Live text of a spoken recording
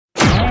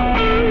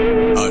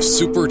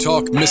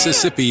SuperTalk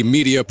Mississippi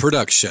media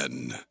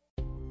production.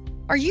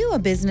 Are you a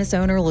business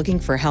owner looking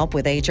for help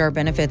with HR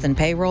benefits and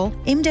payroll?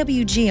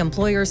 MWG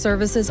Employer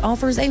Services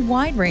offers a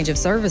wide range of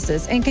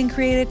services and can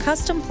create a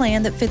custom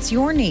plan that fits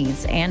your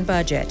needs and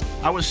budget.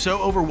 I was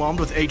so overwhelmed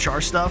with HR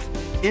stuff.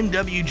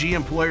 MWG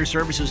Employer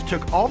Services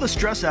took all the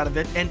stress out of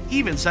it and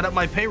even set up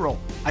my payroll.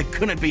 I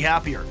couldn't be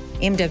happier.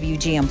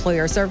 MWG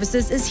Employer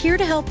Services is here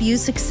to help you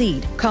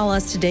succeed. Call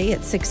us today at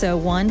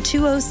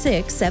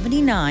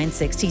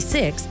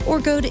 601-206-7966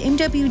 or go to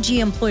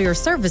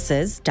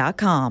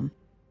MWGEmployerServices.com.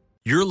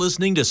 You're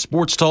listening to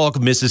Sports Talk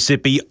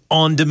Mississippi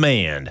On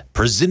Demand,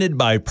 presented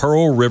by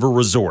Pearl River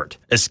Resort.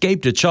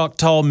 Escape to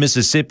Choctaw,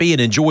 Mississippi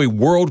and enjoy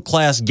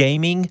world-class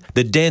gaming,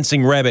 the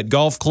Dancing Rabbit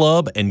Golf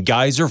Club, and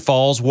Geyser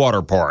Falls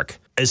Water Park.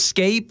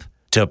 Escape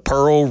to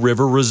Pearl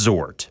River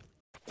Resort.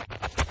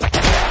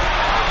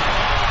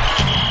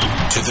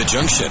 To the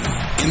junction,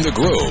 in the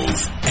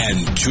Grove,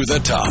 and to the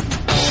top.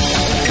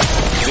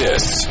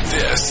 This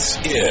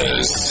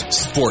is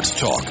Sports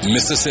Talk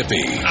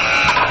Mississippi.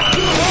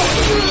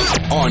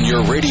 On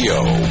your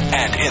radio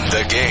and in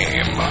the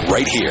game,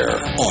 right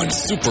here on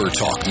Super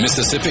Talk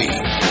Mississippi.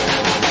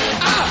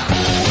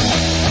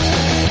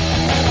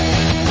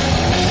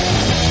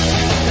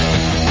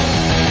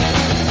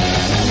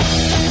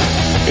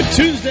 Good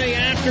Tuesday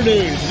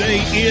afternoon.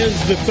 Today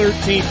is the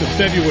 13th of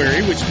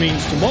February, which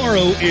means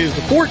tomorrow is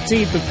the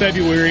 14th of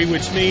February,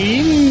 which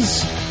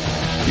means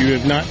you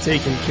have not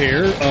taken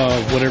care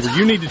of whatever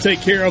you need to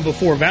take care of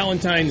before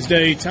Valentine's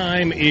Day.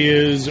 Time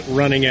is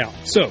running out.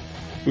 So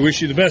we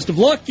wish you the best of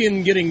luck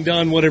in getting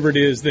done whatever it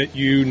is that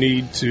you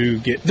need to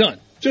get done.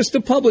 Just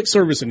a public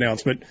service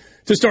announcement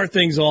to start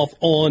things off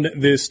on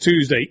this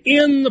Tuesday.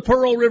 In the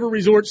Pearl River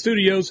Resort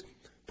Studios,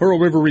 Pearl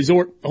River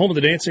Resort, home of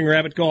the Dancing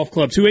Rabbit Golf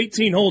Club, two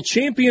 18-hole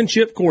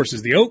championship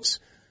courses, the Oaks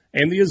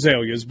and the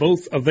Azaleas,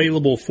 both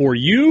available for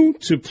you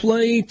to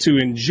play, to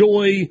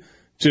enjoy,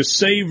 to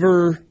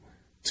savor,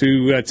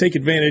 to take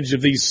advantage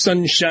of these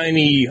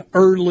sunshiny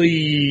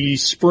early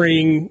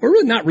spring,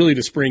 or not really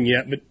the spring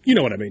yet, but you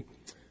know what I mean.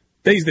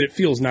 Days that it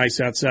feels nice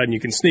outside and you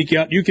can sneak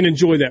out. You can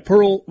enjoy that.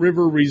 Pearl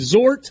River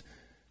Resort,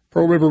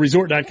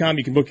 pearlriverresort.com.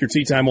 You can book your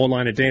tee time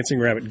online at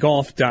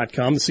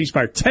dancingrabbitgolf.com. The C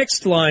Spire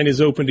text line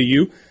is open to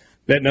you.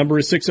 That number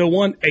is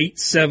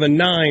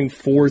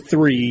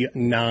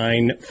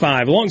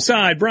 601-879-4395.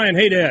 Alongside Brian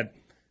Haydad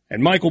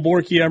and Michael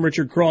Borky, I'm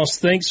Richard Cross.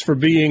 Thanks for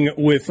being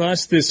with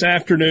us this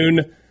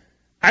afternoon.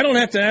 I don't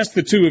have to ask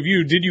the two of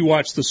you, did you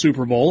watch the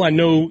Super Bowl? I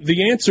know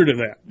the answer to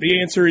that.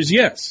 The answer is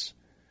yes.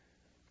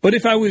 But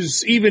if I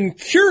was even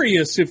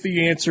curious if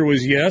the answer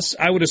was yes,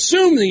 I would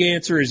assume the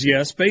answer is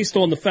yes based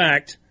on the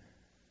fact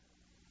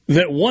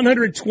that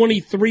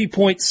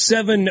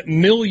 123.7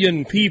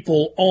 million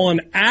people on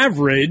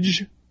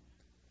average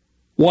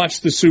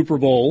watched the Super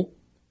Bowl,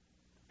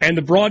 and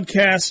the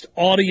broadcast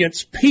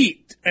audience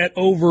peaked at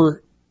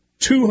over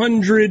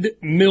 200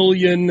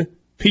 million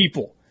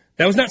people.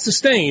 That was not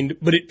sustained,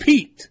 but it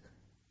peaked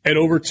at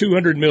over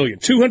 200 million.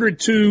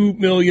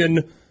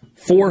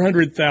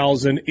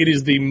 202,400,000. It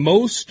is the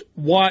most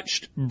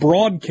watched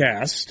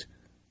broadcast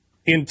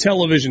in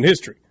television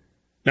history.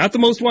 Not the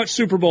most watched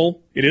Super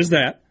Bowl. It is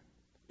that.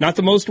 Not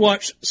the most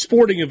watched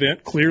sporting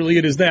event. Clearly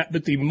it is that.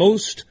 But the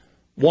most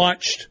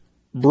watched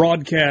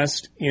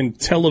broadcast in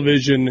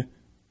television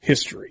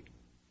history.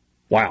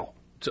 Wow.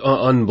 It's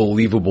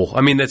unbelievable.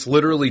 I mean, that's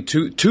literally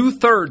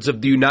two-thirds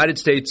of the United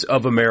States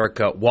of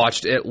America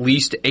watched at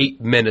least 8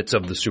 minutes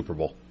of the Super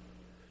Bowl.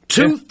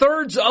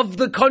 Two-thirds of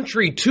the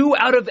country, 2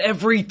 out of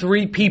every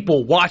 3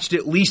 people watched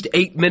at least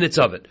 8 minutes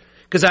of it.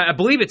 Because I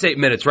believe it's 8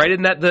 minutes, right?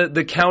 Isn't that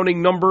the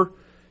counting number?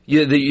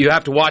 You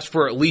have to watch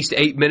for at least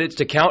 8 minutes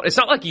to count. It's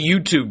not like a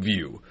YouTube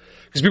view.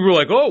 Because people are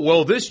like, oh,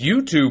 well, this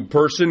YouTube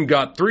person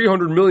got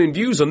 300 million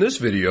views on this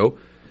video.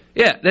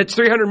 Yeah, that's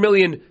 300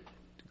 million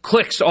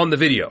clicks on the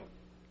video.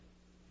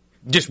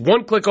 Just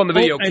one click on the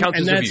video counts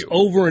as a view. And that's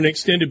over an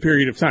extended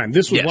period of time.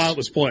 This was while it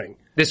was playing.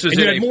 This was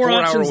and you had more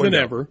 4-hour options window.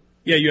 than ever.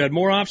 Yeah, you had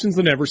more options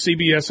than ever.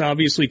 CBS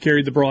obviously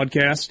carried the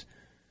broadcast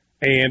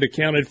and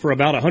accounted for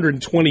about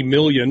 120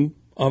 million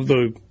of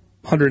the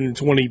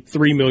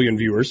 123 million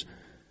viewers.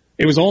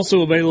 It was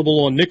also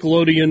available on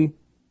Nickelodeon,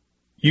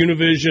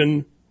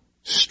 Univision,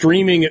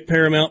 streaming at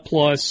Paramount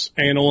Plus,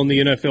 and on the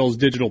NFL's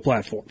digital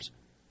platforms.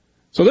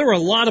 So there were a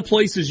lot of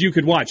places you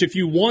could watch. If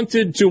you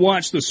wanted to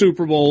watch the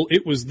Super Bowl,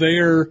 it was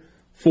there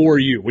for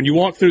you. When you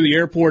walked through the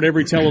airport,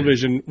 every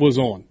television was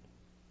on.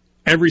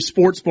 Every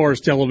sports bar's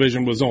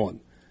television was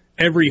on.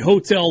 Every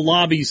hotel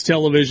lobby's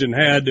television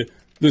had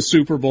the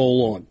Super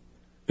Bowl on.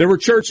 There were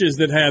churches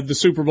that had the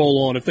Super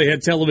Bowl on. If they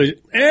had television,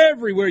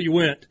 everywhere you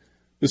went,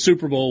 the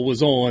Super Bowl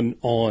was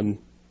on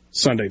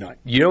Sunday night.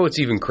 You know what's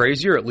even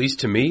crazier, at least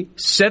to me?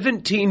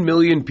 17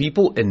 million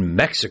people in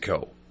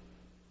Mexico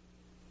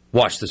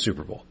watched the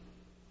Super Bowl.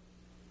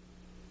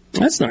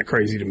 That's not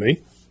crazy to me.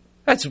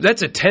 That's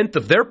a tenth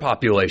of their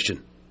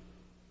population.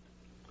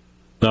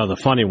 No, the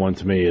funny one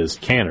to me is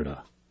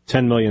Canada.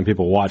 10 million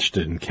people watched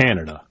it in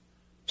Canada.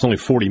 There's only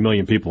 40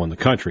 million people in the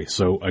country,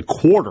 so a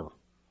quarter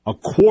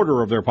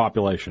of their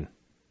population.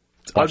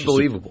 It's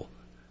unbelievable.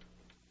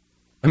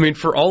 I mean,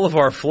 for all of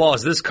our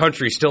flaws, this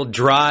country still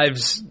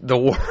drives the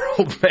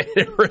world, man.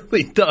 It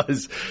really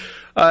does.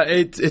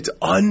 It's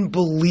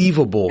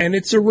unbelievable. And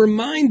it's a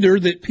reminder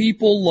that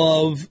people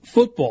love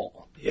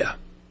football. Yeah.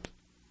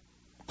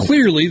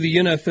 Clearly, the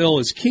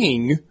NFL is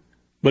king,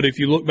 but if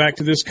you look back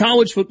to this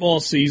college football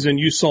season,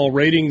 you saw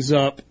ratings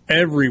up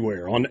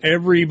everywhere on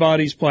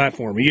everybody's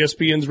platform.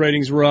 ESPN's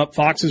ratings were up,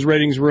 Fox's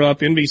ratings were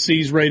up,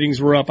 NBC's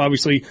ratings were up.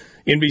 Obviously,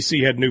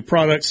 NBC had new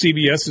products.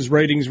 CBS's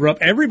ratings were up.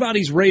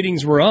 Everybody's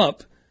ratings were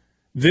up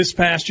this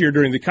past year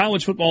during the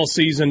college football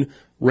season.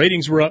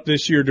 Ratings were up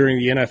this year during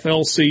the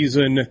NFL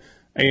season,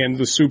 and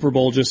the Super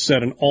Bowl just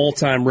set an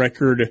all-time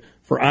record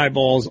for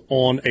eyeballs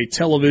on a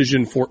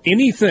television for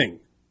anything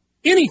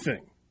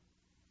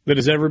that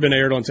has ever been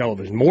aired on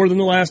television. More than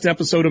the last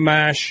episode of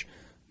MASH,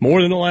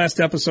 more than the last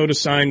episode of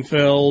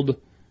Seinfeld,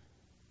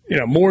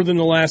 more than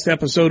the last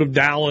episode of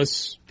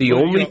Dallas. The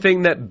only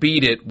thing that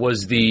beat it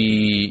was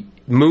the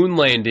moon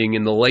landing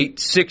in the late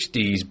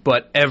 60s,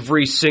 but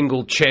every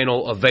single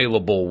channel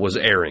available was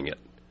airing it.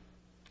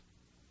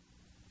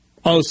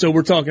 Oh, so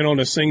we're talking on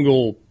a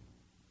single,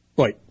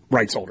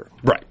 rights holder.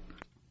 Right.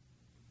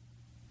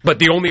 But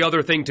the only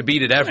other thing to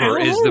beat it ever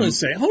is Hold on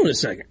a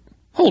second.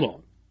 Hold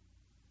on.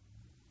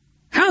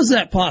 How's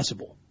that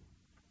possible?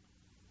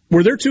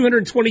 Were there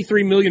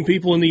 223 million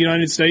people in the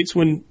United States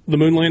when the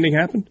moon landing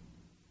happened?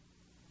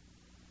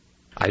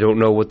 I don't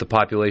know what the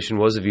population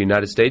was of the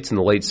United States in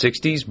the late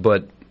 60s,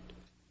 but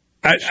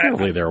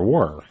surely there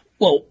were.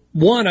 Well,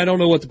 one, I don't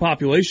know what the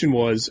population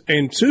was,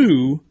 and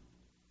two,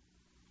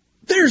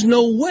 there's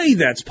no way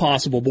that's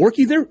possible,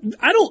 Borky.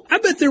 I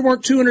bet there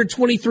weren't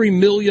 223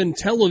 million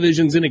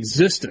televisions in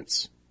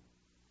existence.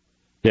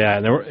 Yeah,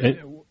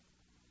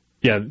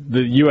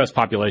 the U.S.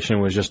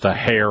 population was just a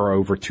hair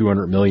over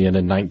 200 million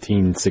in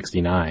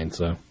 1969.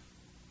 So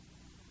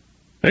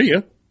there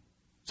you go.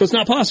 So it's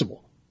not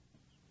possible.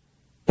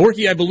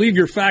 Borky, I believe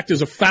your fact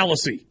is a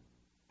fallacy.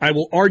 I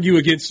will argue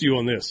against you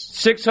on this.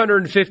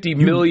 650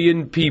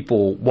 million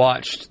people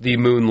watched the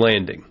moon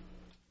landing.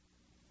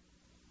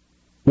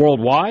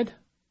 Worldwide?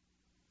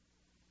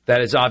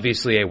 That is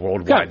obviously a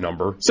worldwide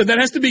number. So that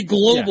has to be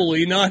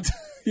globally, not...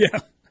 Yeah.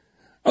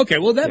 Okay,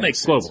 well, that makes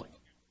sense. Globally.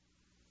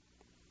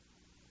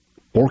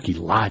 Borky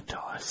lied to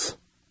us.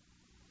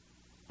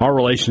 Our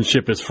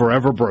relationship is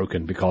forever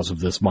broken because of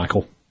this,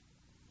 Michael.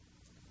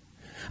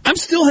 I'm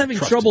still having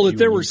trouble that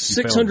there were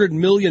 600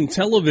 million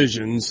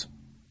televisions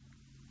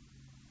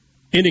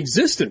in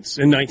existence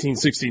in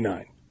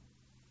 1969.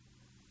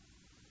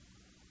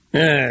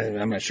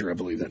 I'm not sure I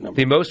believe that number.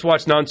 The most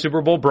watched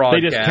non-Super Bowl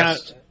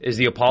broadcast is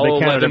the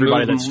Apollo 11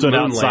 everybody that stood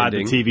outside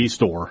landing, the TV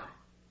store.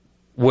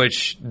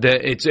 Which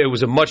it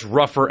was a much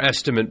rougher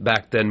estimate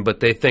back then, but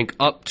they think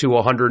up to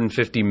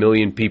 150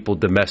 million people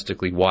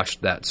domestically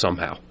watched that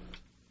somehow.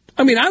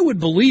 I mean, I would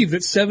believe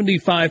that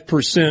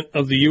 75%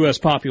 of the U.S.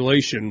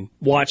 population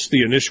watched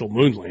the initial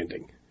moon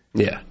landing.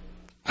 Yeah.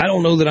 I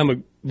don't know that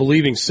I'm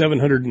believing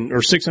 700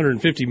 or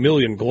 650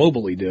 million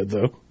globally did,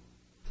 though.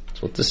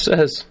 That's what this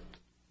says.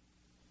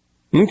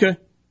 Okay.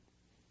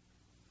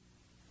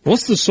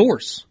 What's the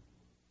source?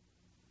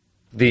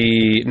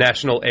 The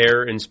National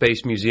Air and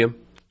Space Museum.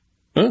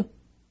 Huh?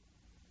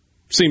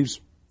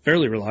 Seems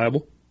fairly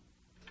reliable.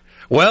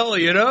 Well,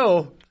 did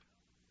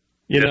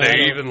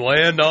they even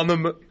land on the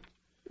moon?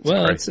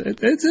 Well, it's a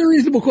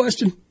reasonable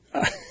question.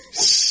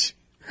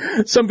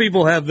 Some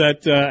people have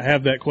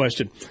that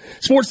question.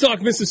 Sports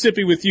Talk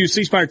Mississippi with you.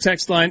 C Spire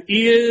text line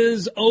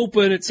is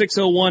open at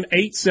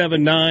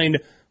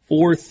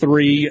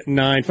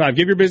 601-879-4395.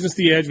 Give your business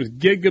the edge with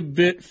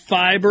gigabit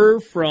fiber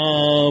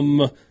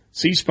from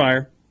C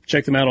Spire.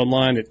 Check them out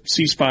online at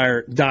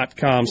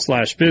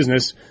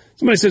cspire.com/business.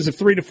 Somebody says if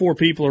 3 to 4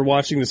 people are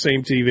watching the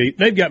same TV,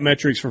 they've got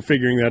metrics for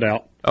figuring that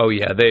out. Oh,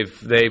 yeah.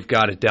 They've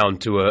got it down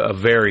to a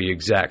very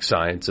exact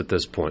science at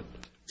this point.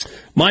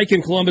 Mike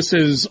in Columbus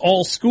says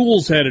all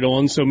schools had it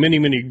on, so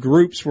many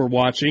groups were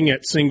watching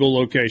at single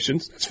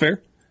locations. That's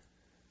fair.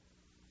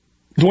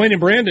 Dwayne and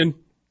Brandon,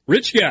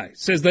 rich guy,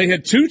 says they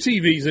had 2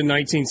 TVs in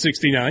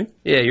 1969.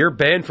 Yeah, you're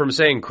banned from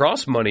saying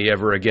cross money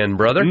ever again,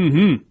 brother.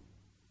 Mm-hmm.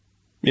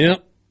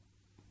 Yep.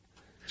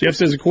 Jeff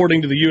says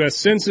according to the U.S.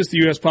 Census, the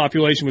U.S.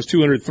 population was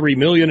 203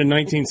 million in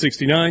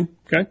 1969.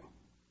 Okay.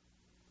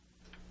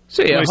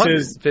 So, yeah,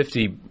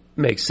 150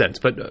 makes sense,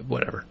 but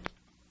whatever.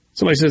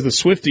 Somebody says the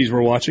Swifties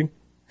were watching.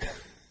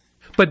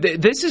 But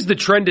this is the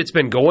trend it's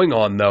been going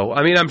on, though.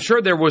 I mean, I'm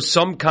sure there was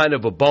some kind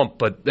of a bump,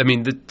 but, I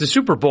mean, the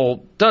Super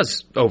Bowl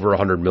does over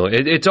 100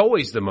 million. It's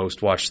always the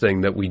most watched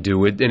thing that we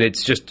do, and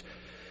it's just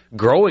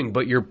growing.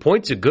 But your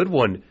point's a good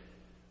one.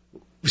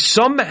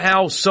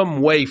 Somehow,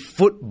 some way,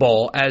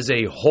 football as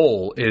a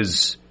whole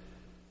is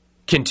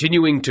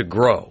continuing to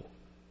grow.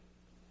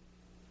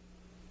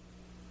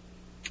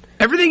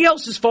 Everything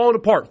else is falling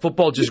apart.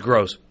 Football just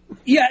grows.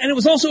 Yeah, and it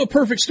was also a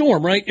perfect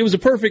storm, right? It was a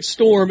perfect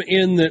storm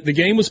in that the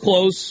game was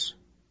close.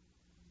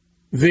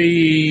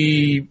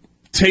 The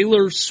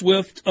Taylor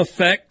Swift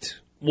effect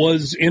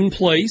was in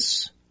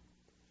place.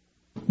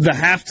 The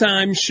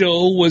halftime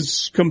show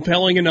was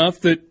compelling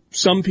enough that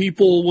some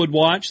people would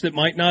watch that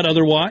might not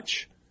other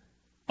watch.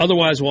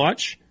 otherwise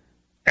watch.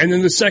 And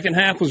then the second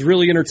half was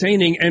really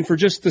entertaining. And for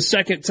just the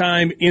second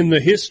time in the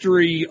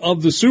history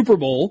of the Super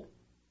Bowl,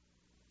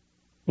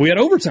 we had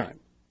overtime.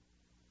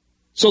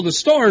 So the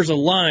stars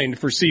aligned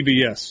for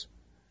CBS.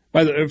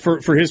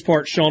 For his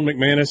part, Sean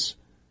McManus,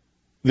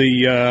 at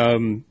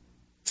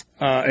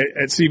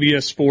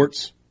CBS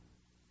Sports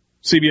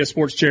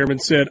chairman,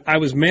 said, I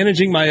was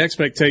managing my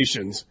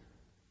expectations,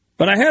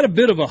 but I had a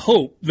bit of a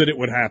hope that it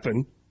would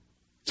happen,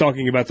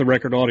 talking about the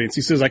record audience.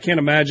 He says, I can't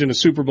imagine a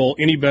Super Bowl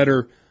any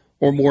better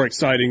or more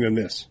exciting than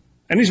this.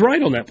 And he's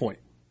right on that point.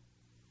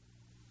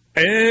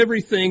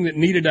 Everything that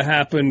needed to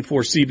happen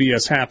for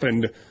CBS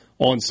happened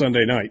on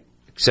Sunday night.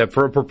 Except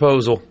for a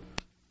proposal.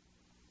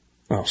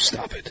 Oh,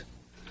 stop it.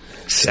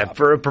 Except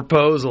for a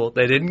proposal.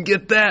 They didn't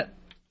get that.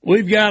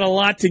 We've got a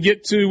lot to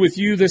get to with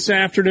you this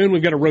afternoon.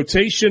 We've got a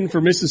rotation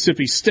for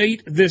Mississippi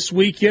State this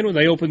weekend when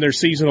they open their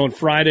season on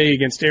Friday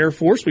against Air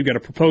Force. We've got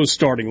a proposed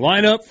starting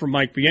lineup from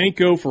Mike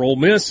Bianco for Ole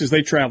Miss as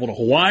they travel to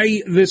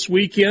Hawaii this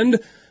weekend.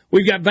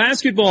 We've got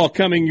basketball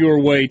coming your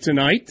way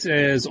tonight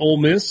as Ole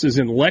Miss is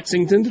in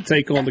Lexington to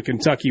take on the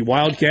Kentucky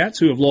Wildcats,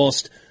 who have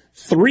lost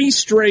 3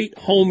 straight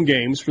home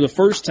games for the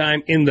first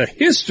time in the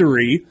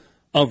history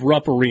of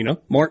Rupp Arena.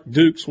 Mark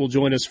Dukes will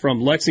join us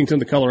from Lexington,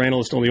 the color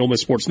analyst on the Ole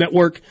Miss Sports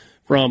Network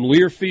from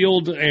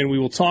Learfield, and we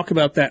will talk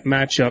about that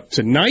matchup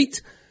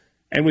tonight.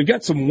 And we've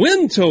got some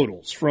win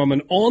totals from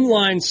an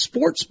online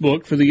sports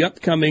book for the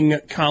upcoming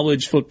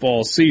college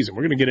football season.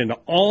 We're going to get into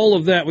all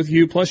of that with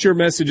you, plus your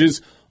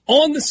messages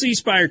on the C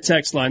Spire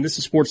text line. This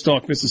is Sports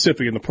Talk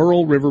Mississippi in the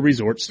Pearl River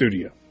Resort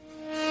Studio.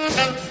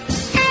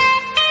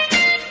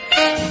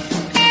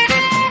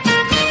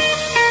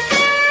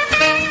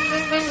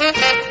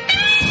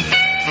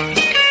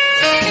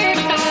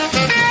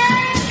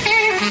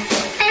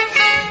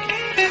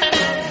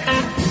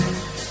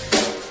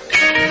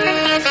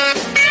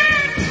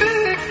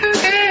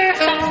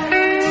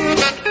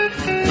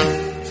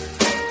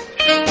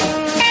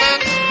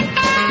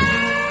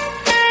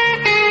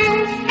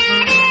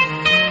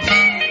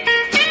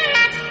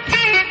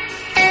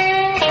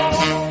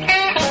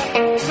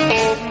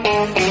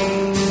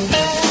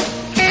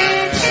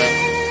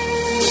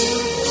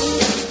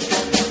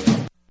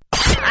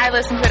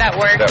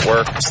 At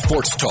work.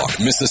 Sports Talk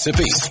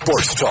Mississippi.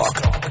 Sports Talk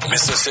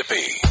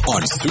Mississippi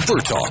on Super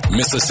Talk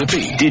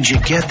Mississippi. Did you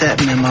get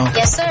that memo?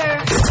 Yes, sir.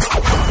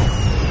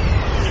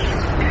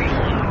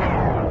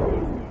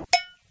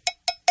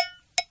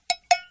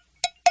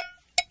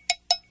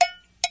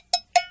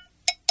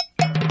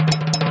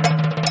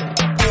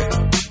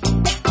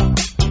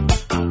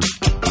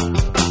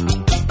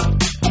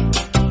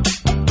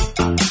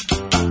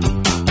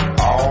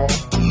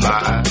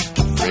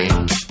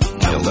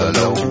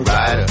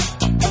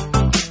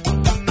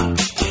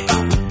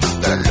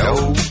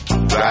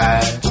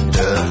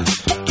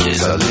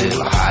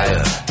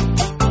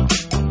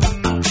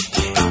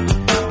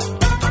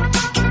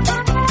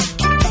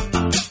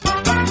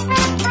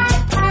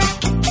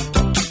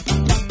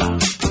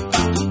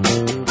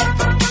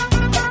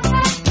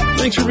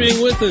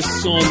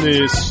 Us on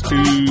this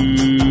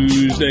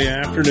Tuesday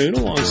afternoon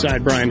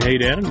alongside Brian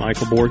Haydad and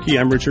Michael Borky.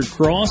 I'm Richard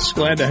Cross.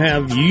 Glad to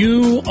have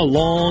you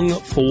along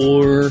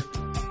for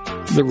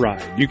the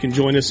ride. You can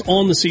join us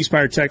on the C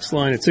Spire text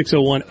line at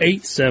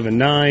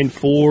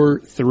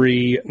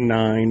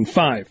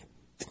 601-879-4395.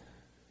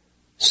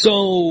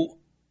 So,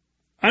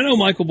 I know,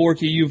 Michael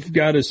Borky, you've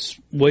got us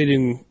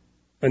waiting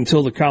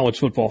until the college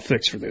football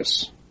fix for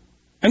this.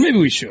 And maybe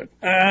we should.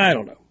 I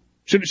don't know.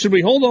 Should we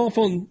hold off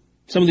on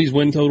some of these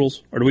win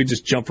totals, or do we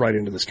just jump right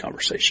into this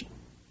conversation?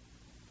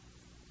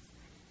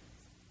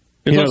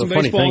 You know, the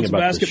funny thing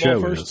about the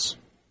show is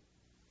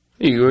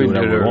you can do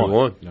whatever you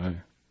want.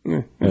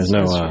 There's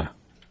no.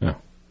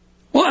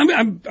 Well,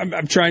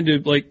 I'm trying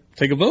to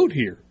take a vote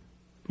here.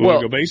 Do we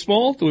want to go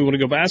baseball? Do we want to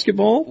go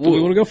basketball? Do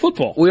we want to go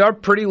football? We are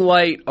pretty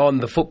light on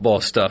the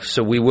football stuff,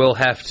 so we will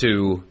have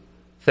to.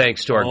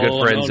 Thanks to our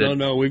good friends.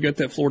 No. We've got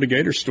that Florida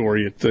Gator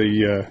story at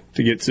the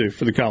to get to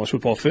for the college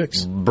football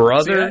fix.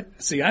 Brother.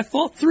 See, I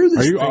thought through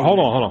this.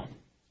 Hold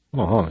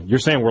on. You're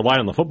saying we're light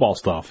on the football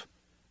stuff.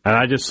 And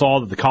I just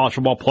saw that the college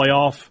football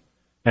playoff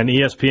and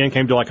ESPN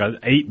came to an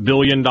 $8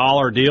 billion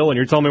deal, and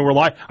you're telling me we're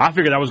light? I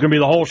figured that was going to be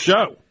the whole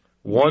show.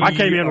 I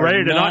came in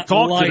ready to not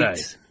talk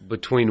today.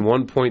 Between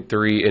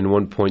 $1.3 and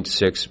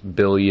 $1.6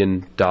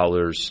 billion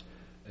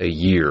a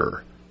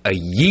year. A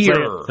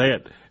year. Say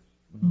it.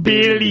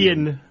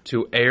 Billion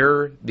to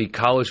air the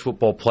college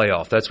football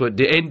playoff. That's what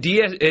and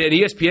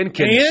ESPN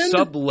can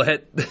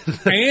sublet.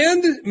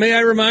 And may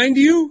I remind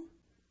you,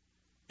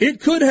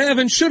 it could have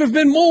and should have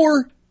been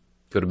more.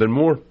 Could have been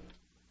more.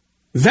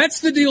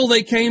 That's the deal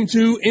they came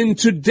to in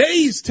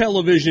today's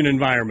television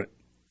environment.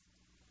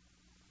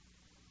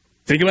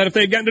 Think about if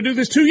they'd gotten to do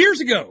this 2 years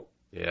ago.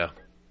 Yeah,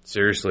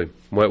 seriously.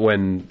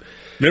 When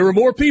there were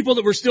more people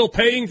that were still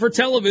paying for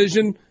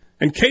television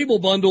and cable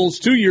bundles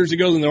 2 years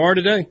ago than there are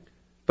today.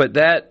 But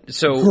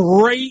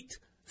great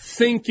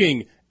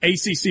thinking,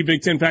 ACC,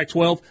 Big Ten,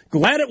 Pac-12.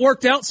 Glad it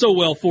worked out so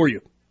well for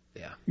you.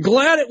 Yeah.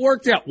 Glad it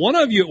worked out. One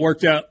of you it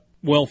worked out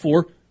well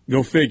for.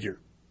 Go figure.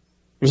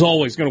 was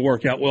always going to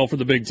work out well for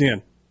the Big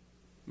Ten.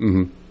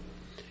 Mm-hmm.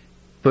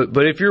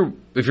 But if you're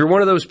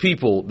one of those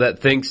people that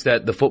thinks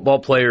that the football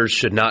players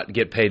should not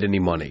get paid any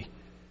money,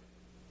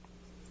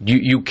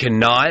 you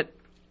cannot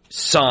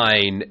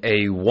sign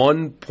a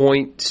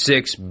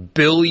 $1.6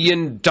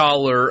 billion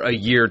a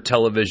year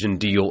television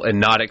deal and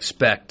not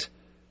expect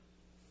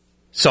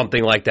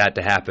something like that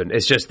to happen.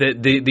 It's just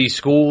that these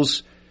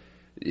schools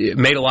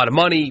made a lot of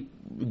money.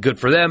 Good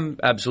for them,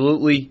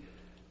 absolutely.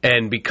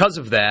 And because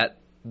of that,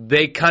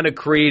 they kind of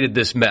created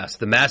this mess.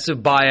 The massive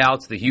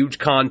buyouts, the huge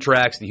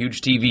contracts, the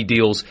huge TV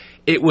deals.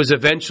 It was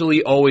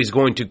eventually always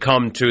going to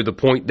come to the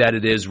point that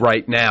it is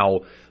right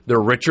now. The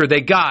richer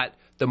they got,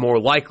 the more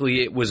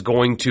likely it was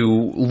going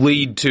to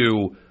lead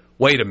to,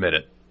 wait a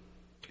minute,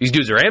 these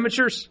dudes are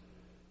amateurs?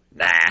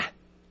 Nah.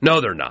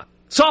 No, they're not.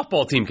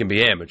 Softball team can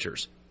be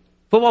amateurs.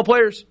 Football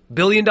players,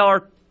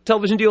 billion-dollar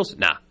television deals?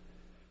 Nah.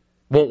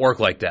 Won't work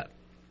like that.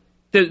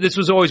 This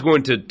was always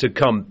going to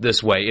come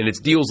this way, and it's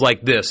deals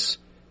like this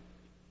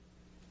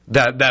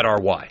that are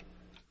why.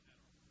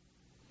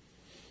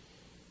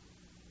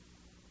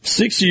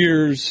 6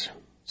 years,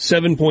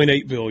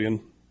 $7.8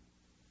 billion.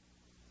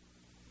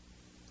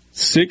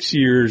 6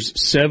 years,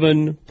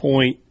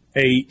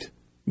 $7.8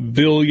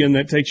 billion.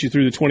 That takes you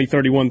through the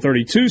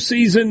 2031-32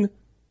 season.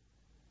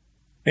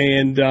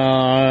 And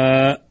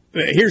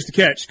here's the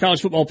catch.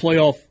 College football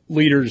playoff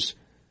leaders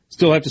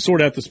still have to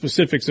sort out the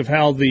specifics of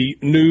how the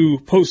new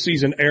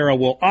postseason era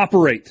will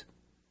operate.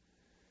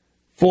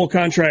 Full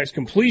contracts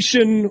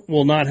completion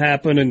will not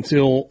happen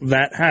until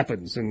that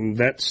happens, and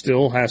that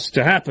still has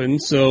to happen,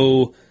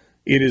 so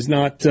it is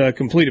not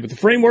completed. But the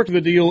framework of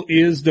the deal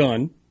is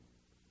done.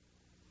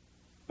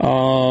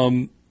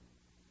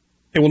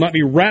 It will not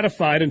be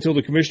ratified until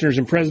the commissioners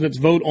and presidents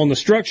vote on the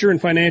structure and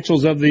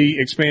financials of the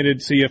expanded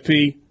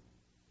CFP.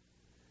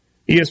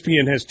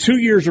 ESPN has 2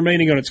 years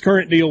remaining on its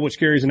current deal, which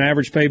carries an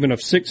average payment of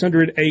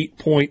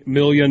 $608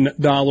 million.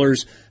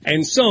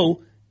 And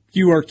so, if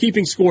you are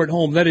keeping score at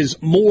home, that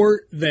is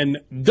more than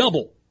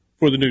double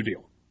for the new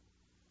deal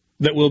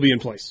that will be in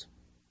place.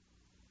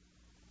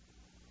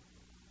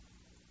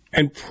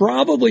 And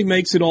probably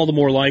makes it all the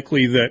more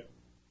likely that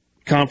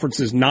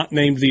conferences not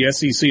named the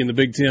SEC and the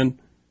Big Ten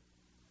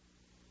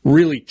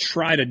really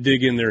try to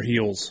dig in their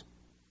heels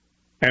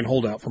and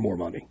hold out for more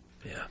money.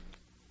 Yeah.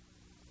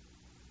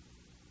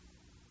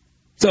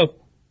 So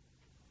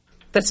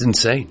that's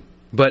insane.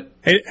 But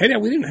hey, now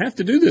we didn't have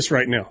to do this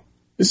right now.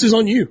 This is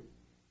on you.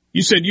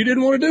 You said you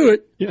didn't want to do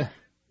it. Yeah.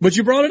 But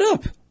you brought it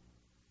up.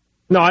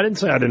 No, I didn't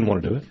say I didn't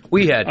want to do it.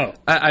 We had,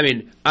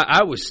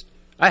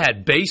 I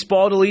had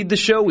baseball to lead the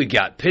show. We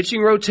got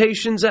pitching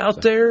rotations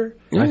out there.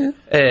 Yeah.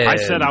 I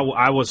said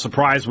I was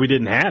surprised we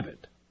didn't have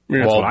it.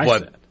 That's what I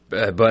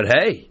said. But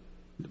hey.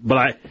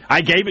 But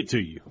I gave it to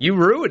you. You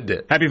ruined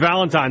it. Happy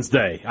Valentine's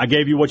Day. I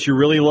gave you what you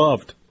really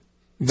loved.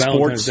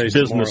 Sports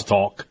business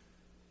talk.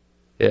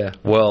 Yeah,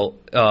 well,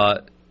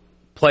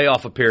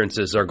 playoff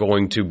appearances are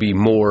going to be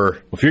more.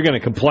 If you're going to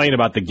complain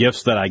about the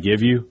gifts that I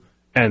give you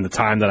and the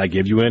time that I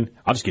give you in,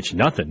 I'll just get you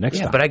nothing next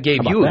time. Yeah, but I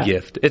gave you a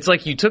gift. It's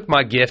like you took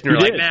my gift and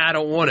you're like, nah, I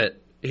don't want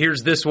it.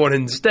 Here's this one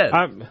instead.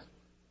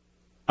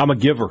 I'm a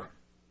giver.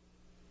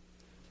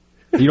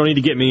 You don't need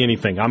to get me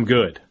anything. I'm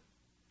good.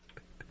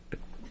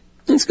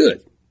 That's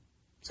good.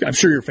 I'm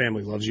sure your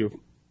family loves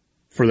you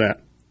for that.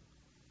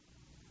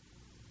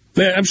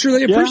 I'm sure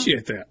they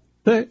appreciate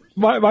that.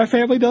 My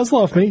family does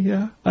love me,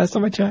 yeah. Last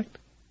time I checked.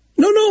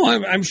 No,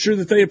 I'm sure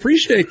that they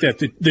appreciate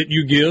that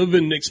you give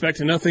and expect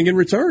nothing in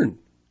return.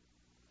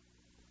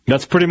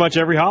 That's pretty much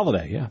every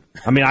holiday, yeah.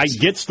 I mean, I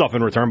get stuff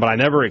in return, but I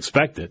never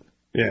expect it.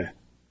 Yeah.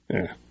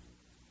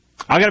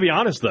 I got to be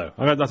honest, though.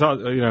 I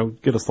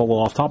thought, get us a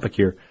little off topic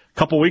here. A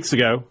couple weeks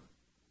ago,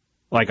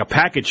 like a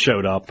package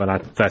showed up, and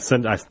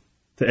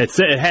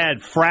it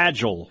had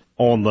fragile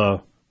on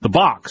the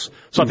box.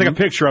 So I take a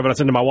picture of it. I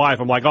send it to my wife.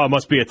 I'm like, oh, it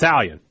must be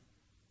Italian.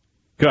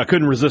 I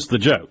couldn't resist the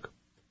joke.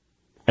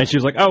 And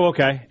she's like, oh,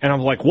 okay. And I'm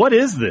like, what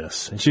is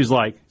this? And she's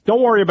like,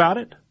 don't worry about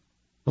it. I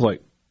was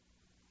like,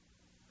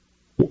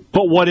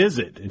 but what is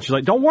it? And she's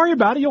like, don't worry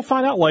about it. You'll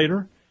find out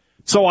later.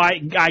 So I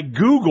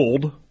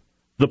Googled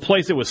the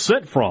place it was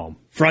sent from.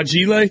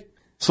 Fragile?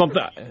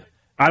 Something.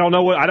 I don't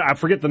know I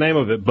forget the name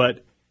of it,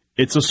 but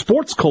it's a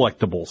sports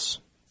collectibles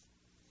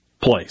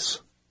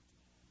place.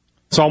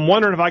 So I'm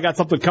wondering if I got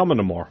something coming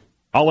tomorrow.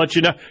 I'll let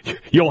you know.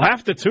 You'll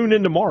have to tune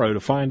in tomorrow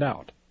to find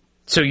out.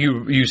 So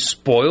you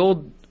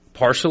spoiled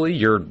partially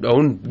your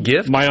own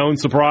gift? My own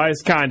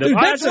surprise, kind of. Dude,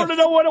 I just wanted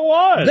to know what it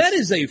was. That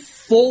is a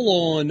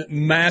full-on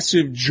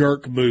massive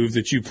jerk move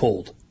that you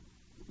pulled.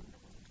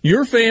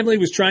 Your family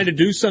was trying to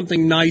do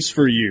something nice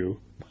for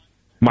you.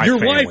 Your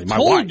wife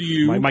told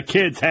you. My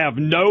kids have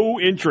no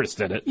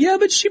interest in it. Yeah,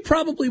 but she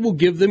probably will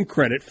give them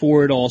credit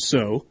for it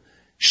also.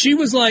 She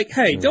was like,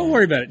 hey, don't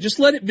worry about it. Just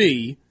let it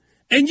be.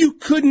 And you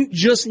couldn't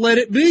just let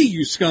it be,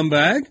 you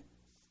scumbag.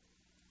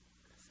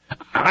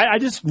 I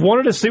just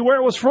wanted to see where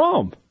it was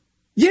from.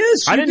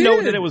 Yes, I didn't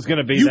know that it was going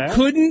to be that. You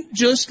couldn't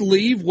just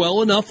leave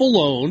well enough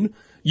alone.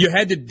 You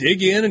had to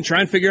dig in and try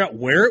and figure out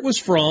where it was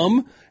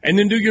from, and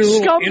then do your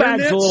little Scumbag's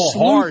internet a little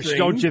sleuthing. harsh,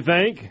 don't you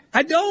think?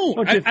 I don't.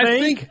 Don't you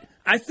think?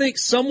 I think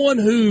someone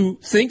who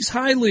thinks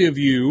highly of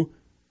you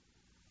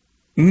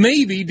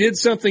maybe did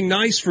something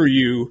nice for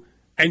you,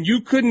 and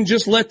you couldn't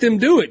just let them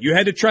do it. You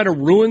had to try to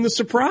ruin the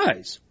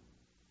surprise.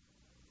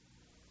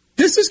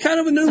 This is kind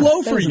of a new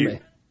low for you.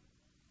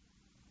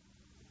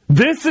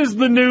 This is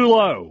the new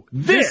low.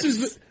 This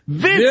is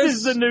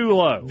the new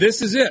low.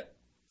 This is it.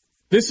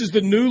 This is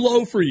the new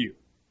low for you.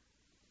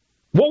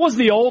 What was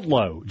the old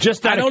low?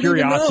 Just out of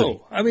curiosity. I don't even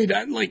know. I mean,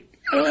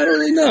 I don't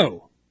really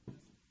know.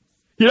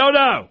 You don't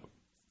know?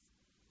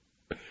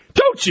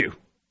 Don't you?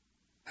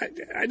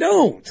 I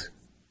don't.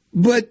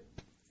 But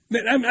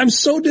man, I'm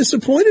so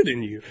disappointed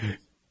in you.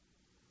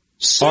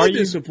 So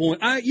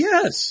disappointed.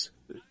 Yes.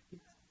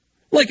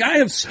 Like, I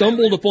have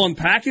stumbled upon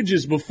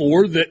packages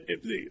before that,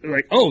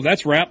 like, oh,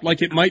 that's wrapped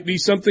like it might be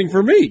something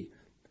for me.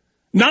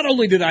 Not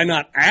only did I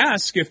not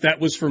ask if that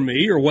was for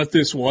me or what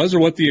this was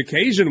or what the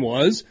occasion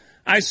was,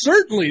 I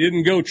certainly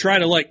didn't go try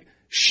to, like,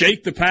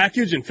 shake the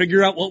package and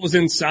figure out what was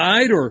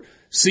inside or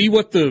see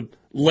what the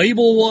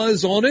label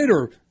was on it,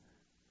 or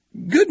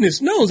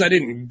goodness knows I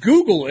didn't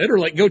Google it or,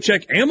 like, go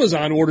check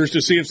Amazon orders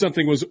to see if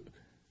something was.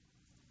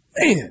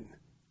 Man.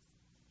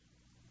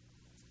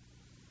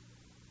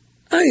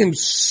 I am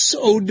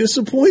so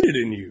disappointed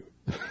in you.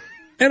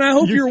 And I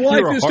hope your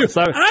wife is too.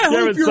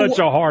 You're having such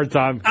a hard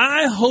time.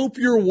 I hope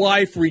your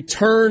wife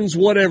returns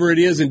whatever it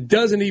is and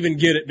doesn't even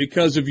get it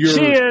because of your.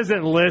 She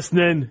isn't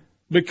listening.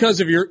 Because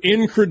of your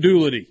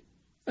incredulity.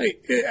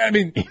 I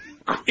mean,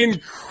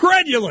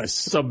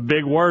 incredulous. It's a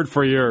big word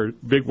for you.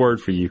 Big word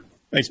for you.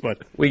 Thanks,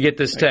 bud. We get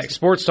this text.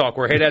 Sports Talk,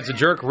 where Hey Dad's a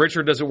jerk,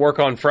 Richard doesn't work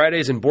on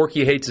Fridays, and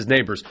Borky hates his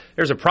neighbors.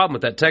 There's a problem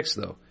with that text,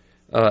 though.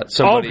 Oh,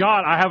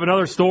 God, I have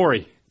another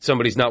story.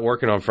 Somebody's not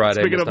working on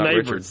Friday. Speaking of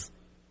neighbors. Richard.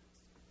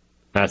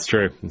 That's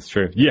true. That's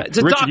true. Yeah, it's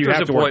a Richard, doctor's you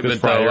have to work appointment, this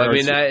Friday, though.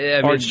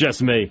 I mean, it's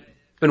just me.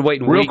 Been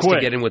waiting Real weeks quick,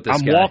 to get in with this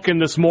I'm guy. walking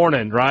this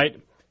morning, right?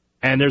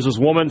 And there's this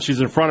woman. She's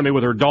in front of me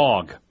with her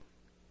dog.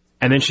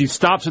 And then she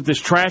stops at this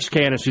trash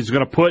can, and she's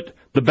going to put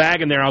the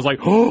bag in there. I was like,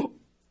 oh,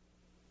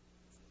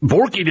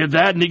 Borky did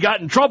that, and he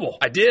got in trouble.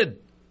 I did.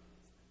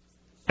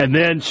 And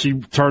then she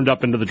turned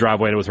up into the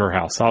driveway, and it was her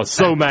house. I was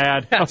so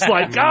mad. I was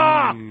like,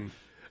 ah!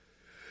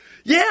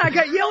 Yeah, I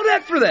got yelled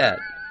at for that.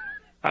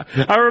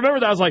 I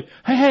remember that. I was like,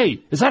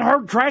 hey, is that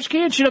her trash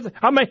can? She doesn't.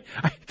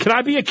 Can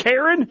I be a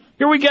Karen?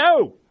 Here we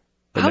go.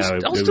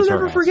 I'll still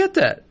never forget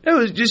that. It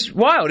was just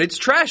wild. It's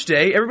trash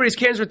day. Everybody's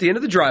cans are at the end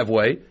of the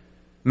driveway.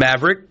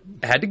 Maverick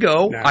had to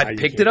go. Nah, I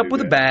picked it up with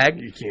a bag.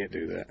 You can't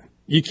do that.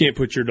 You can't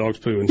put your dog's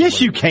poo in.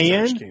 Yes, you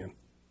can. Trash can.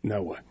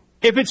 No way.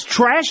 If it's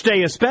trash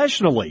day,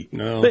 especially,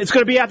 no, it's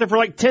going to be out there for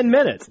like 10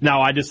 minutes. No,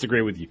 I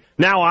disagree with you.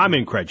 Now I'm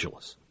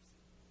incredulous.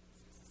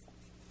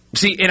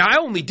 See, and I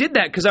only did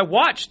that because I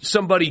watched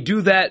somebody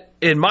do that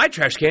in my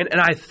trash can, and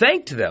I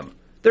thanked them.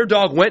 Their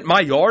dog went in my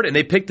yard, and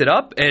they picked it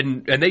up,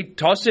 and they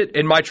tossed it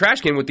in my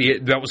trash can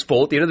that was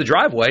full at the end of the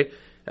driveway.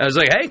 And I was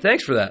like, hey,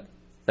 thanks for that.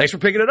 Thanks for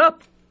picking it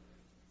up.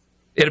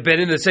 It had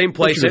been in the same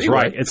place anyway.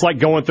 Right. It's like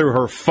going through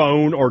her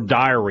phone or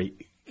diary.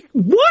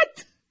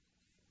 What?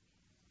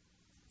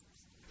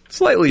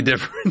 Slightly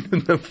different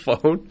than the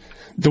phone.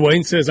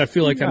 Dwayne says, I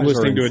feel like I'm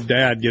listening to a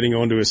dad getting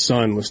on to his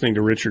son, listening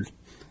to Richard.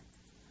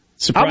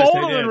 I'm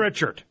older than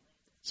Richard.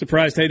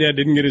 Surprised Hey Dad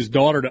didn't get his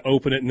daughter to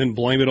open it and then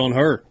blame it on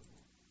her.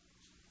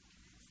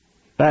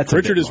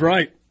 Richard is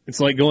right. It's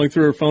like going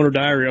through her phone or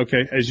diary.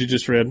 Okay, as you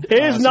just read.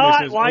 It is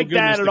not like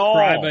that at all.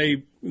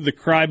 The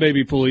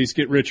crybaby police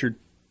get Richard.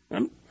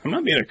 I'm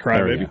not being a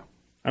crybaby.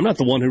 I'm not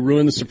the one who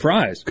ruined the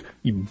surprise.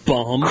 You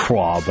bum.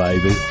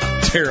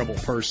 Crybaby. Terrible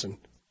person.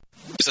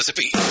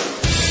 Mississippi.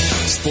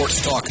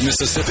 Sports Talk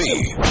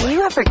Mississippi. Do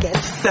you ever get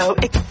so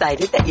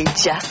excited that you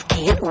just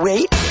can't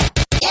wait?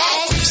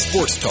 Yes!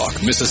 Sports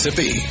Talk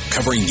Mississippi,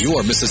 covering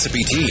your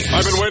Mississippi teams.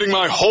 I've been waiting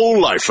my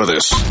whole life for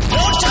this. Don't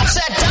touch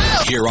that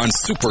dial! Here on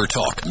Super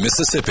Talk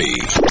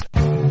Mississippi.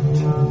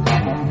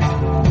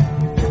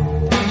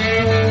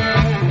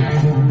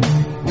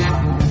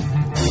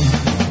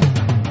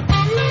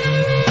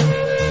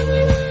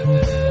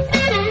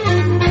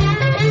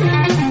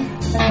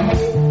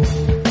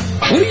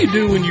 What do you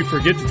do when you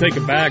forget to take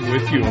a bag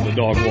with you on the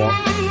dog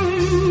walk?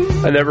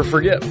 I never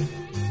forget.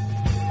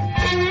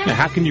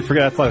 How can you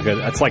forget?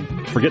 That's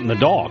like forgetting the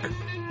dog.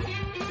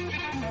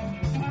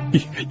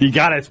 You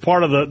got it's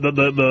part of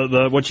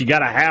the what you got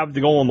to have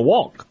to go on the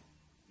walk.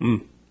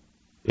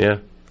 Yeah,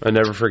 I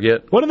never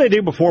forget. What did they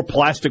do before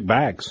plastic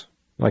bags?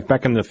 Like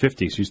back in the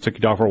 50s, you just took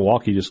your dog for a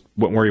walk. You just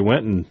went where you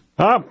went, and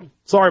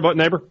sorry, but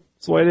neighbor,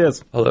 that's the way it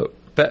is. Although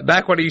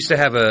back when I used to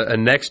have a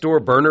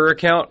Nextdoor burner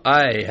account,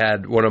 I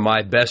had one of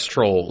my best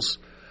trolls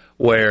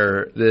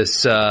where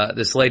this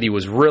lady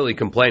was really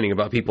complaining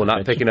about people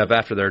not picking up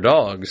after their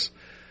dogs.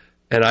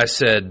 And I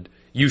said,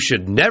 you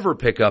should never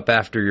pick up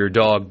after your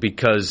dog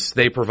because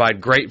they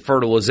provide great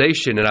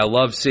fertilization, and I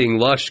love seeing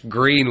lush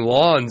green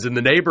lawns in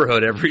the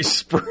neighborhood every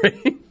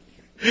spring.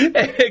 And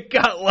it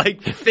got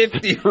like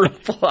 50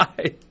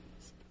 replies.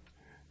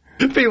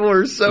 People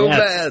are so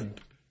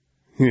mad.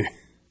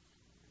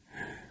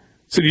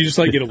 So do you just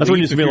like get a That's what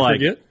leash you if you like.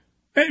 forget?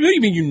 Hey, what do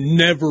you mean you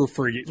never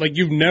forget? Like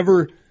you've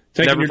never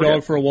taken your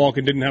dog for a walk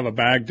and didn't have a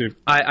bag to...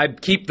 I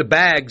keep the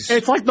bags.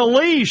 It's like the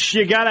leash.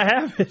 You got to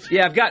have it.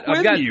 Yeah, I've got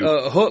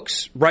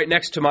hooks right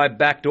next to my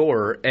back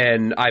door,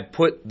 and I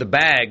put the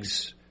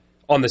bags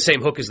on the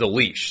same hook as the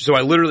leash. So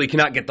I literally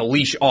cannot get the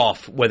leash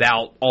off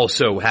without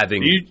also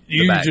having You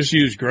the bag. just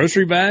use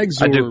grocery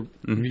bags? Or I do.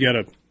 You got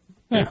to...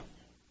 Yeah.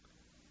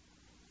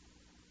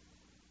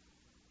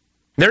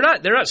 They're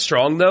not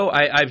strong though.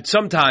 I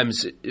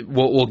sometimes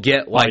will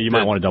get like you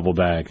might want a double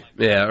bag.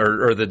 Yeah,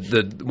 or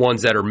the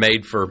ones that are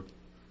made for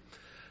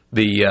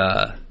the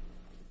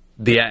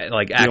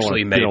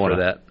actually made for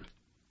that.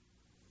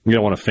 You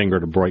don't want a finger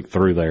to break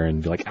through there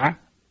and be like, ah.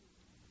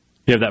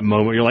 You have that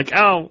moment. You're like,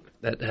 oh.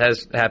 That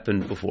has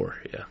happened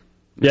before. Yeah.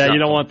 Yeah, you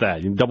don't want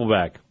that. You double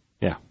bag.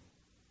 Yeah.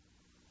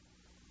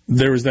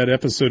 There was that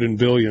episode in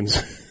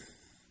Billions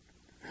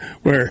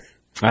where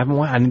I haven't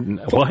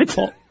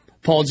what?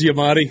 Paul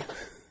Giamatti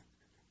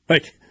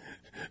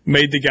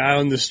made the guy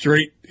on the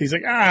street. He's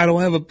like, I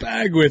don't have a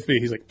bag with me.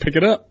 He's like, pick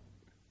it up.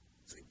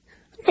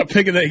 I'm not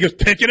picking that. He goes,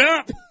 pick it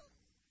up.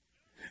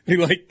 He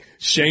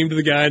shamed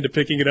the guy into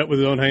picking it up with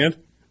his own hand.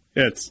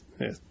 It's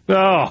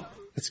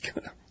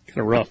kind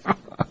of rough.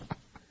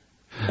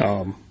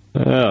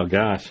 Oh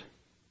gosh.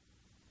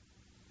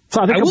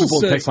 So I think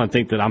people in text line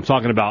think that I'm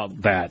talking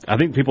about that. I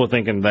think people are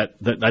thinking that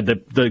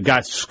the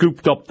guy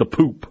scooped up the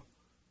poop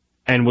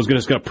and was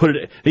just going to put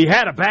it. He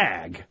had a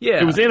bag.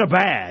 Yeah, it was in a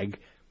bag.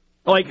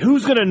 Like,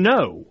 who's going to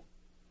know?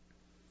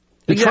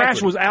 The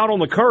trash was out on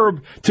the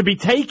curb to be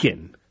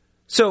taken.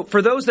 So,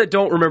 for those that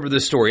don't remember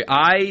this story,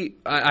 I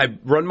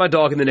run my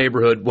dog in the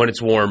neighborhood when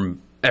it's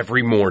warm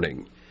every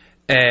morning,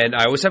 and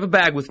I always have a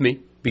bag with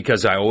me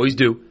because I always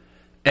do.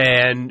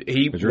 And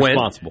he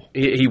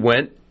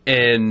went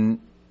in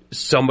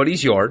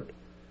somebody's yard,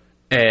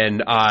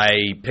 and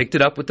I picked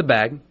it up with the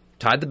bag,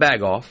 tied the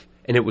bag off,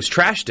 and it was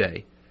trash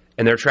day,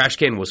 and their trash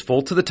can was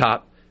full to the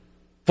top,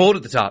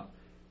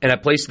 and I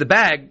placed the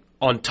bag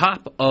on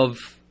top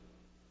of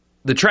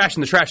the trash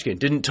in the trash can.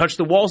 Didn't touch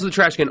the walls of the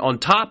trash can, on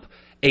top,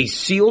 a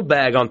sealed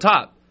bag on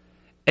top.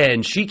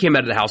 And she came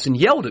out of the house and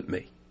yelled at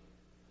me.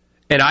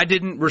 And I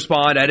didn't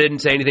respond. I didn't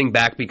say anything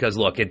back because,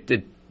 look,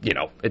 it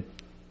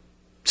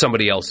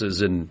somebody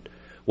else's and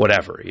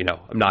whatever.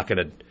 I'm not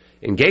going to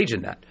engage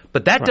in that.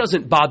 But that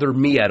doesn't bother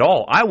me at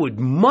all. I would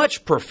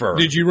much prefer.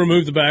 Did you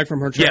remove the bag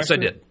from her trash? Yes, I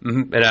did.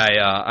 Mm-hmm. And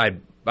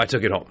I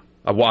took it home.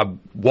 I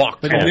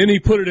walked home. And then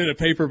he put it in a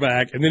paper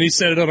bag, and then he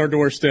set it on our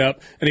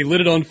doorstep, and he lit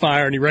it on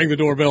fire, and he rang the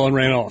doorbell and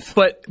ran off.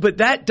 But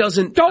that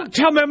doesn't... Don't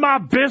tell me my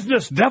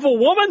business, devil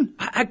woman!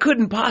 I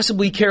couldn't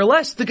possibly care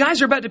less. The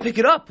guys are about to pick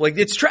it up.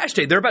 It's trash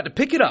day. They're about to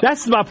pick it up.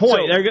 That's my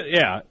point.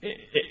 So,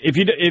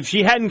 if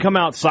she hadn't come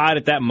outside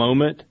at that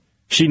moment,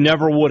 she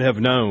never would have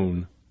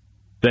known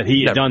that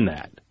he had done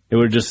that. It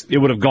would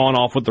have gone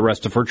off with the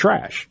rest of her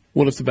trash.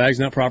 What if the bag's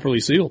not properly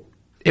sealed?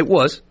 It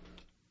was.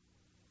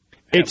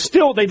 It's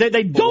still they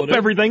dump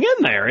everything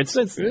in there. It's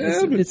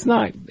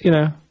not,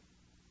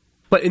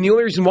 But the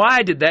only reason why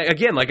I did that,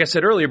 again, like I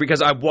said earlier,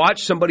 because I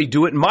watched somebody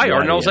do it in my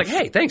yard, and I was like,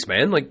 hey, thanks,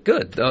 man.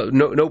 Good.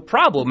 No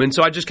problem. And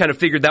so I just kind of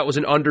figured that was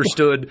an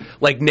understood,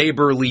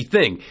 neighborly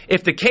thing.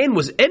 If the can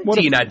was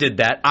empty and I did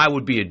that, I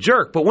would be a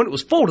jerk. But when it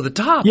was full to the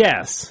top.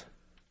 Yes.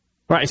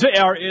 Right. So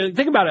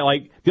think about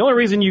it. The only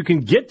reason you can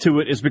get to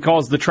it is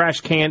because the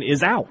trash can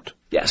is out.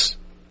 Yes.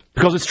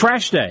 Because it's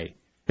trash day.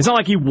 It's not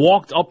like he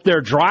walked up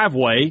their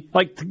driveway.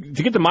 To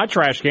get to my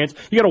trash cans,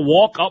 you got to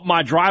walk up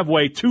my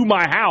driveway to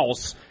my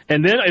house,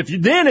 and then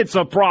then it's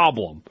a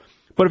problem.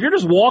 But if you're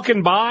just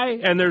walking by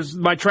and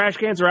my trash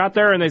cans are out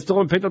there and they still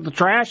haven't picked up the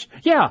trash,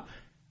 yeah,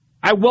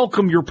 I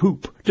welcome your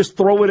poop. Just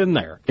throw it in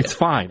there. It's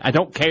fine. I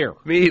don't care.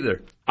 Me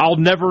either. I'll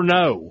never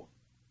know.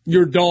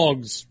 Your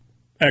dog's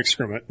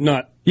excrement,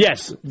 not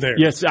there.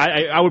 Yes,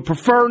 I would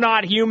prefer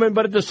not human,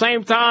 but at the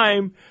same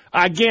time,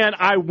 again,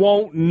 I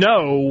won't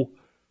know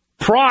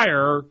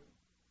prior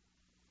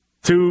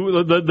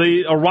to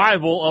the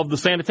arrival of the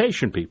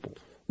sanitation people.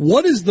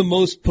 What is the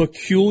most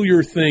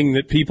peculiar thing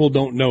that people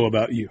don't know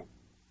about you?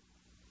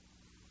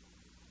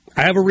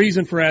 I have a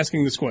reason for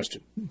asking this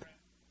question.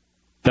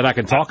 That I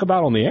can talk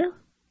about on the air?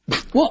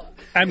 Well,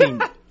 I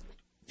mean,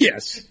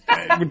 yes.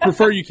 I would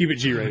prefer you keep it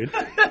G-rated.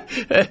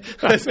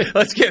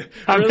 Let's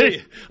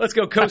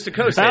go coast to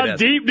coast. How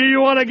deep do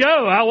you want to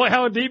go?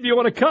 How deep do you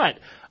want to cut?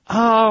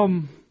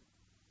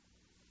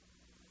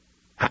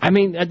 I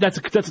mean, that's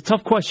a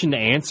tough question to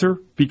answer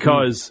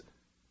because,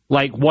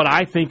 what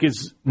I think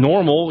is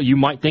normal, you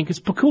might think is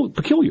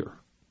peculiar.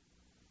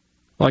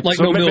 No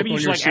milk maybe you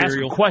should ask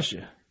a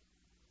question.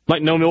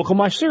 Like no milk on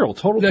my cereal.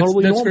 Totally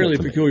normal. That's fairly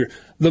peculiar.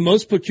 The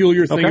most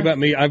peculiar thing about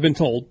me, I've been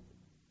told,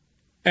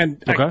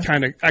 and I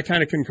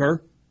kind of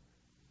concur.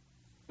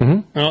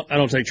 Mm-hmm. I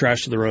don't take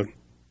trash to the road.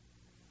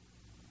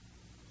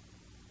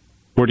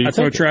 Where do you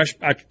throw trash?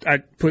 I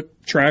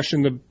put trash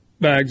in the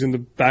bags in the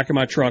back of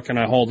my truck and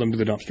I haul them to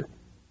the dumpster.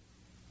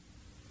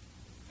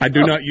 I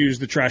do not use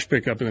the trash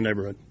pickup in the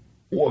neighborhood.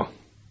 Whoa.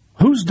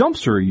 Whose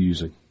dumpster are you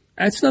using?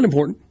 That's not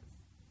important.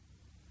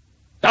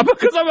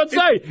 Because I'm about to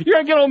say, you're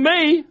going to get on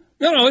me.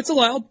 No, it's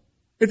allowed.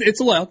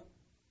 It's allowed.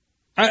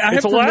 I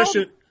have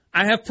permission.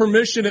 I have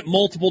permission at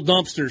multiple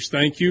dumpsters.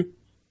 Thank you.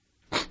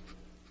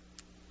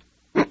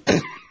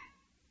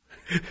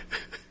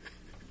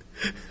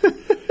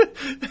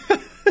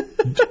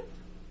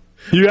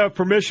 You have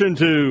permission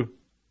to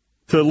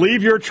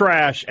leave your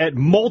trash at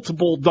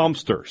multiple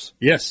dumpsters.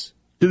 Yes.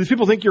 Do these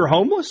people think you're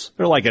homeless?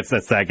 They're like, that's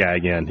that guy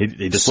again.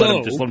 He just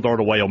let him throw it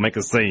away. He'll make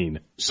a scene.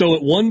 So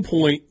at one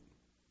point,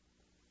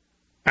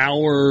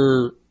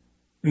 our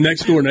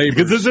next door neighbors.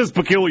 Because this is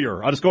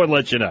peculiar. I'll just go ahead and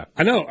let you know.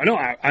 I know.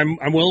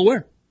 I'm well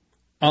aware.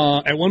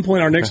 At one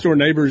point, our next door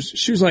neighbors,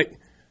 she was like,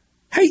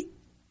 "Hey,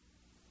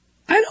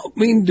 I don't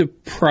mean to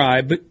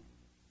pry, but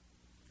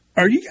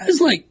are you guys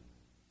like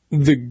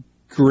the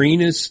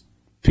greenest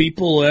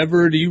people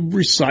ever? Do you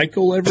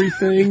recycle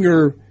everything?"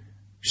 Or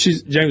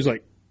Jamie was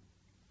like,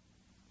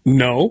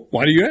 "No.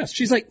 Why do you ask?"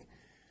 She's like,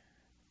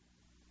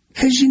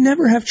 "Because you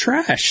never have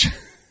trash."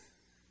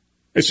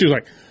 And she was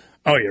like,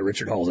 "Oh yeah,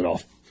 Richard hauls it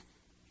off."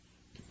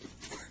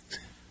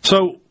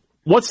 So,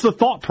 what's the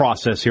thought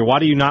process here? Why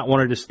do you not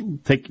want to just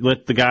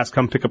let the guys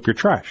come pick up your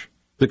trash?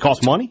 Does it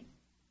cost money?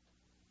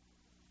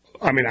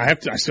 I mean, I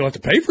still have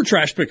to pay for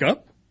trash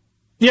pickup.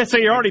 Yeah, so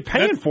you're already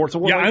paying for it.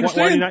 So I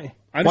understand.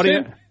 I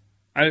understand.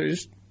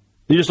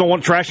 You just don't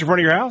want trash in front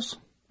of your house?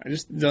 I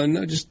just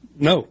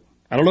no.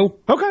 I don't know.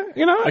 Okay,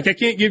 like I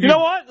can't give you. You know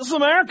what? This is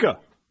America.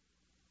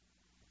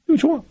 Do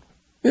what you want.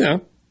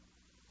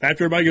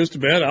 After everybody goes to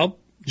bed, I'll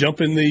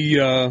jump in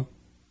the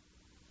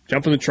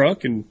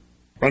truck and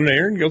run an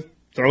errand, go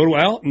throw it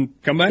out, and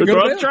come back and go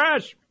throw to the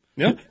trash.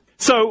 Yeah.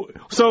 So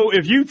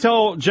if you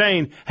tell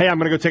Jane, hey, I'm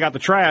going to go take out the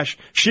trash,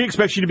 she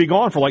expects you to be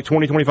gone for like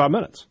 20, 25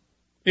 minutes.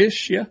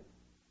 Ish, yeah.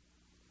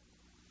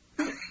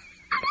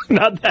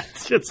 Now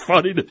that's just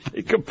funny to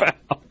think about.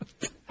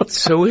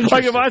 So interesting.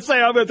 Like if I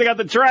say I'm going to take out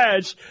the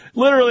trash,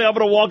 literally I'm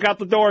going to walk out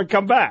the door and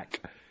come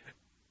back.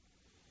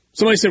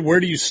 Somebody said, where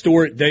do you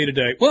store it day to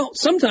day? Well,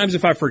 sometimes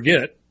if I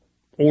forget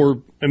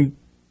or am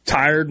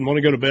tired and want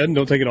to go to bed and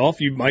don't take it off,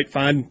 you might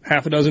find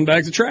half a dozen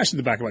bags of trash in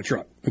the back of my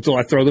truck until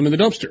I throw them in the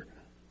dumpster.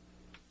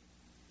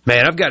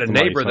 Man, I've got a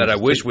neighbor that I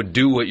wish would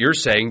do what you're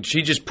saying.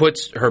 She just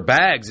puts her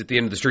bags at the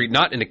end of the street,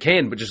 not in a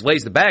can, but just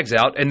lays the bags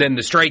out, and then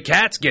the stray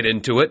cats get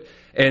into it,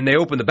 and they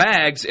open the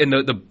bags, and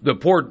the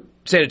poor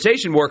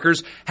sanitation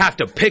workers have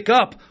to pick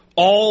up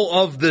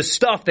all of the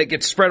stuff that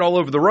gets spread all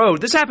over the road.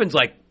 This happens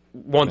like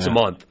once a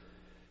month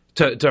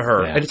to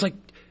her. Yeah. And it's like,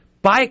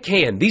 buy a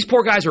can. These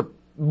poor guys are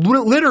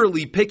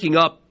literally picking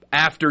up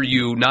after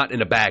you, not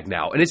in a bag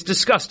now. And it's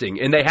disgusting,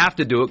 and they have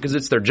to do it because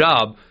it's their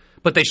job,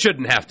 but they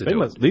shouldn't have to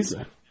do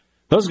it.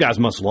 Those guys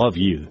must love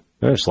you.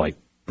 They're just like,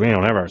 we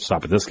don't ever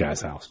stop at this guy's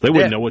house. They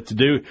wouldn't know what to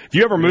do. If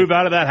you ever move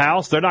out of that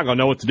house, they're not going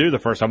to know what to do the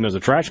first time there's a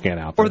trash can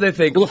out there. Or they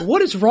think,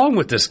 what is wrong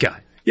with this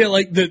guy? Yeah,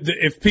 like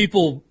if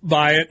people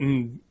buy it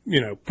and,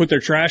 put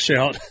their trash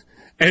out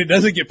and it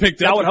doesn't get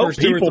picked up the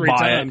first 2 or 3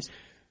 times.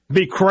 It'd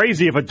be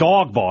crazy if a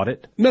dog bought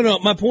it. No,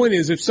 my point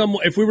is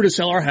if we were to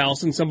sell our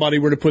house and somebody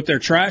were to put their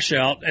trash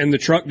out and the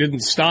truck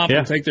didn't stop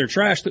and take their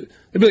trash, they'd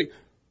be like,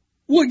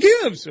 what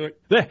gives?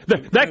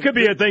 That could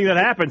be a thing that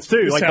happens,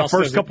 too. Like the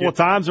first couple of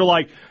times, they're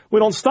like, we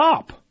don't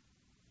stop.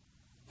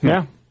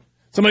 Yeah.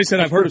 Somebody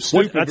said, I've heard of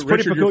stupid, but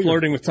Richard, you're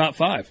flirting with top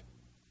 5.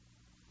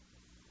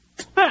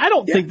 I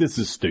don't think this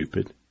is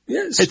stupid.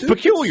 Yeah, it's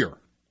peculiar.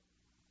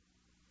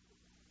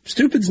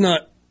 Stupid's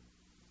not.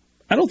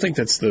 I don't think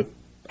that's the.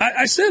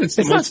 I said it's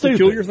the most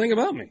peculiar thing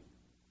about me.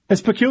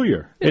 It's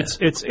peculiar. Yeah.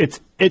 It's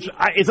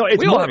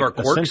we all have our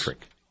quirks.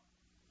 Eccentric.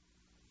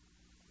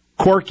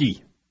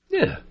 Quirky.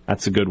 Yeah,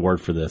 that's a good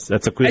word for this.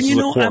 That's a and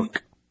a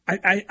quirk.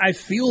 I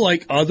feel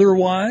like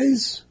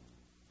otherwise,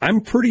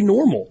 I'm pretty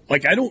normal.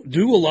 Like I don't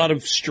do a lot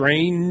of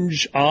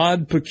strange,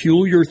 odd,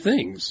 peculiar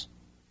things.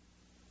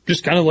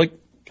 Just kind of like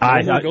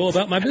I go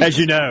about my business. As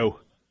you know,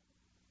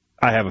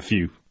 I have a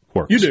few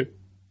quirks. You do.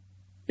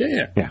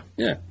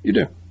 Yeah, you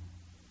do.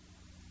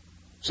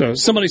 So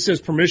somebody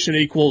says permission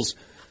equals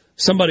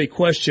somebody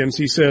questions.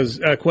 He says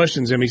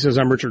questions him. He says,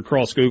 I'm Richard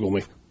Cross. Google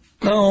me.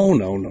 No.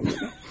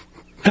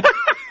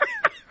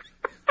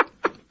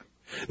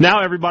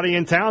 Now everybody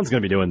in town's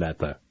going to be doing that,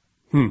 though.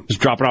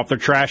 Just dropping off their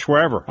trash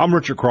wherever. I'm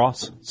Richard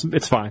Cross.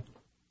 It's fine.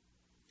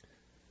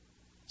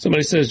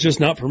 Somebody says just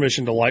not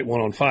permission to light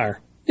one on fire.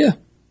 Yeah.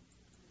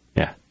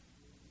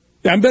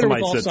 I'm better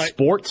Somebody with said off-site.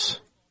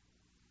 Sports.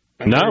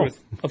 No.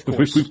 Of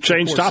course. We've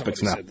changed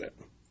topics now.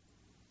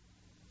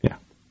 Yeah.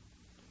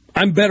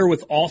 I'm better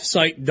with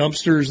off-site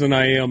dumpsters than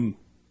I am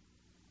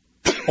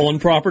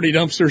on-property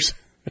dumpsters.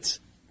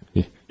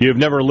 You have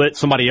never lit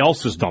somebody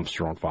else's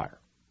dumpster on fire.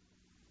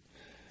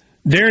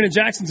 Darren in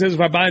Jackson says, if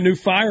I buy a new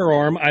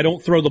firearm, I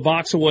don't throw the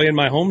box away in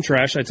my home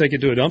trash. I take it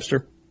to a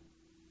dumpster.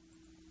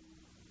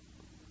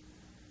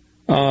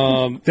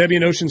 Debbie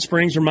in Ocean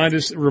Springs reminds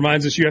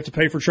us you have to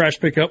pay for trash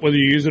pickup whether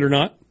you use it or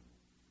not.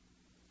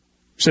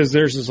 Says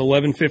theirs is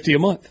 $11.50 a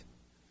month.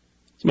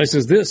 Somebody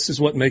says this is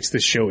what makes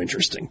this show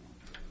interesting.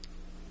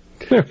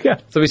 Yeah.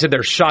 Somebody said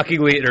they're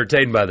shockingly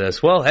entertained by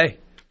this. Well, hey.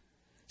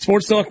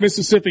 SportsTalk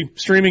Mississippi,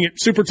 streaming at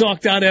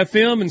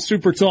supertalk.fm and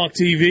SuperTalk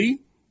TV.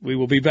 We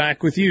will be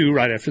back with you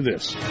right after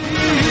this.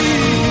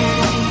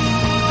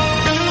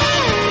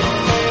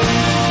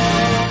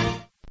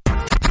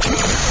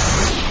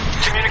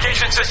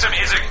 Communication system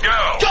is a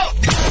go.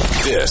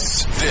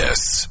 This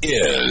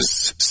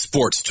is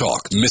Sports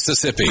Talk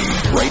Mississippi,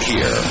 right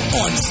here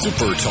on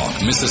Super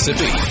Talk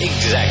Mississippi.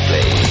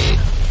 Exactly.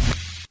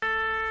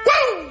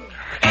 Woo!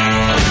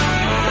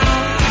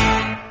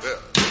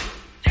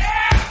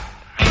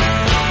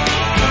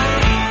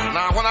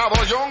 Now, when I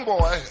was a young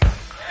boy,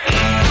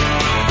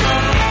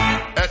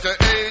 at the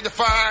age of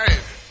 5,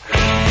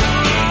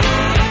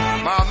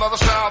 my mother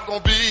said I was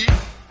going to be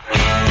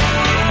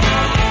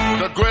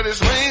the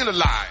greatest man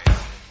alive.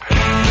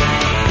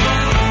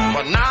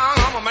 But now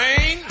I'm a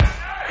man,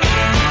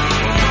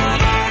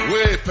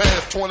 way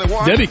past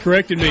 21. Debbie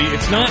corrected me.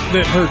 It's not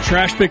that her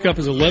trash pickup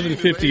is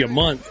 $11.50 a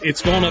month.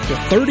 It's gone up to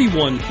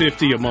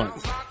 $31.50 a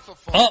month.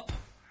 Up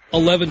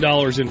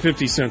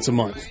 $11.50 a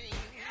month.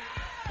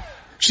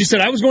 She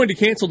said, I was going to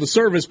cancel the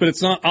service, but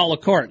it's not a la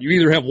carte. You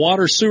either have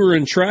water, sewer,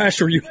 and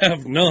trash, or you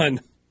have none.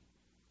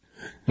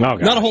 Oh,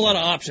 not a whole lot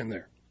of option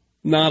there.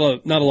 Not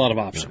a lot of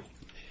option.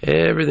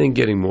 Everything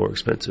getting more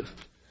expensive.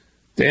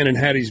 Dan in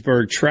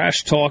Hattiesburg,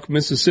 Trash Talk,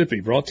 Mississippi,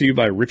 brought to you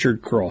by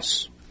Richard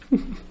Cross.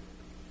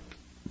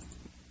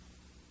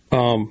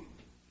 So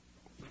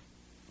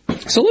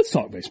let's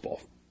talk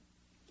baseball.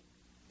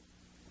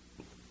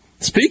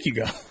 Speaking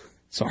of,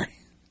 sorry.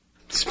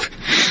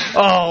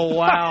 Oh,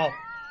 wow.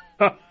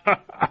 Hey,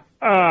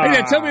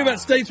 Dad, tell me about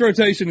State's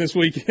rotation this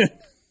weekend.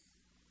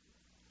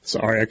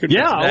 Sorry, I couldn't.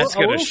 Yeah, that's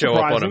going to show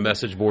up on a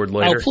message board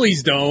later. Oh,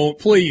 please don't.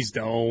 Please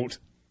don't.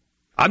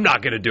 I'm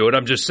not going to do it.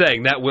 I'm just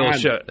saying that will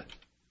show.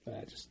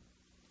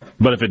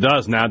 But if it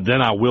does now,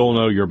 then I will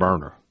know your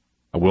burner.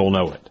 I will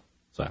know it.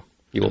 So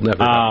you will never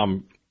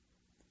know.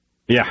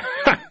 Yeah.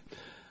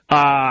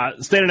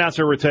 State announced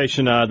their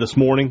rotation this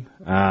morning,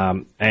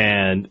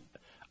 and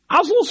I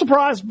was a little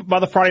surprised by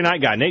the Friday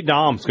night guy. Nate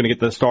Dom's going to get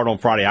the start on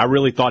Friday. I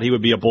really thought he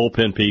would be a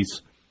bullpen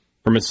piece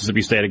for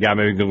Mississippi State, a guy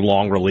maybe do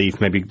long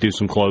relief, maybe do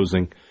some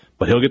closing.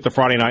 But he'll get the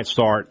Friday night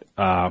start.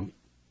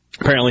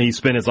 Apparently he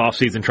spent his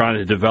offseason trying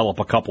to develop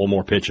a couple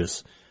more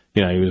pitches.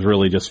 You know, he was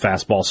really just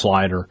fastball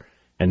slider,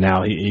 and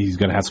now he's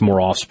going to have some more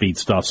off-speed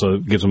stuff, so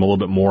it gives him a little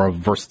bit more of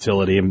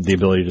versatility and the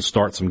ability to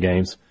start some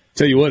games.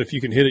 Tell you what, if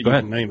you can hit it, you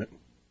can name it.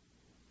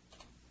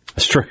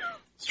 That's true.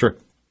 It's true.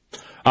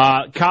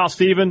 Kyle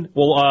Stephen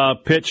will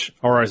pitch,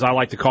 or as I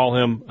like to call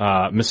him,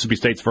 Mississippi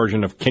State's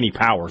version of Kenny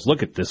Powers.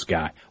 Look at this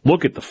guy.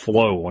 Look at the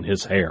flow on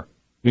his hair.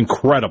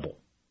 Incredible.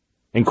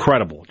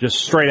 Incredible. Just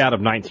straight out of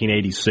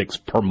 1986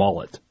 per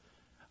mullet.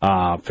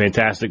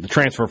 Fantastic. The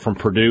transfer from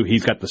Purdue,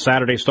 he's got the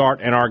Saturday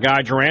start, and our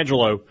guy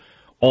Durangelo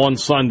on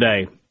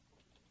Sunday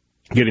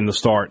getting the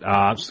start.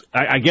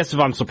 I guess if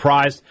I'm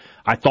surprised,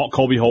 I thought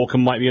Colby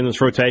Holcomb might be in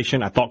this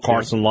rotation. I thought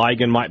Carson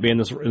Ligon might be in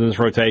this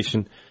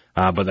rotation.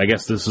 But I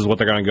guess this is what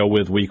they're going to go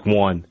with week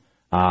one.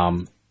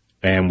 And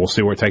we'll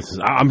see where it takes us.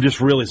 I'm just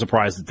really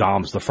surprised that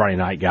Dom's the Friday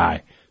night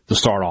guy to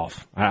start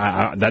off.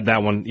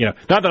 That one, you know,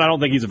 not that I don't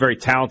think he's a very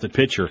talented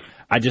pitcher.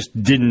 I just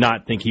did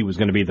not think he was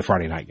going to be the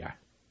Friday night guy.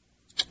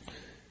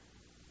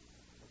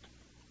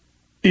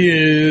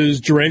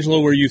 Is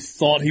Durangelo where you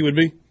thought he would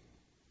be?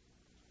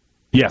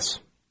 Yes.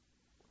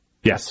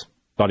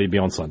 Thought he'd be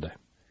on Sunday.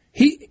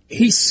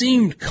 He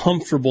seemed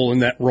comfortable in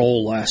that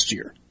role last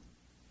year.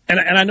 And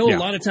I know a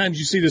lot of times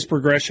you see this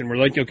progression where,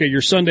 like, okay,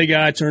 your Sunday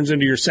guy turns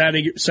into your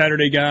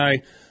Saturday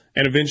guy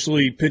and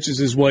eventually pitches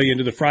his way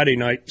into the Friday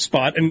night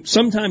spot. And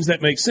sometimes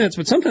that makes sense,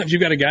 but sometimes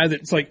you've got a guy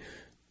that's like,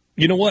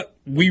 you know what,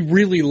 we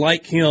really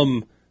like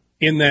him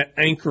in that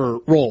anchor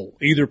role,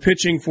 either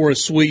pitching for a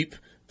sweep,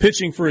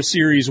 pitching for a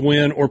series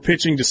win, or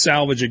pitching to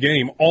salvage a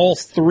game. All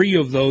three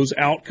of those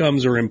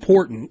outcomes are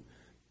important.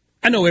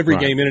 I know every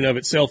game in and of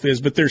itself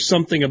is, but there's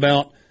something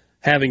about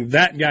having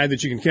that guy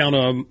that you can count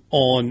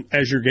on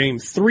as your game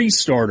 3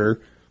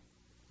 starter.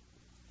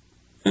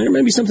 And there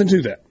may be something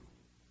to that.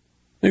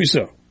 Maybe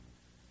so.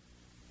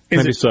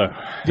 Is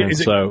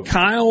it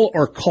Kyle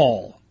or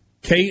Call?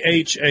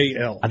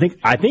 Khal.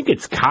 I think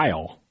it's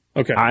Kyle.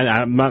 Okay.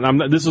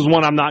 This is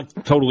one I'm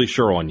not totally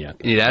sure on yet.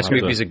 You need to ask him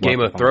if he's a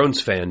Game of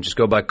Thrones fan. Just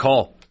go by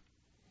Call.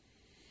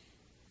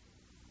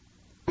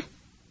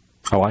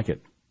 I like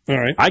it. All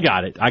right. I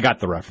got it. I got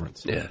the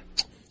reference. Yeah.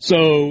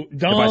 So,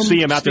 Dom, if I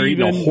see him out there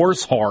eating Steven, a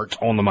horse heart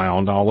on the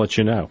mound, I'll let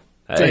you know.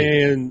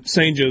 And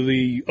Sanjo,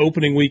 the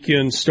opening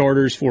weekend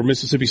starters for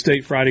Mississippi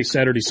State Friday,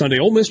 Saturday, Sunday.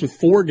 Ole Miss with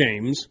 4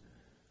 games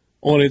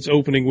on its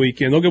opening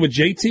weekend. They'll go with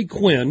J.T.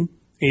 Quinn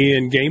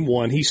in game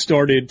 1. He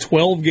started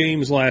 12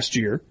 games last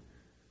year,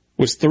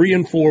 was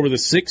 3-4 with a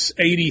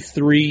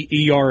 6.83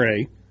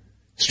 ERA,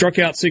 struck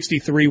out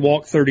 63,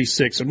 walked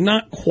 36. So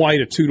not quite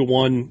a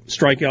 2-to-1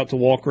 strikeout to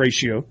walk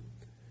ratio.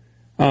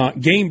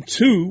 Game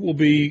 2 will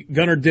be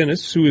Gunnar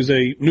Dennis, who is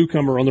a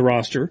newcomer on the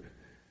roster.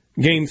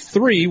 Game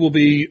 3 will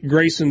be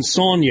Grayson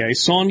Saunier.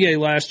 Saunier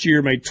last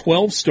year made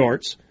 12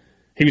 starts.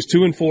 He was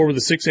 2-4 with a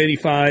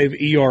 6.85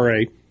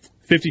 ERA,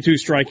 52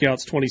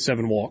 strikeouts,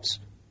 27 walks.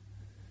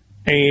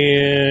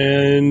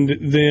 And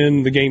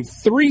then the game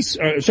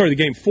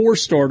 4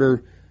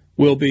 starter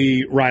will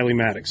be Riley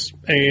Maddox.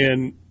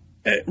 And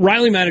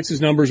Riley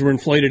Maddox's numbers were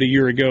inflated a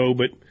year ago,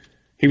 but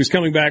he was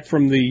coming back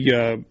from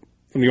the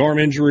arm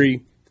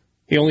injury.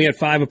 He only had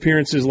 5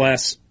 appearances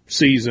last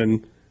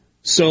season.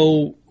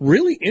 So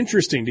really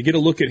interesting to get a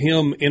look at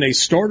him in a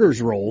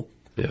starter's role.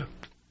 Yeah.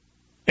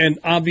 And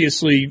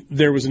obviously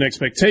there was an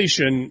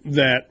expectation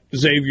that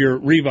Xavier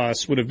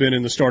Rivas would have been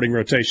in the starting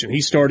rotation.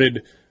 He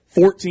started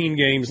 14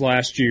 games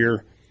last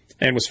year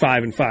and was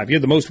 5-5. He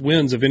had the most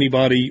wins of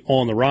anybody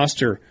on the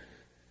roster.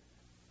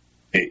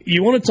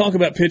 You want to talk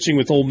about pitching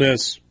with Ole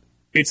Miss,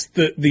 it's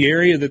the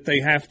area that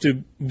they have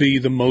to be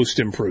the most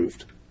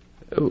improved.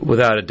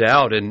 Without a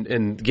doubt,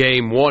 in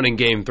Game 1 and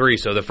Game 3,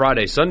 so the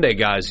Friday, Sunday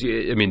guys,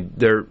 I mean,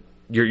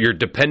 you're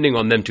depending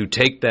on them to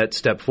take that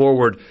step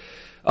forward.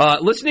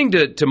 Listening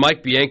to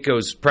Mike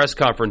Bianco's press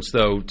conference,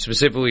 though,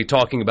 specifically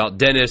talking about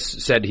Dennis,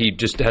 said he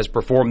just has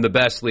performed the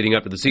best leading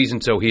up to the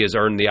season, so he has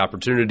earned the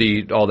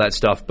opportunity, all that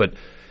stuff. But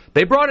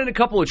they brought in a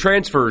couple of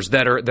transfers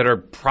that are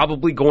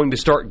probably going to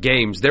start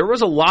games. There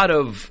was a lot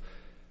of,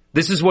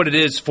 this is what it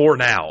is for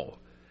now,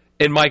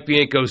 in Mike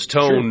Bianco's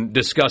tone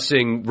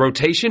discussing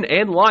rotation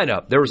and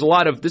lineup. There was a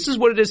lot of, this is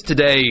what it is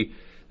today.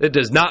 That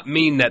does not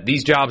mean that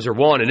these jobs are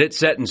won and it's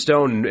set in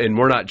stone and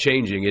we're not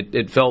changing.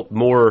 It felt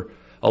more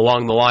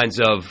along the lines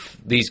of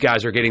these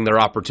guys are getting their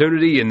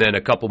opportunity and then a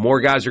couple more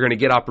guys are going to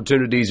get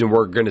opportunities and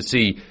we're going to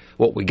see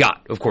what we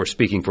got, of course,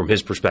 speaking from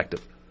his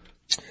perspective.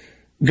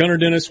 Gunnar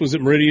Dennis was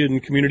at Meridian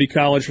Community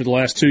College for the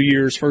last 2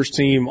 years, first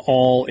team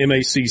all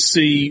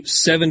MACC,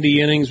 70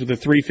 innings with a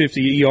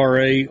 3.50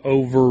 ERA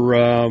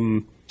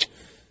over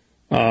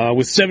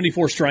with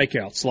 74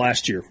 strikeouts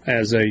last year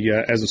as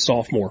a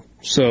sophomore.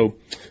 So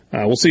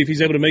we'll see if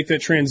he's able to make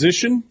that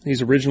transition.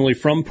 He's originally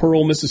from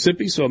Pearl,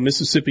 Mississippi, so a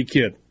Mississippi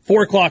kid.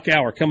 4 o'clock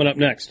hour coming up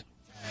next.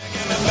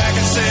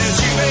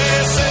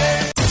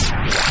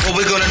 What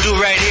we're going to do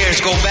right here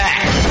is go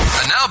back.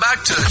 And now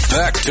back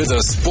to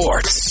the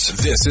sports.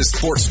 This is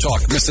Sports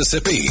Talk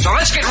Mississippi. So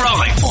let's get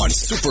rolling on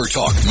Super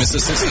Talk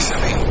Mississippi.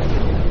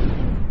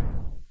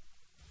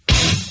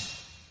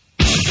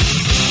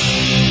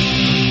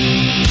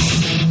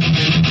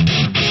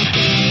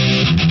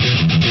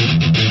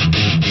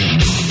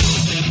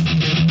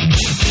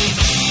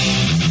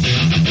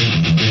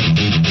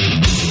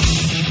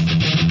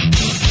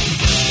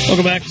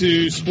 Welcome back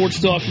to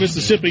Sports Talk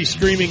Mississippi,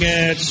 streaming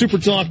at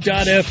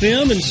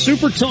supertalk.fm and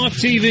SuperTalk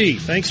TV.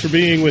 Thanks for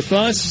being with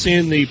us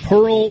in the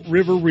Pearl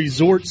River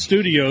Resort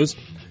Studios.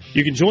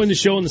 You can join the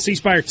show on the C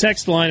Spire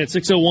text line at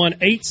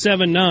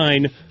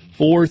 601-879-4395,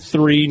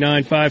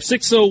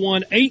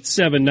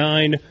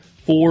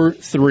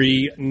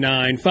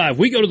 601-879-4395.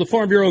 We go to the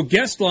Farm Bureau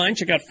guest line.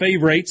 Check out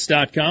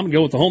favorites.com and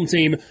go with the home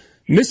team,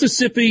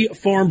 Mississippi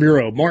Farm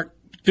Bureau. Mark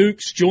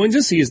Dukes joins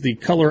us. He is the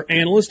color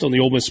analyst on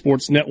the Ole Miss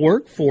Sports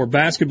Network for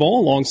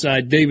basketball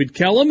alongside David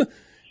Kellum,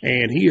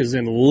 and he is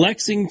in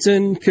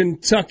Lexington,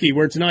 Kentucky,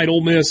 where tonight Ole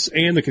Miss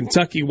and the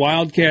Kentucky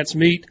Wildcats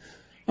meet.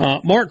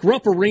 Mark,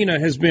 Rupp Arena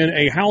has been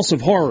a house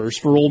of horrors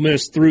for Ole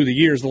Miss through the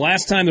years. The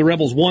last time the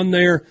Rebels won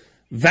there,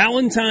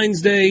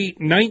 Valentine's Day,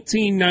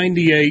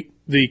 1998.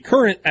 The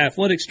current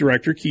athletics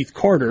director, Keith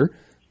Carter,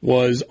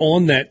 was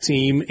on that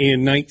team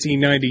in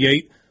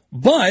 1998.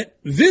 But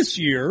this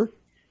year,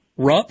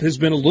 Rupp has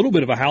been a little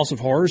bit of a house of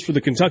horrors for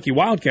the Kentucky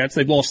Wildcats.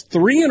 They've lost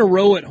 3 in a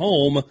row at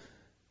home.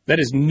 That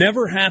has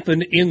never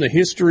happened in the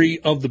history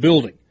of the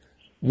building.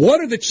 What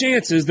are the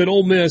chances that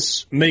Ole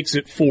Miss makes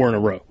it 4 in a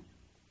row?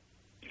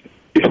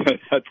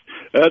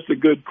 That's a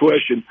good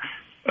question.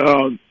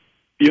 I've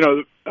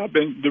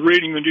been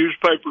reading the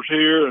newspapers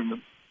here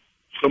and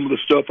some of the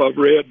stuff I've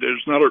read.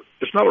 It's not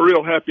a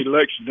real happy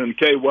Lexington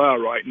KY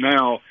right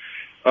now.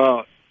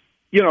 I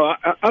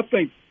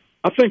think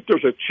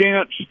there's a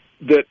chance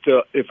that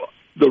if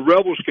the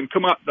Rebels can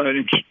come out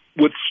and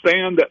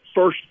withstand that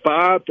first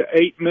 5 to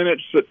 8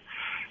 minutes, that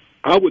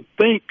I would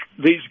think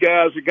these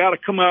guys have got to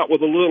come out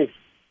with a little,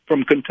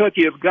 from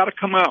Kentucky, have got to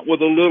come out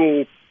with a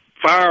little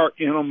fire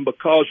in them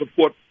because of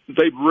what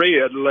they've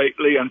read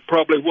lately and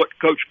probably what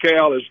Coach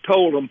Cal has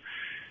told them.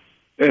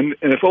 And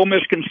if Ole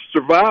Miss can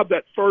survive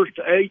that first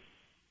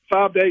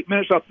 5 to 8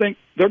 minutes, I think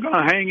they're going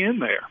to hang in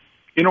there,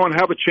 and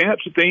have a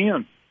chance at the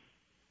end.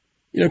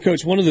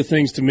 Coach, one of the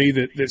things to me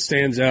that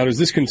stands out is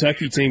this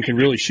Kentucky team can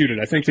really shoot it.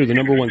 I think they're the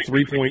number 1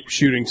 3-point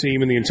shooting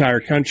team in the entire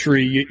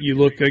country. You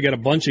look, they got a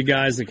bunch of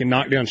guys that can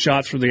knock down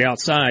shots from the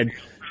outside,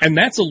 and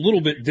that's a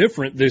little bit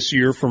different this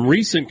year from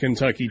recent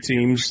Kentucky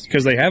teams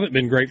because they haven't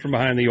been great from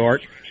behind the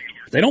arc.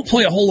 They don't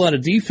play a whole lot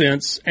of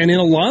defense, and in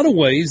a lot of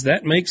ways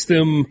that makes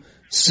them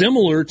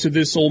similar to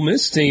this Ole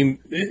Miss team.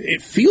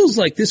 It feels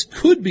like this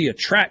could be a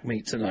track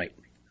meet tonight.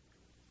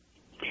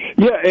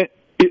 Yeah,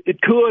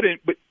 it could,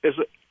 but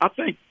I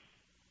think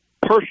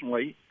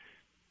personally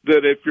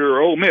that if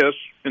you're Ole Miss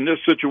in this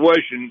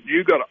situation,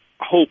 you got to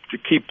hope to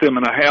keep them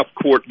in a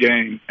half-court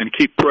game and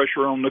keep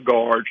pressure on the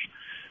guards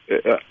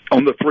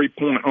on the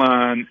 3-point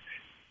line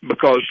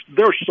because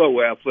they're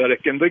so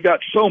athletic and they got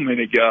so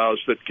many guys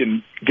that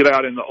can get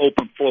out in the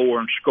open floor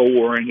and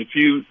score. And if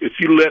you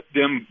let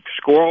them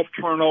score off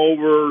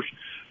turnovers,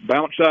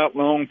 bounce out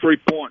long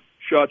 3-point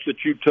shots that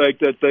you take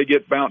that they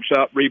get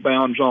bounce-out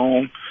rebounds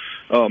on.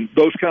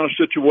 Those kind of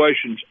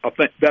situations, I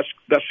think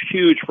that's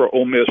huge for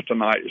Ole Miss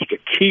tonight, is to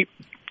keep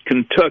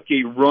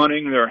Kentucky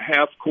running their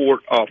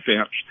half-court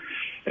offense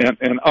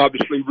and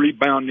obviously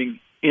rebounding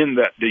in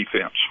that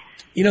defense.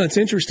 You know, it's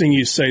interesting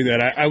you say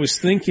that. I was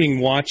thinking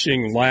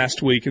watching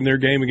last week in their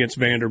game against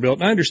Vanderbilt,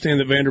 and I understand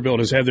that Vanderbilt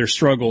has had their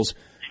struggles,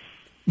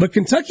 but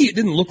Kentucky, it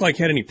didn't look like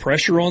had any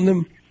pressure on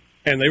them,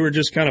 and they were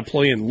just kind of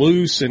playing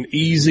loose and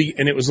easy,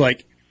 and it was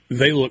like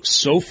they looked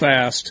so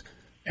fast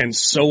and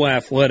so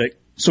athletic.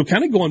 So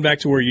kind of going back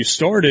to where you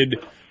started,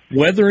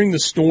 weathering the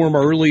storm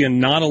early and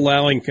not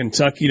allowing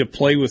Kentucky to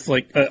play with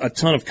like a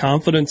ton of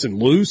confidence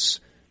and loose.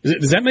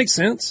 Does that make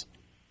sense?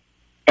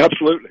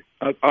 Absolutely.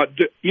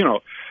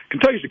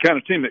 Kentucky's the kind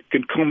of team that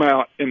can come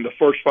out in the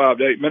first 5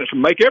 to 8 minutes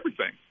and make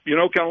everything,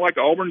 kind of like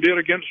Auburn did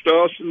against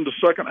us in the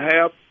second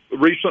half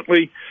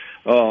recently.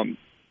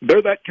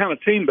 They're that kind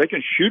of team. They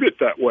can shoot it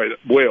that way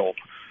well.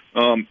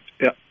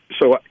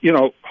 So,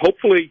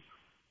 hopefully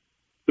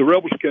the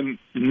Rebels can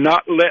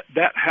not let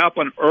that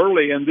happen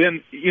early. And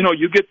then,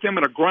 you get them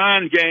in a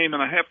grind game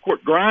and a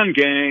half-court grind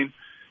game.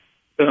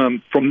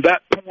 From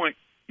that point,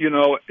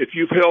 if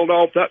you've held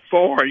off that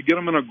far, you get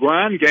them in a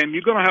grind game,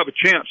 you're going to have a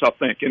chance, I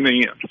think, in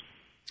the end.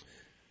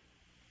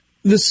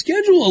 The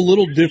schedule a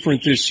little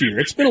different this year.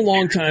 It's been a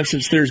long time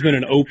since there's been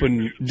an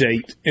open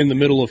date in the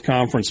middle of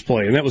conference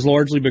play, and that was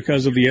largely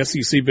because of the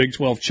SEC Big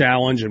 12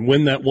 Challenge and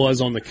when that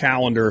was on the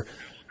calendar.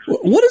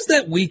 What does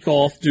that week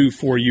off do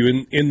for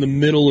you in the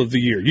middle of the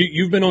year?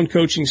 You've been on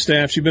coaching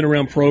staffs, you've been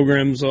around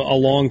programs a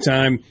long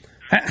time.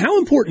 How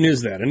important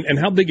is that, and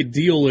how big a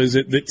deal is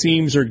it that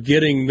teams are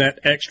getting that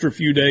extra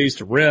few days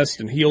to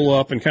rest and heal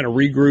up and kind of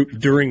regroup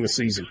during the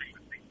season?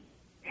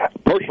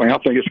 Personally, I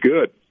think it's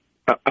good.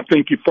 I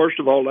think you, first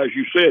of all, as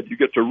you said, you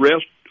get to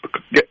rest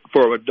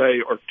for a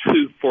day or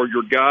two for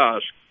your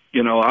guys.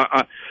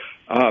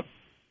 I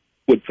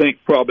would think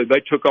probably they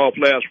took off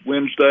last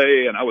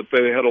Wednesday, and I would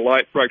say they had a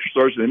light practice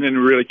Thursday, and then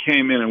really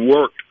came in and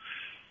worked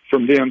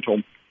from then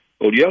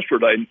till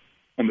yesterday.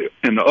 And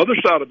the other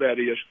side of that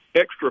is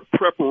extra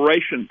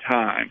preparation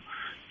time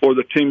for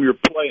the team you're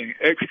playing,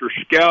 extra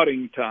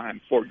scouting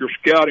time for your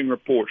scouting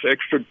reports,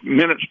 extra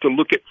minutes to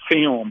look at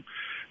film,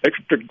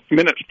 extra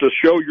minutes to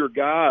show your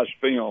guys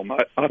film.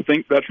 I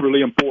think that's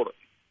really important.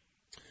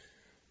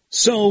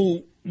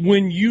 So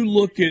when you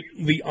look at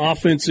the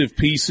offensive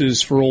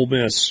pieces for Ole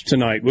Miss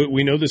tonight,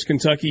 we know this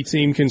Kentucky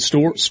team can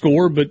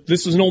score, but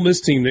this is an Ole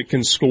Miss team that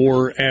can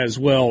score as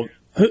well.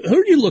 Who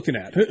are you looking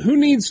at? Who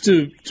needs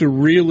to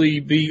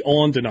really be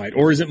on tonight?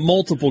 Or is it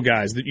multiple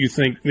guys that you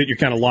think that you're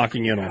kind of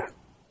locking in on?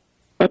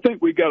 I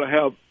think we got to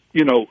have,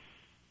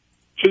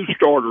 two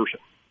starters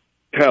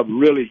have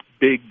really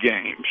big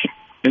games.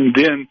 And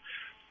then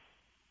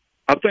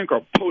I think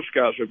our post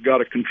guys have got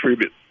to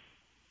contribute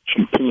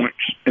some points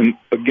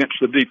against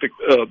the defense.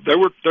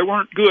 They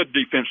weren't good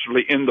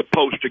defensively in the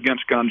post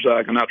against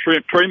Gonzaga. Now,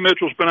 Trey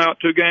Mitchell's been out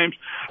 2 games.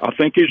 I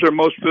think he's their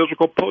most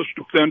physical post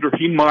defender.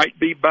 He might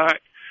be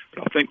back.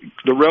 I think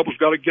the Rebels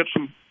got to get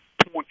some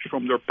points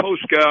from their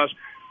post guys.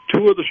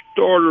 2 of the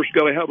starters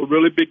got to have a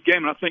really big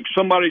game. And I think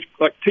somebody,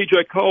 like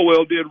T.J.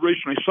 Caldwell did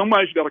recently,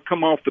 somebody's got to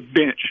come off the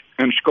bench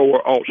and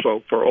score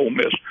also for Ole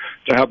Miss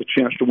to have a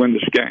chance to win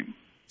this game.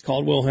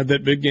 Caldwell had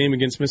that big game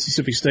against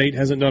Mississippi State,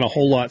 hasn't done a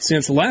whole lot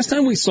since. The last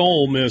time we saw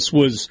Ole Miss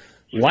was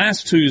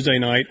last Tuesday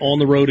night on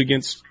the road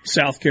against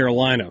South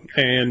Carolina.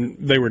 And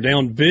they were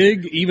down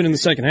big even in the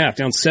second half,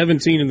 down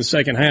 17 in the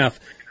second half.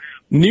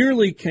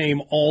 Nearly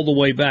came all the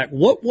way back.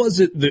 What was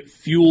it that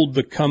fueled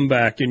the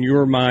comeback in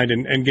your mind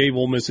and gave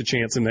Ole Miss a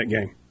chance in that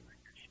game?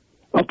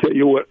 I'll tell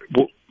you what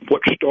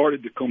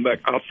started the comeback,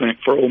 I think,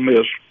 for Ole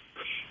Miss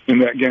in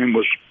that game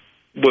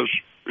was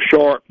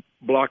Sharp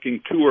blocking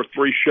 2 or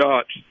 3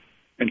 shots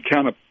and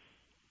kind of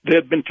they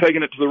had been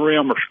taking it to the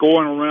rim or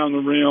scoring around the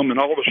rim, and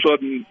all of a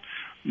sudden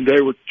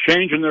they were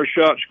changing their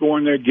shots,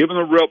 going there, giving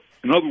the rep.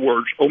 In other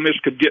words, Ole Miss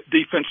could get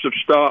defensive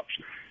stops,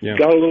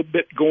 got a little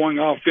bit going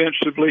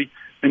offensively.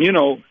 And,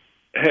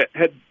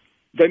 had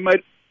they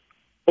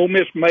Ole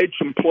Miss made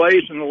some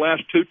plays in the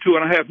last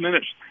 2.5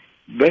 minutes,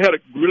 they had a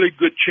really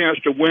good chance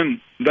to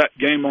win that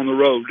game on the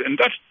road. And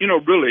that's,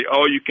 really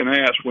all you can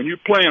ask. When you're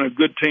playing a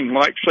good team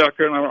like South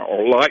Carolina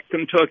or like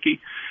Kentucky,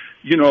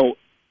 you're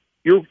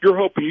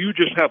hoping you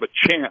just have a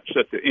chance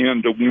at the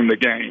end to win the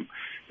game.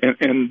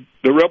 And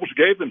the Rebels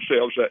gave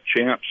themselves that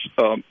chance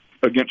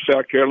against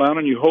South Carolina,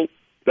 and you hope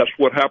that's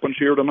what happens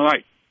here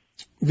tonight.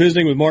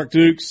 Visiting with Mark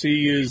Dukes.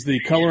 He is the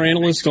color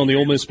analyst on the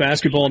Ole Miss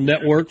Basketball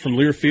Network from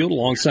Learfield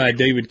alongside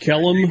David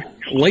Kellum.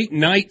 Late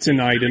night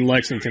tonight in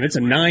Lexington. It's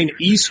a 9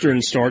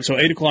 Eastern start, so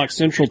 8 o'clock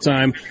Central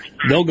Time.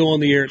 They'll go on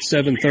the air at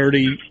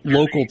 7:30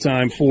 local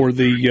time for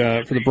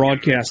the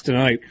broadcast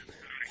tonight.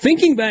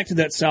 Thinking back to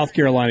that South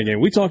Carolina game,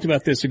 we talked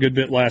about this a good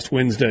bit last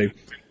Wednesday.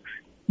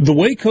 The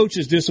way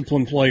coaches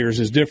discipline players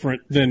is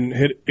different than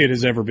it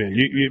has ever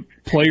been.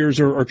 Players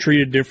are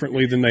treated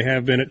differently than they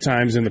have been at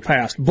times in the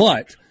past,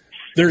 but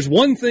there's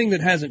one thing that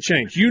hasn't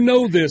changed. You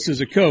know this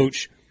as a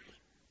coach.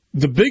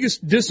 The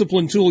biggest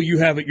discipline tool you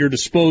have at your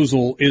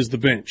disposal is the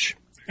bench.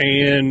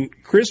 and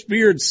Chris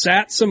Beard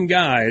sat some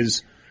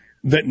guys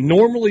that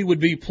normally would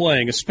be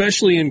playing,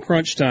 especially in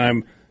crunch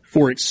time,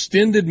 for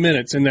extended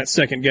minutes in that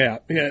second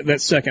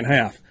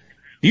half.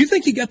 Do you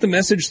think he got the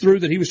message through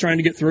that he was trying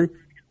to get through?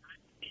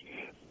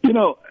 You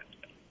know,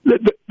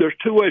 there's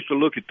two ways to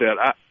look at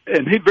that.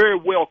 And he very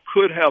well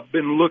could have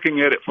been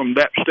looking at it from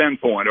that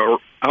standpoint, or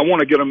I want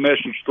to get a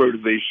message through to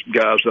these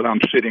guys that I'm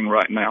sitting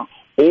right now.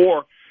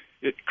 Or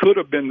it could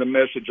have been the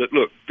message that,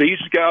 look, these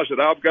guys that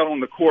I've got on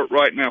the court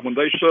right now, when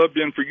they subbed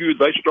in for you,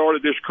 they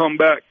started this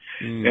comeback,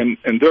 and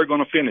they're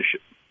going to finish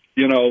it.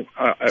 You know,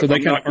 so they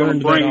kind of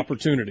earned that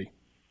opportunity.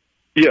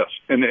 Yes,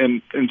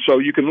 and so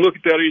you can look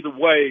at that either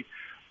way.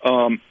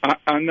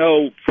 I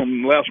know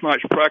from last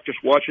night's practice,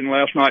 watching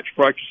last night's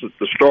practice, that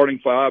the starting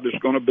five is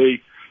going to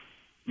be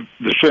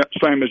the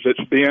same as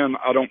it's been.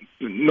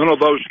 None of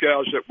those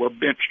guys that were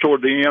benched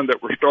toward the end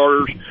that were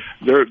starters,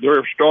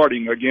 they're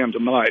starting again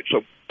tonight.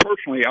 So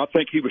personally, I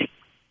think he was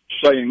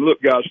saying,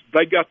 look, guys,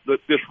 they got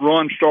this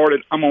run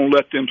started. I'm going to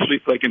let them see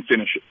if they can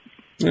finish it.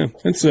 Yeah,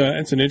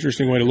 that's an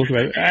interesting way to look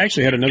at it. I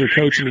actually had another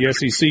coach in the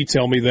SEC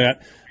tell me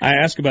that. I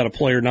asked about a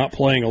player not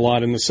playing a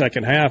lot in the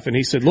second half, and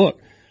he said, look,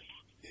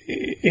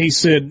 I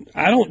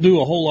don't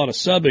do a whole lot of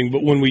subbing,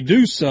 but when we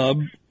do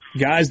sub,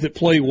 guys that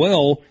play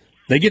well,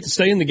 they get to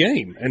stay in the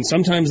game. And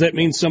sometimes that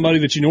means somebody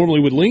that you normally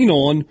would lean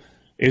on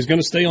is going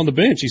to stay on the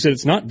bench. He said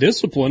it's not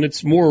discipline,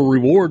 it's more a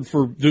reward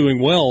for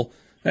doing well.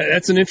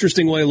 That's an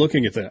interesting way of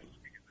looking at that.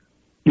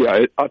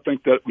 Yeah, I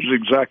think that was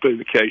exactly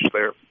the case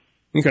there.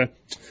 Okay.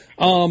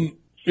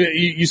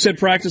 You said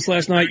practice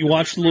last night. You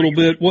watched a little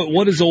bit.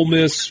 What is Ole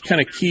Miss kind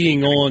of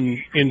keying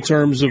on in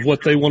terms of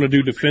what they want to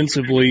do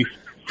defensively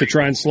to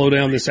try and slow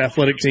down this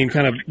athletic team,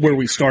 kind of where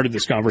we started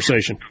this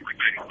conversation?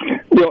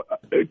 Well,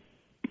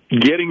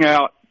 getting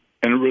out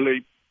and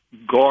really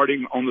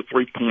guarding on the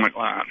three-point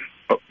line,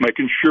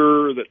 making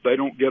sure that they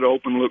don't get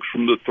open looks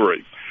from the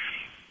three,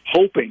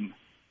 hoping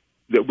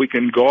that we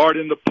can guard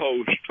in the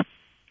post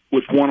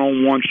with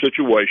one-on-one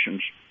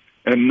situations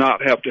and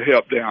not have to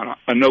help down.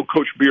 I know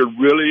Coach Beard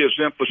really has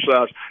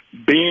emphasized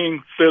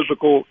being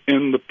physical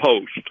in the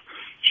post.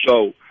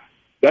 So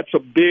that's a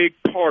big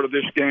part of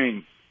this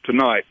game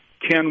tonight.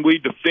 Can we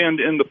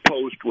defend in the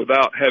post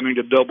without having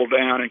to double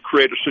down and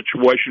create a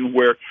situation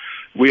where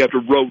we have to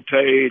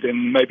rotate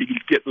and maybe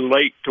get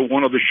late to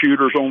one of the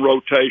shooters on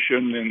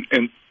rotation?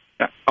 And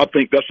I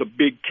think that's a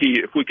big key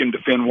if we can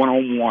defend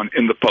one-on-one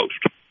in the post.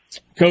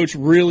 Coach,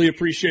 really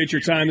appreciate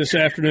your time this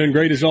afternoon.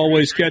 Great as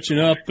always catching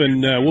up,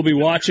 and we'll be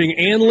watching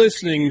and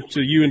listening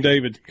to you and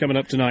David coming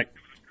up tonight.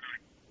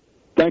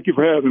 Thank you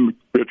for having me,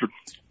 Richard.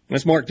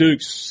 That's Mark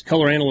Dukes,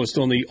 color analyst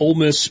on the Ole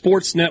Miss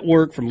Sports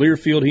Network from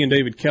Learfield. He and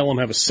David Kellum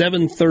have a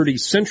 7:30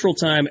 Central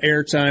Time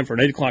airtime for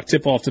an 8 o'clock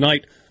tip-off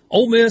tonight.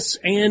 Ole Miss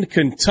and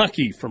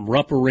Kentucky from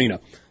Rupp Arena.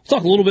 We'll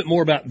talk a little bit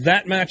more about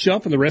that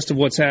matchup and the rest of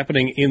what's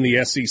happening in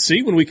the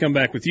SEC when we come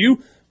back with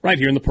you right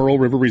here in the Pearl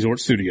River Resort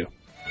Studio.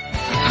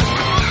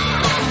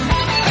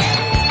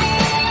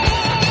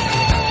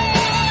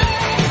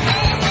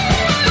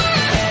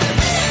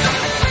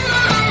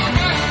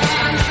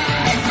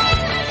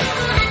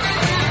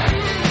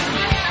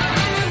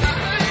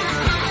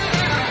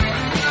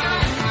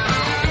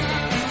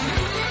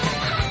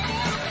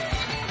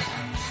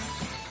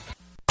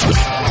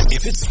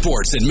 If it's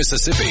sports in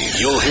Mississippi,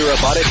 you'll hear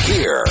about it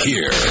here.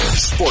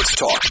 Sports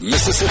Talk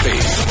Mississippi.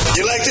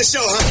 You like this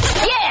show,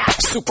 huh? Yeah!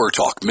 Super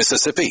Talk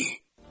Mississippi.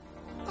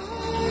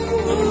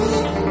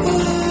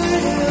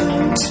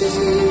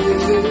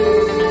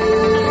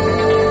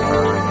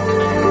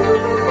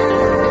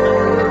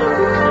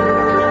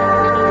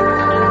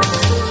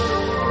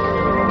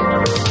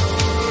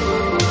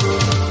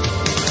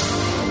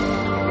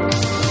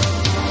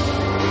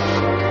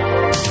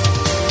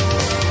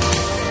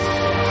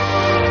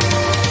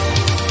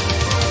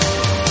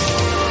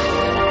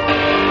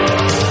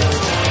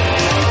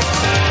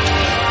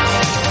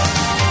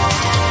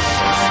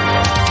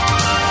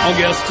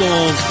 Guests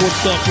on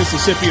Sports Talk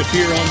Mississippi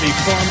appear on the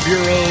Farm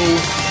Bureau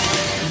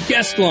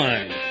guest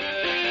line.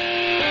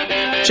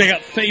 Check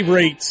out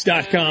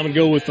favorites.com and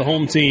go with the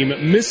home team,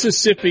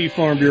 Mississippi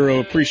Farm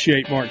Bureau.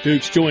 Appreciate Mark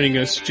Dukes joining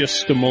us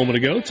just a moment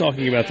ago,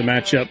 talking about the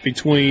matchup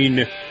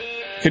between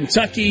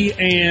Kentucky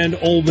and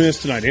Ole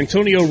Miss tonight.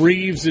 Antonio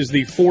Reeves is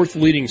the fourth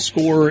leading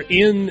scorer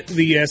in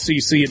the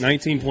SEC at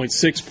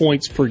 19.6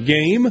 points per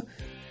game.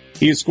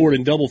 He has scored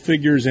in double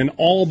figures in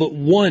all but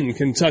one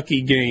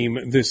Kentucky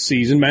game this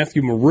season.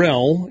 Matthew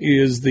Morrell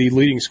is the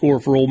leading scorer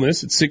for Ole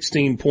Miss at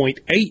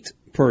 16.8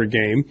 per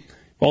game. We've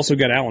also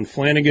got Alan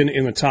Flanagan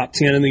in the top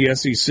 10 in the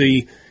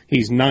SEC.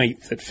 He's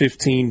ninth at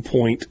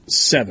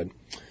 15.7.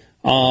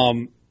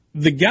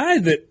 The guy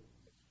that,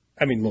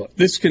 look,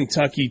 this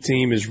Kentucky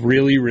team is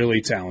really,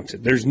 really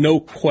talented. There's no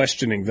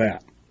questioning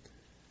that.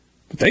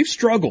 But they've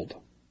struggled.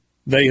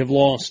 They have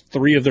lost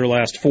 3 of their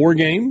last 4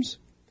 games.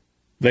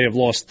 They have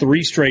lost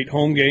 3 straight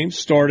home games,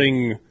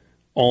 starting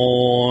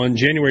on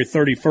January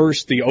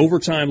 31st, the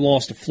overtime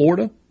loss to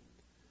Florida.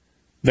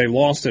 They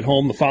lost at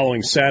home the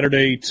following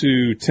Saturday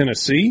to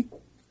Tennessee,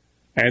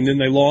 and then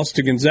they lost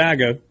to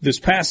Gonzaga this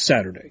past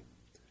Saturday.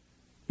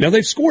 Now,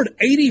 they've scored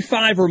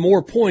 85 or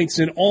more points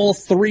in all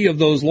three of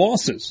those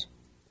losses.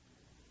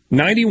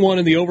 91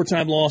 in the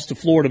overtime loss to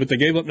Florida, but they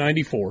gave up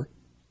 94.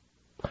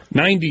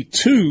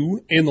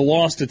 92 in the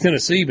loss to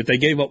Tennessee, but they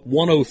gave up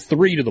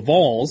 103 to the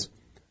Vols.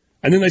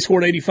 And then they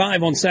scored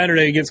 85 on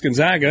Saturday against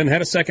Gonzaga and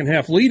had a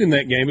second-half lead in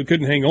that game, but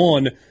couldn't hang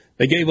on.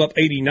 They gave up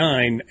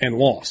 89 and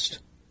lost.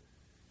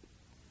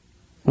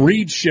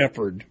 Reed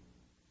Sheppard.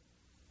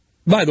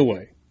 By the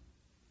way,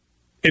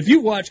 if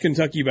you watch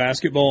Kentucky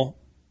basketball,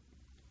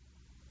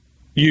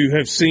 you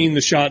have seen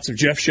the shots of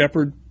Jeff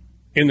Sheppard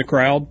in the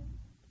crowd.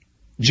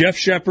 Jeff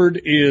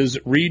Sheppard is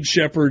Reed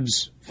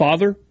Sheppard's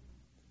father.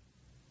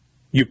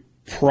 You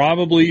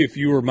probably, if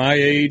you were my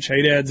age,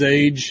 Haydad's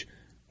age,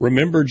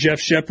 remember Jeff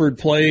Sheppard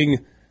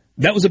playing.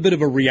 That was a bit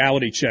of a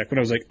reality check when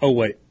I was like, oh,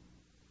 wait.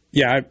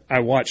 Yeah,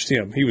 I watched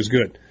him. He was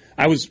good.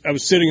 I was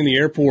sitting in the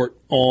airport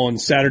on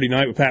Saturday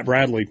night with Pat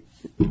Bradley,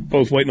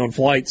 both waiting on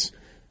flights,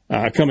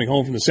 coming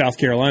home from the South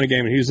Carolina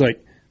game, and he was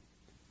like,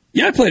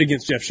 yeah, I played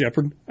against Jeff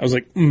Sheppard. I was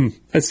like,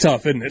 that's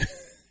tough, isn't it?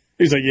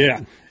 He's like,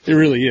 yeah, it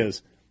really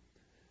is.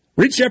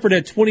 Reed Sheppard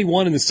had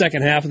 21 in the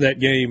second half of that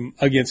game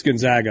against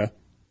Gonzaga.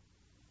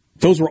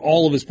 Those were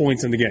all of his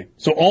points in the game.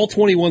 So all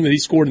 21 that he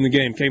scored in the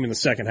game came in the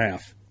second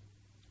half.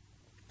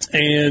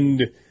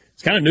 And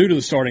it's kind of new to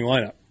the starting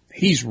lineup.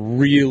 He's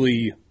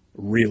really,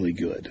 really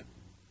good.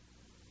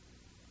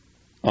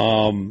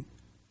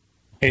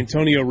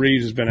 Antonio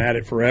Reeves has been at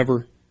it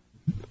forever.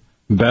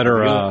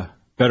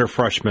 Better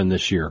freshman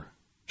this year,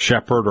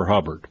 Sheppard or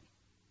Hubbard?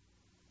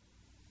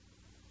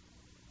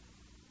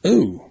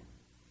 Ooh.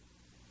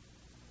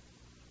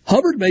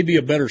 Hubbard may be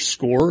a better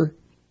scorer,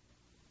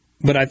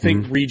 but I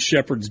think Reed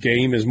Sheppard's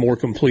game is more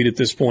complete at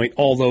this point,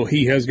 although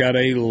he has got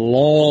a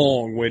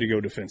long way to go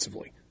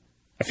defensively.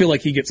 I feel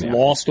like he gets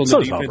lost on the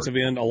defensive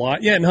end a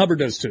lot. Yeah, and Hubbard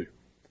does too.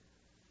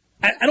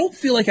 I don't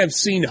feel like I've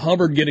seen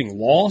Hubbard getting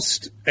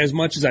lost as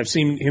much as I've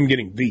seen him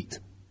getting beat.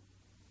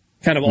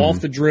 Kind of off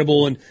the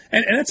dribble, and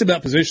that's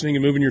about positioning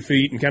and moving your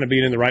feet and kind of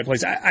being in the right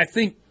place. I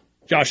think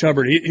Josh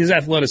Hubbard, his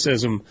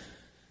athleticism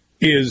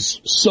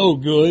is so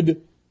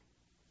good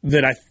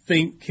that I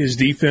think his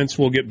defense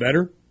will get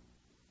better.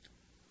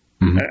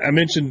 I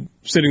mentioned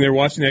sitting there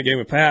watching that game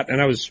with Pat,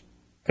 and I was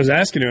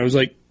asking him, I was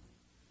like,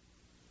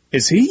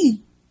 is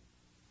he,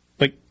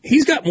 like,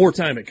 he's got more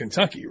time at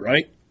Kentucky,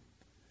 right?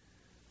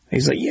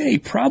 He's like, yeah, he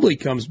probably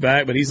comes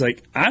back, but he's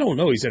like, I don't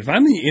know. He said, if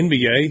I'm in the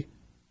NBA,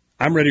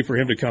 I'm ready for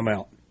him to come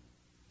out.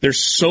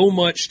 There's so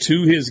much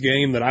to his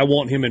game that I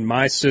want him in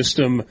my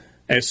system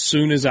as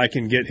soon as I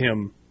can get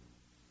him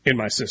in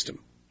my system,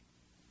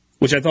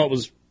 which I thought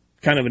was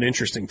kind of an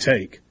interesting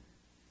take.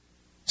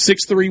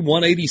 6'3",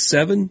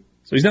 187,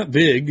 so he's not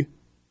big.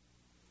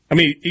 I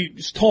mean,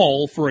 he's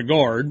tall for a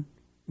guard,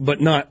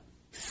 but not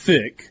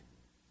thick.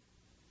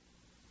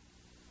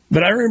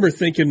 But I remember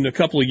thinking a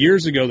couple of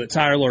years ago that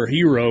Tyler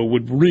Hero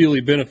would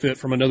really benefit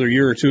from another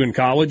year or two in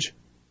college.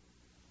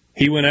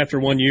 He went after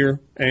 1 year,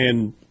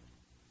 and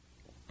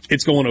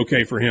it's going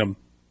okay for him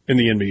in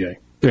the NBA.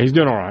 Yeah, he's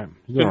doing all right.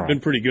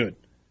 Been pretty good.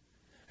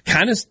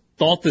 Kind of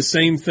thought the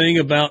same thing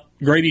about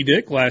Grady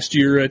Dick last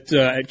year at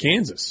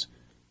Kansas.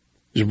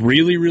 He was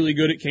really, really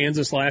good at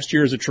Kansas last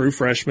year as a true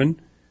freshman.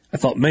 I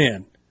thought,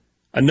 man,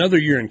 another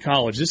year in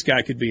college, this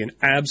guy could be an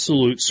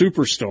absolute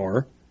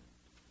superstar.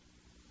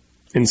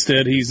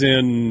 Instead, he's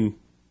in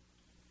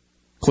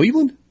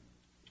Cleveland?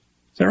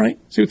 Is that right?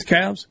 Is he with the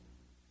Cavs?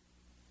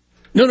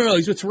 No,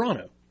 he's with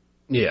Toronto.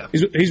 Yeah.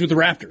 He's with the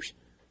Raptors.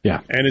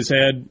 Yeah. And has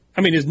had,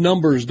 I mean, his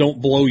numbers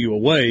don't blow you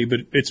away, but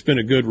it's been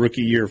a good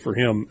rookie year for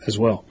him as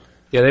well.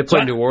 Yeah, they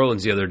played New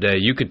Orleans the other day.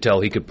 You could tell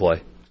he could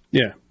play.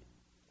 Yeah.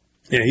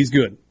 Yeah, he's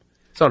good.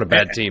 It's not a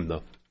bad team,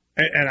 though.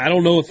 And I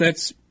don't know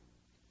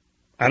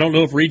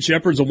if Reed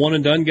Sheppard's a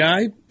one-and-done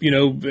guy,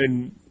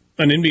 and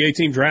an NBA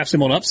team drafts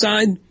him on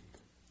upside,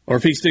 or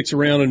if he sticks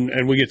around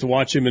and we get to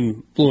watch him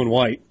in blue and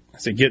white. I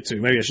say get to.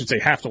 Maybe I should say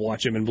have to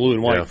watch him in blue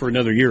and white for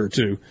another year or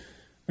two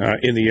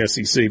in the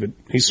SEC, but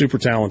he's super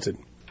talented.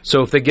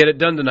 So if they get it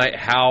done tonight,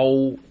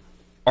 how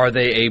are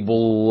they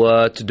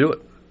able to do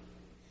it?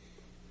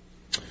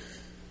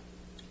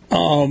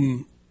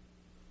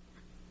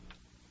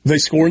 They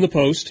score in the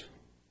post.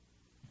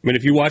 I mean,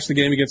 if you watch the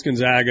game against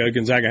Gonzaga,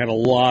 Gonzaga had a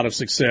lot of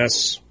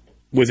success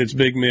with its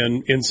big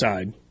men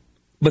inside.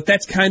 But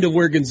that's kind of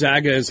where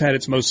Gonzaga has had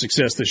its most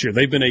success this year.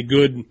 They've been a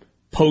good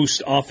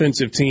post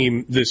offensive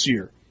team this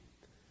year.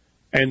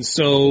 And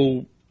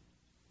so,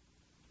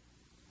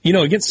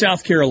 against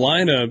South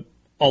Carolina,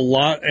 a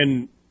lot,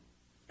 and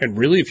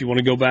really if you want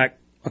to go back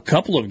a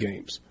couple of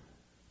games,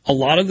 a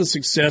lot of the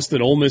success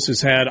that Ole Miss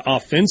has had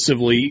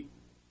offensively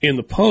in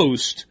the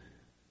post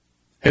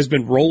has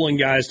been rolling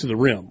guys to the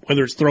rim,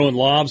 whether it's throwing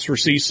lobs for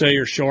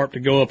Cisse or Sharp to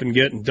go up and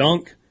get and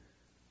dunk,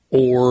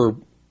 or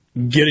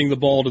getting the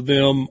ball to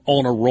them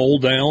on a roll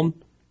down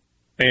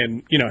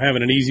and,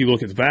 having an easy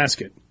look at the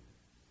basket.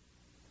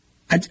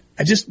 I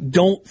just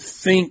don't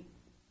think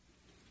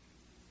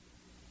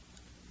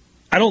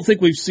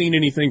we've seen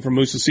anything from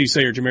Moussa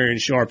Cisse or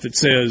Jamarian Sharp that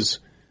says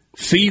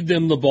feed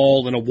them the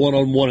ball in a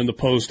one-on-one in the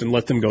post and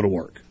let them go to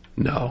work.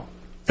 No.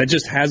 That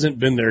just hasn't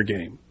been their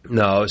game.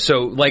 No,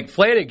 so like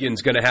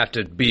Flanagan's going to have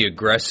to be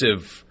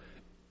aggressive,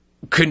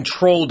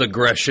 controlled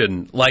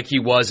aggression like he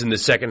was in the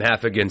second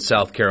half against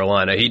South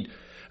Carolina.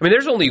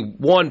 There's only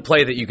one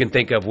play that you can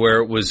think of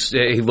where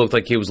he looked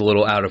like he was a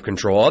little out of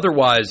control.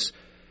 Otherwise,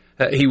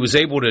 he was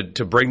able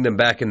to bring them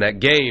back in that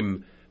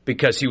game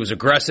because he was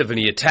aggressive and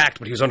he attacked,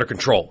 but he was under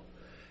control.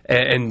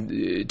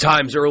 And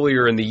times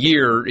earlier in the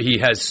year, he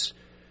has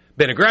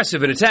been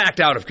aggressive and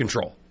attacked out of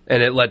control.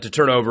 And it led to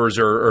turnovers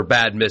or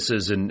bad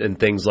misses and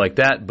things like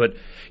that. But,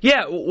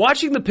 yeah,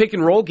 watching the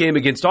pick-and-roll game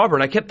against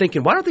Auburn, I kept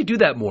thinking, why don't they do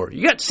that more?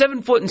 You got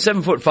 7 foot and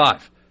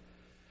 7'5".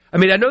 I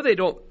mean, I know they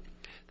don't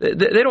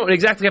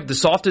exactly have the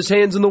softest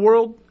hands in the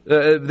world.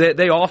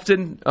 They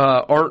often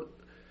aren't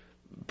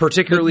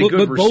particularly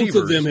good receivers. But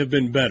both of them have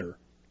been better,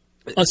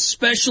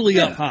 especially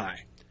up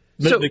high.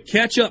 The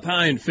catch up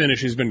high and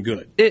finish has been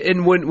good.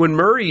 And when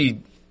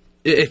Murray,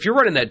 if you're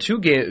running that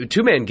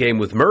two-man game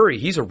with Murray,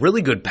 he's a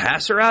really good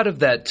passer out of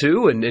that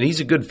too, and he's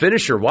a good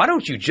finisher. Why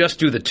don't you just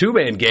do the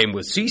two-man game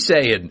with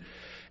Cisse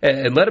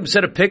and let him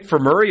set a pick for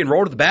Murray and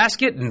roll to the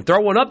basket and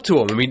throw one up to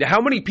him? I mean, how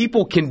many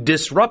people can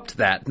disrupt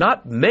that?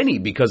 Not many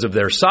because of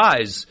their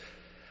size.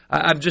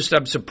 I'm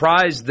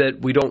surprised that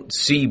we don't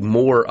see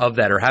more of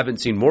that or haven't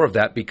seen more of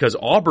that because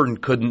Auburn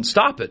couldn't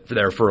stop it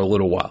there for a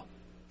little while.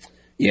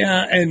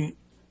 Yeah, and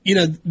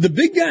the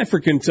big guy for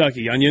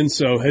Kentucky,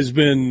 Onyenso, has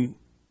been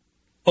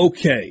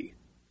okay,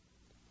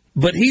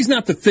 but he's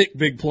not the thick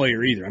big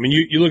player either. I mean,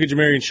 you look at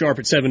Jamarian Sharp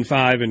at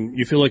 7'5", and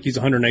you feel like he's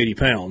 180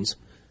 pounds.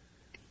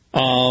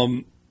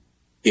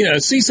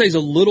 Cisse's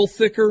a little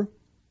thicker,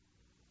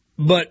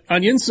 but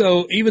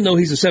Onyenso, even though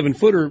he's a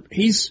 7-footer,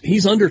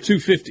 he's under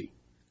 250.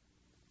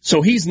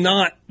 So he's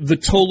not the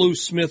Tolu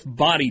Smith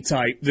body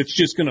type that's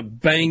just going to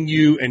bang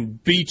you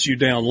and beat you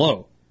down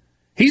low.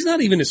 He's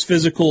not even as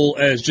physical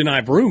as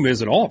Janai Broome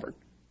is at Auburn.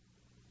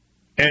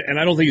 And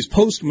I don't think his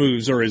post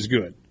moves are as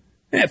good.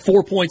 They had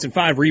 4 points and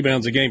 5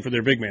 rebounds a game for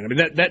their big man. I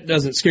mean, that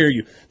doesn't scare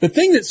you. The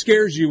thing that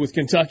scares you with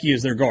Kentucky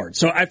is their guard.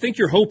 So I think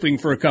you're hoping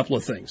for a couple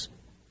of things.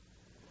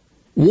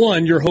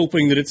 One, you're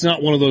hoping that it's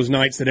not one of those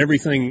nights that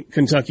everything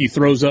Kentucky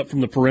throws up from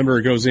the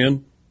perimeter goes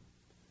in.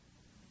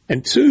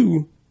 And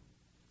two,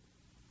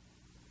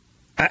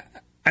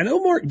 I know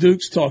Mark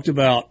Dukes talked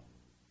about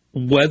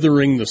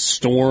weathering the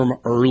storm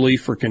early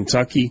for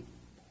Kentucky.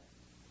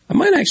 I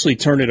might actually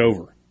turn it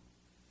over.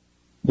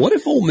 What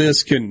if Ole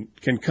Miss can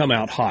come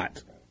out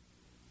hot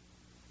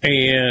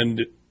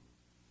and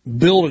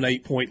build an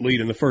 8-point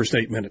lead in the first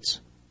 8 minutes?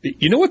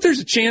 You know what? There's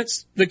a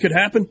chance that could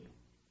happen.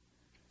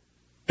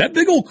 That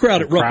big old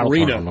crowd at Rupp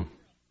Arena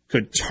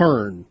could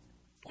turn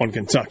on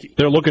Kentucky.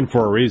 They're looking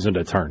for a reason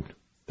to turn.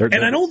 They're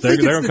going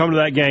to come to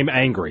that game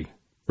angry,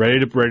 ready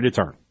to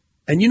turn.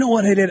 And you know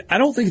what, hey, Dad? I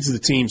don't think it's the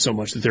team so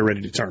much that they're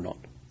ready to turn on.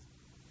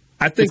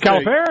 I think it's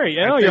Calipari.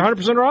 You're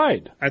 100%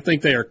 right. I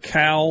think they are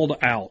cowed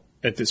out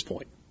at this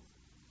point.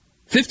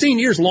 15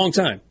 years, a long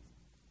time.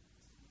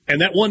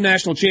 And that one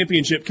national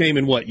championship came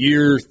in what,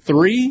 year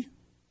 3?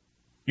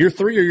 Year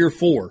 3 or year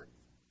 4?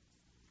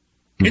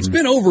 Mm-hmm. It's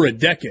been over a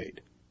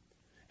decade.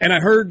 And I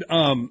heard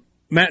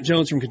Matt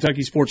Jones from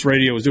Kentucky Sports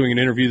Radio was doing an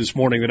interview this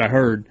morning that I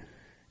heard.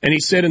 And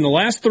he said in the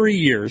last 3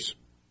 years,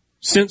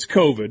 since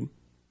COVID,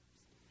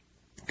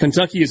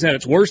 Kentucky has had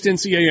its worst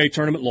NCAA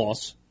tournament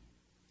loss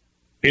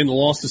in the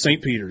loss to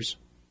St. Peter's.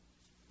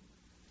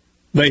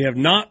 They've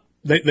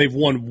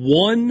won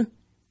one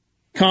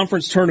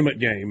conference tournament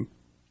game,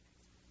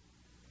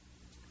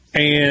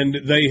 and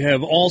they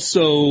have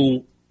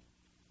also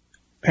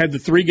had the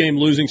 3-game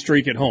losing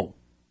streak at home.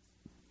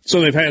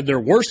 So they've had their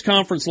worst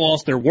conference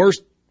loss, their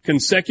worst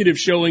consecutive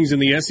showings in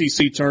the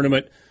SEC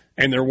tournament,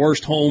 and their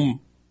worst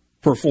home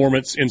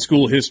performance in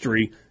school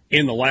history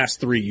in the last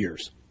 3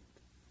 years.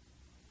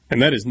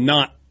 And that is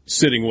not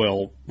sitting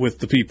well with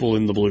the people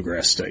in the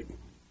Bluegrass State.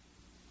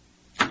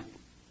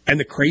 And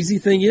the crazy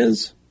thing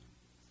is,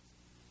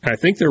 I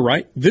think they're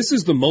right, this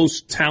is the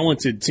most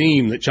talented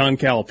team that John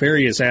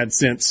Calipari has had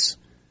since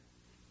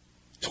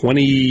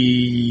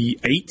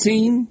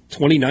 2018,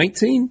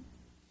 2019.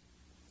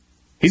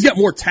 He's got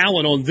more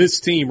talent on this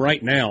team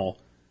right now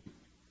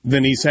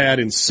than he's had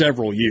in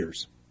several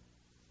years.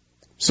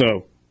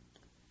 So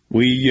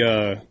we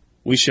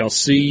shall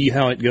see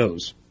how it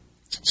goes.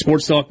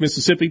 Sports Talk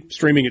Mississippi,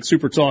 streaming at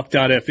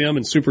supertalk.fm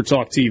and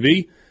SuperTalk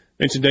TV.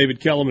 Mentioned David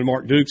Kellum and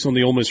Mark Dukes on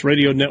the Ole Miss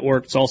Radio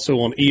Network. It's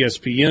also on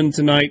ESPN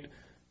tonight.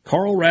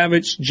 Carl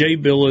Ravitch, Jay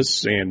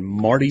Billis, and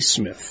Marty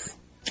Smith.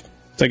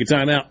 Take a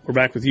time out. We're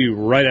back with you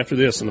right after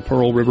this in the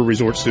Pearl River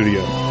Resort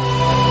Studio.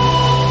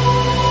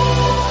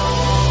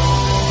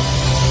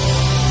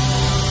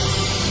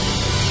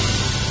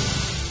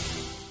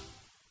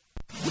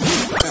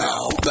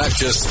 Now, back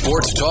to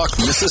Sports Talk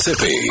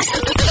Mississippi.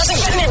 It doesn't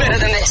get any better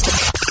than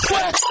this.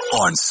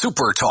 On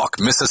Super Talk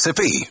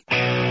Mississippi.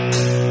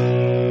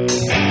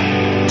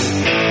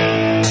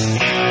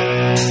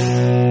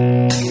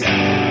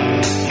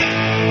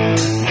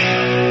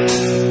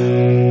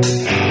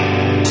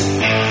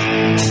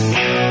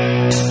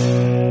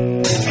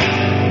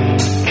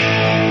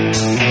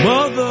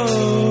 Mother,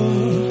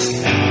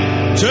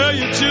 tell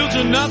your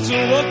children not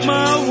to walk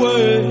my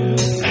way.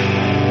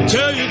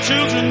 Tell your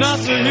children not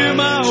to hear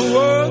my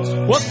words,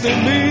 what they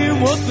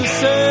mean, what they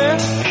say.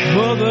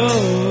 Mother,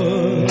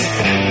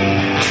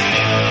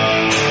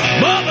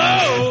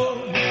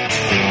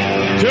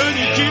 can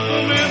you keep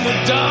them in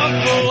the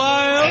dark for a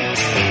while?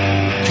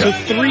 So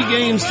 3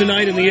 games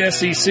tonight in the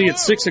SEC at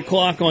 6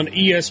 o'clock on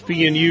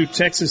ESPNU.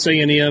 Texas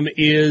A&M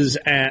is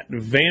at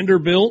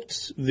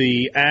Vanderbilt.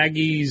 The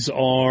Aggies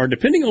are,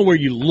 depending on where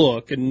you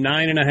look, a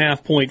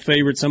 9.5-point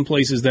favorite. Some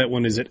places that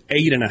one is at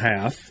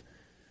 8.5.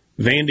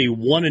 Vandy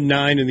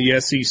 1-9 in the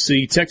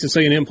SEC. Texas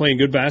A&M playing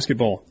good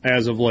basketball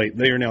as of late.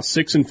 They are now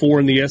 6-4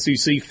 in the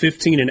SEC,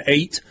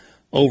 15-8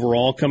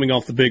 overall, coming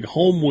off the big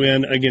home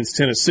win against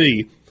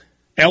Tennessee.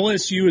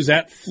 LSU is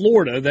at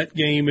Florida. That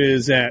game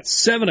is at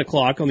 7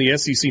 o'clock on the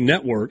SEC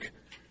Network.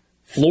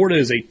 Florida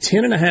is a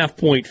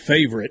 10.5-point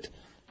favorite,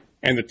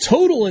 and the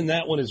total in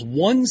that one is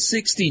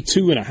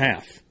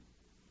 162.5.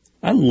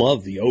 I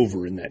love the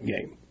over in that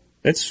game.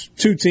 That's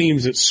 2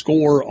 teams that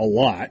score a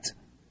lot,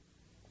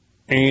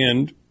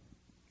 and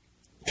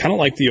kind of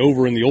like the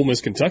over in the Ole Miss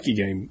Kentucky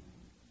game.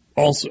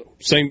 Also,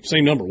 same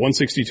number,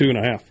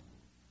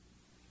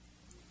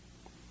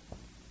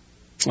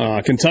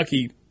 162.5.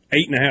 Kentucky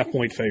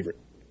 8.5-point favorite.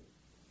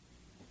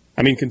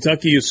 I mean,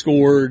 Kentucky has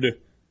scored,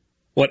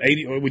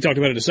 80? We talked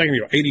about it a second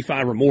ago,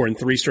 85 or more in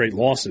 3 straight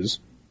losses,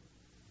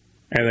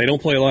 and they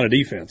don't play a lot of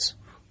defense.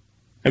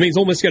 That means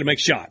Ole Miss got to make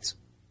shots.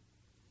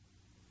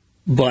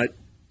 But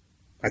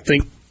I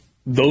think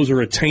those are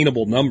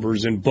attainable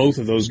numbers in both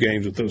of those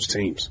games with those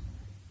teams.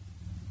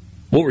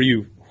 What were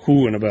you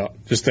hooing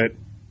about? Just that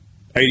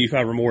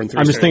 85 or more in 3 straight losses?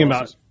 I'm just thinking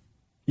about,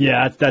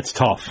 yeah, that's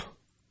tough.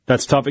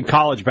 That's tough. In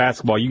college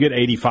basketball, you get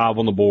 85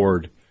 on the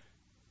board.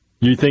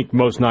 You think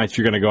most nights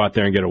you're going to go out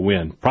there and get a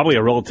win. Probably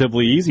a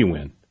relatively easy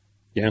win.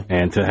 Yeah.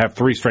 And to have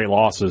 3 straight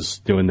losses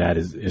doing that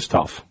is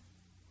tough.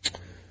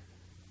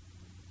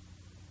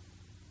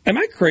 Am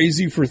I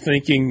crazy for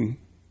thinking...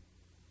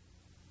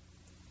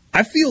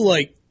 I feel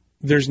like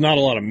there's not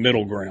a lot of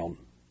middle ground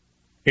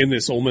in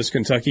this Ole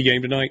Miss-Kentucky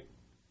game tonight.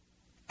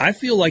 I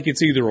feel like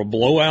it's either a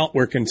blowout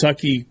where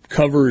Kentucky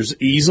covers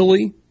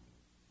easily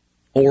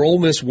or Ole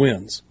Miss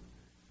wins.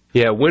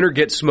 Yeah, winner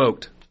gets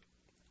smoked.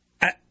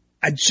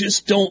 I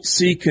just don't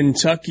see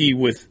Kentucky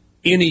with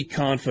any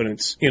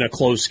confidence in a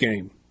close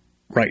game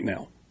right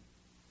now.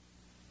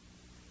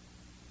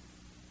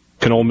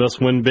 Can Ole Miss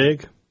win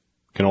big?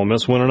 Can Ole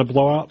Miss win in a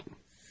blowout?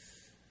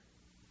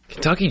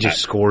 Kentucky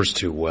just scores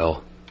too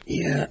well.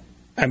 Yeah.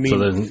 I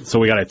mean, so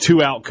we got a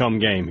 2-outcome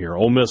game here.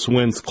 Ole Miss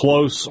wins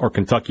close or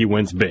Kentucky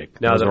wins big.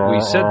 Now Those that are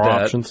we said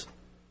that, options.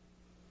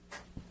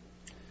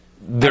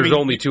 There's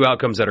only 2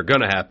 outcomes that are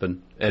going to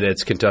happen, and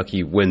it's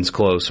Kentucky wins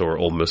close or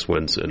Ole Miss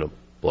wins in a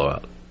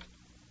blowout.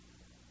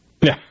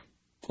 Yeah.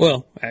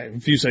 Well,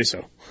 if you say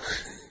so.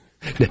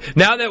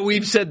 Now that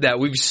we've said that,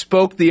 we've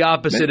spoke the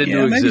opposite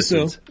into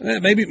existence.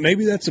 Maybe so.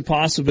 Maybe that's a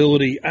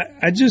possibility.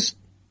 I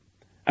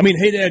mean,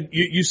 hey, Dad,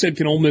 you said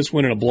can Ole Miss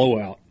win in a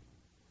blowout?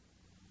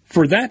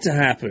 For that to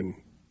happen,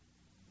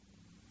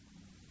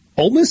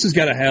 Ole Miss has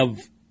got to have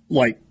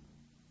like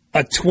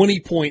a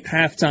 20-point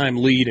halftime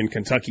lead and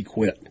Kentucky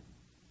quit.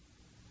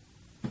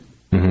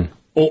 Mm-hmm.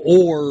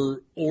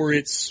 Or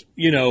it's,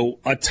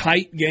 a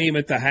tight game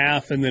at the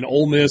half, and then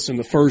Ole Miss in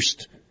the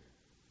first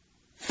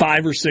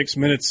 5 or 6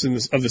 minutes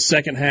of the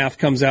second half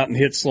comes out and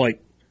hits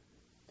like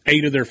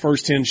 8 of their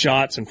first 10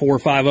 shots, and 4 or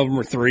 5 of them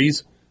are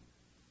threes.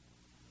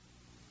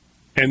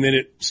 And then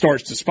it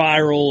starts to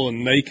spiral,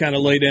 and they kind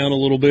of lay down a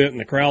little bit, and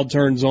the crowd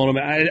turns on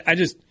them. I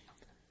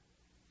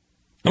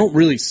don't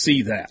really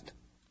see that.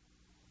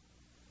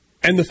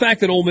 And the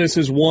fact that Ole Miss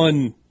has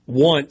won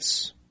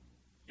once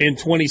in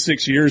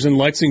 26 years in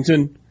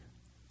Lexington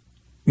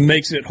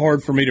makes it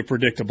hard for me to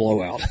predict a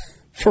blowout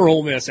for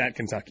Ole Miss at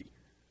Kentucky.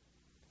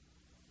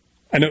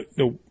 I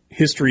know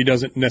history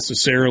doesn't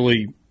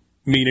necessarily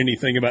mean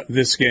anything about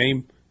this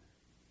game,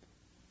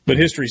 but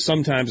history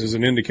sometimes is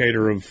an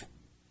indicator of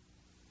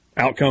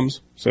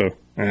outcomes. So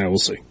we'll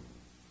see.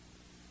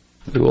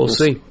 We'll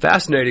see.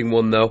 Fascinating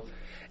one, though.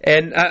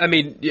 And, I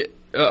mean,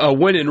 a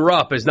win in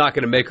Rupp is not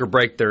going to make or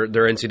break their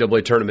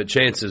NCAA tournament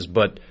chances,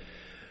 but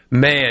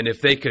man,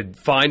 if they could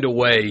find a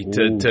way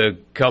to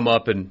come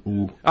up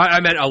and I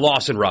meant a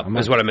loss in Rupp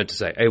is what I meant to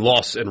say. A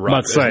loss in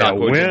Rupp is not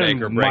going to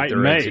make or break their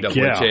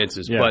NCAA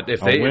chances. Yeah. But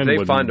if they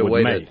find a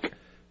way to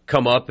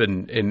come up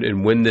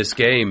and win this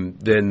game,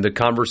 then the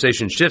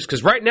conversation shifts.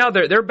 Because right now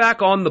they're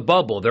back on the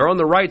bubble. They're on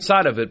the right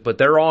side of it, but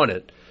they're on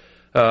it.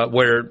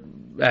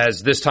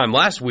 Whereas this time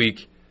last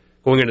week,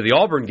 going into the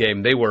Auburn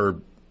game, they were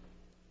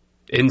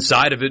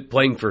inside of it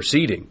playing for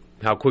seeding.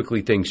 How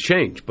quickly things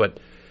change. But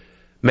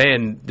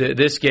man,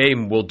 this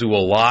game will do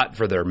a lot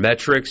for their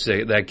metrics.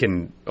 That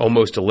can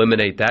almost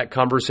eliminate that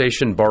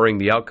conversation, barring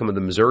the outcome of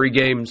the Missouri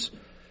games.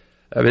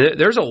 I mean,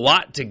 there's a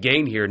lot to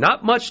gain here.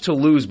 Not much to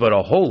lose, but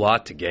a whole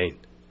lot to gain.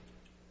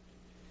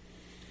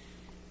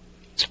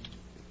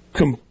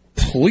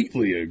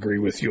 Completely agree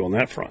with you on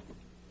that front.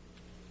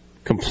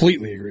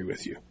 Completely agree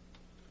with you.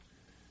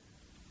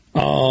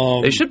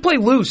 They should play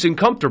loose and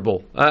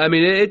comfortable. I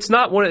mean, it's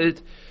not one.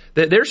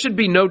 There should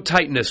be no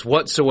tightness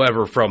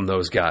whatsoever from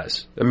those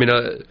guys. I mean,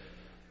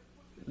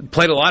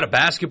 played a lot of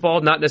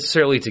basketball, not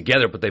necessarily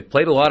together, but they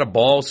played a lot of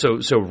ball, so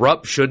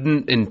Rupp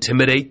shouldn't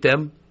intimidate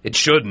them. It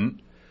shouldn't.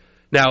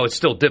 Now, it's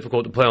still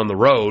difficult to play on the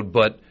road,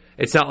 but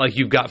it's not like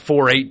you've got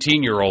 4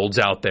 18-year-olds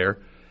out there.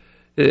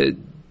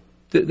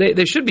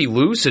 They should be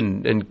loose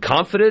and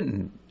confident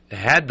and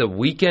had the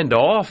weekend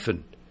off.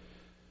 And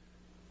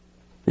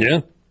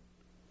yeah.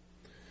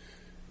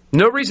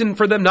 No reason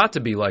for them not to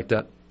be like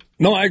that.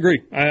 No, I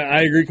agree.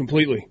 I agree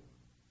completely.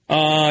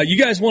 You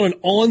guys want an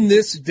on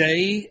this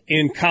day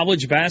in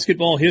college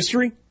basketball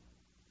history?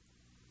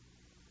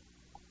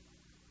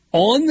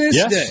 On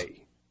this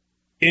day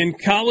in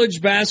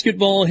college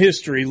basketball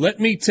history, let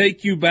me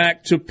take you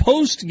back to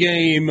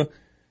post-game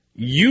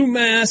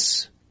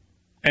UMass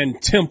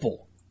and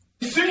Temple.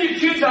 Senior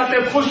kids out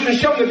there pushing and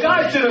shoving. The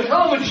guys did a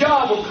hell of a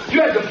job.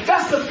 You had the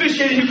best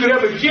officiating you could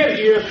ever get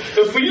here.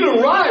 And for you to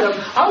ride them,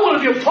 I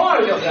want to be a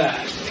part of that.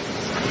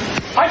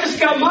 I just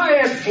got my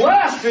ass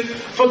blasted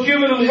for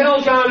giving them hell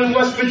down in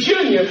West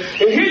Virginia.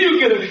 And here you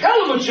get a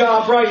hell of a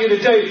job right here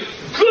today.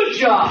 Good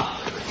job.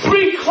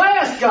 3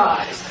 class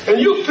guys.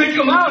 And you pick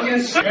them out here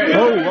and say,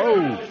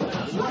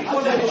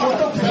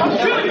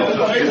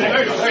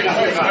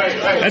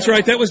 That's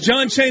right. That was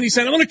John Chaney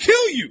saying, I'm going to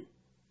kill you.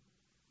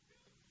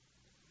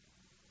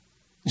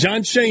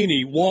 John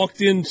Chaney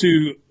walked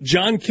into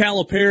John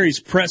Calipari's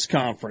press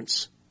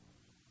conference.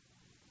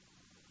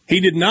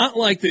 He did not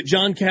like that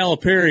John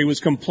Calipari was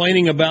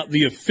complaining about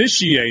the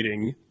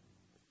officiating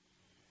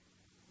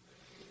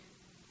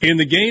in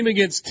the game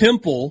against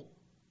Temple,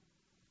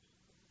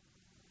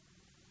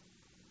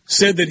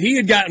 said that he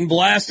had gotten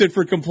blasted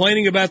for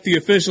complaining about the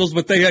officials,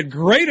 but they had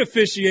great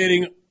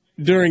officiating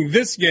during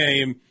this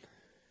game,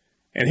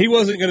 and he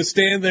wasn't going to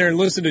stand there and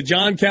listen to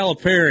John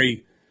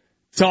Calipari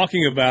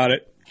talking about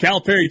it.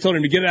 Calipari told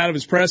him to get out of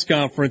his press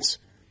conference,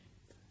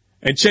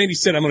 and Chaney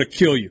said, I'm going to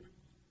kill you,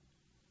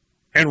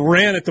 and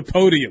ran at the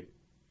podium.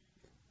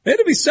 They had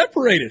to be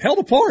separated, held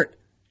apart,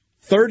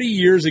 30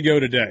 years ago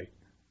today.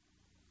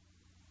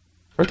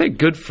 Aren't they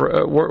good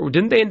for?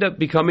 Didn't they end up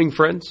becoming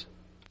friends?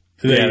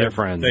 They're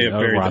friends. They have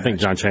buried I think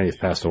John Chaney's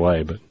passed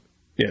away, but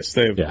yes,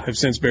 they have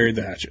since buried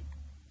the hatchet.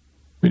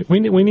 We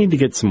need to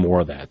get some more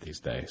of that these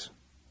days.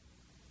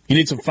 You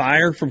need some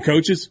fire from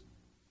coaches?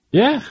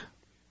 Yeah.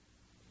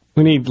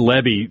 We need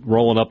Levy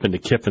rolling up into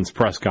Kiffin's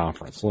press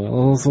conference.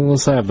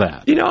 Let's have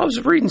that. You know, I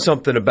was reading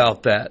something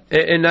about that.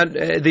 And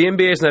the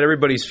NBA is not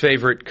everybody's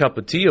favorite cup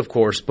of tea, of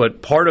course,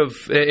 but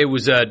it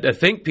was a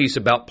think piece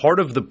about part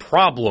of the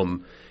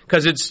problem,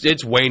 because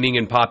it's waning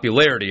in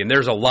popularity, and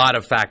there's a lot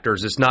of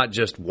factors. It's not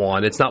just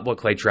one. It's not what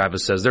Clay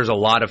Travis says. There's a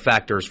lot of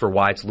factors for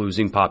why it's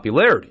losing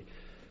popularity.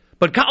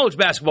 But college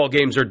basketball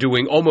games are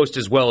doing almost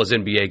as well as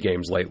NBA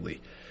games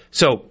lately.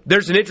 So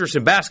there's an interest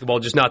in basketball,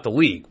 just not the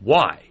league.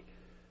 Why?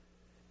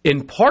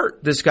 In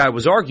part, this guy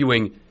was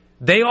arguing,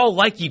 they all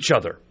like each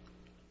other.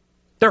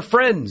 They're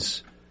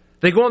friends.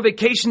 They go on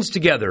vacations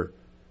together.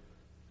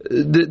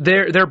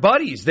 They're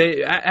buddies.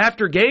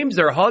 After games,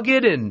 they're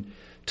hugging and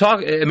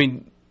talk. I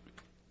mean,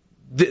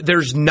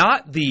 there's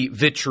not the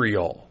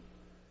vitriol.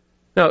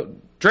 Now,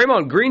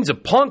 Draymond Green's a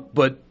punk,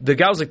 but the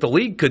guys like the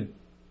league could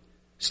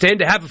stand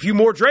to have a few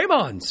more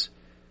Draymonds.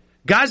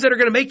 Guys that are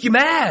going to make you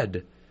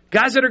mad.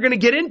 Guys that are going to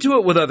get into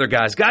it with other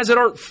guys. Guys that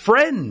aren't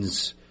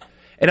friends.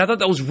 And I thought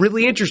that was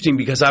really interesting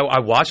because I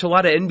watch a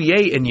lot of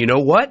NBA, and you know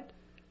what?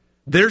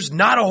 There's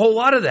not a whole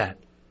lot of that.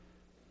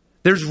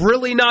 There's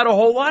really not a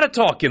whole lot of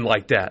talking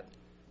like that.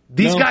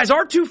 These guys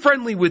are too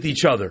friendly with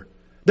each other.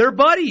 They're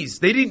buddies.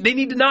 They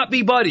need to not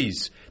be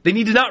buddies. They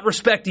need to not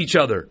respect each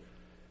other.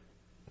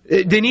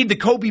 They need the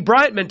Kobe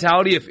Bryant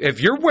mentality. If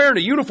you're wearing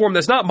a uniform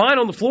that's not mine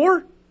on the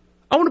floor,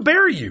 I want to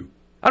bury you.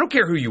 I don't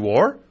care who you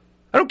are.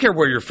 I don't care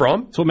where you're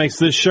from. That's what makes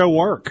this show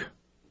work.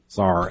 It's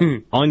our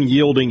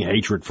unyielding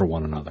hatred for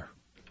one another.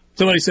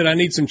 Somebody said, I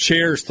need some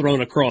chairs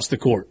thrown across the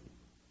court.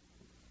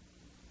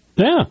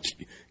 Yeah.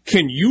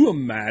 Can you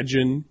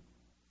imagine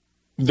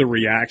the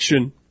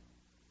reaction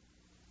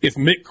if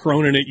Mick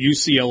Cronin at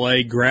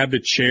UCLA grabbed a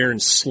chair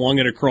and slung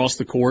it across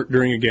the court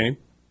during a game?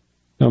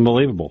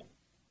 Unbelievable.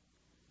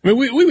 I mean,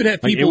 we would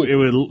have people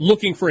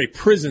looking for a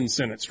prison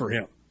sentence for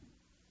him.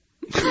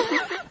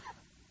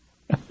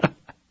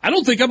 I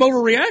don't think I'm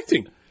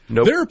overreacting.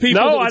 Nope. There are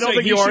people that would I don't say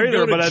think he you are should either,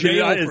 go to but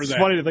jail it's for that,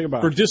 funny to think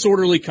about. For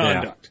disorderly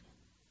conduct.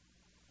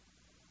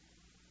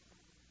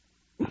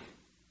 Yeah.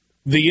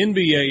 The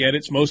NBA, at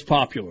its most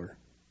popular,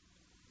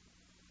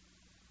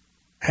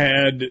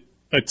 had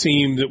a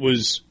team that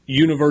was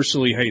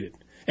universally hated,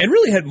 and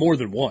really had more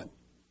than one.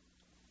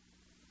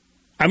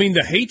 I mean,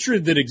 the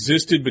hatred that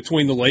existed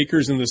between the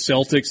Lakers and the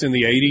Celtics in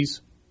the 80s,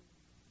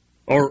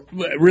 or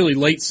really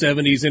late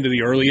 70s into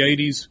the early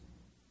 80s,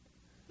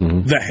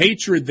 the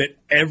hatred that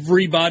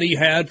everybody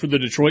had for the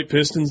Detroit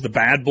Pistons, the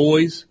bad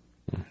boys.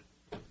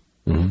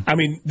 I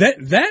mean,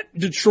 that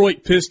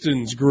Detroit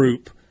Pistons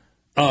group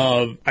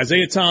of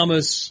Isaiah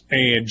Thomas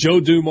and Joe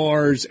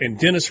Dumars and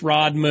Dennis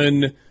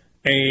Rodman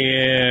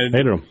and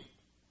hated them.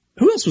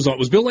 Who else was on?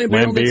 Was Bill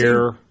Laimbeer on that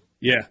team?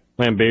 Yeah.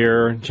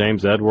 Lambeer,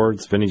 James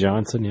Edwards, Vinnie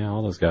Johnson,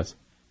 all those guys.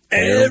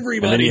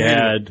 Everybody.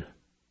 And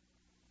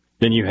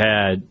then you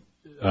had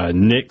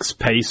Knicks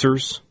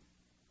Pacers.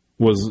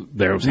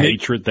 There was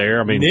hatred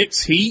there. I mean,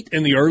 Knicks Heat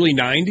in the early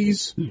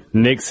 90s.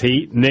 Knicks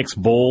Heat, Knicks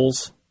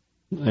Bulls,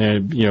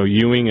 and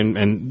Ewing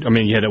and I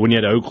mean when you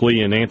had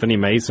Oakley and Anthony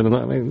Mason.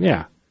 I mean,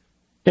 yeah,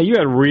 you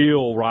had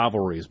real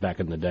rivalries back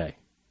in the day.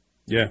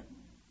 Yeah,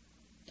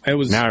 now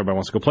everybody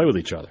wants to go play with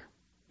each other.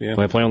 Yeah,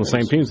 they play on the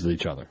same teams with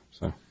each other.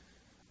 So,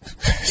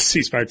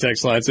 C-Spire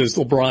text line says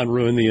LeBron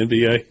ruined the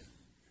NBA.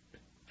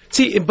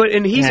 See,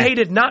 and he's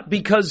hated not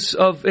because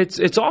of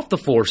it's off the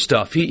floor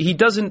stuff. He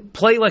doesn't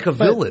play like a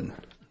villain.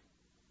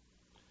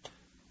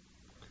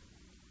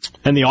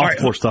 And the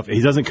off-floor stuff, he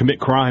doesn't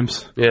commit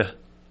crimes. Yeah.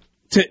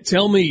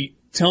 Tell me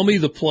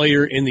the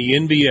player in the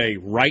NBA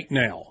right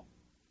now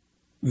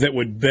that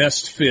would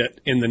best fit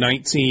in the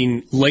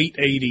late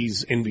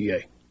 80s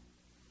NBA.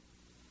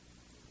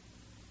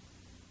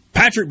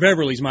 Patrick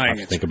Beverley's my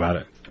answer. Think about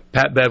it.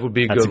 Pat Bev would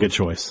be That's a good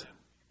choice.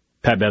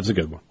 Pat Bev's a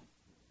good one.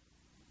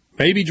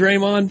 Maybe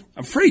Draymond.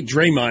 I'm afraid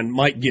Draymond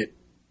might get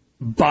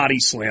body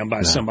slammed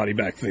by somebody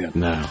back then.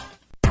 No.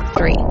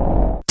 3.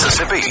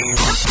 Mississippi.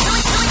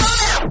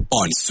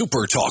 On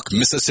SuperTalk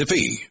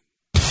Mississippi.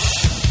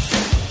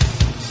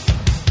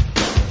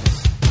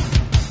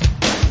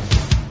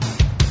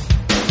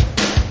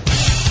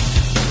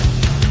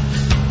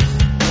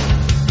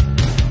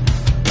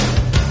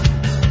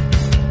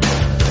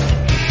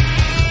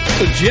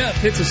 So Jeff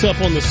hits us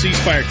up on the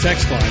C-Spire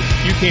text line.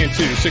 You can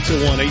too,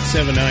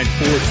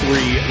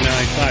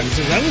 601-879-4395. He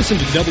says, I listen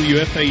to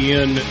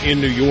WFAN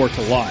in New York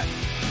a lot.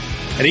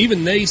 And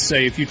even they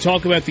say if you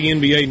talk about the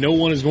NBA, no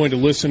one is going to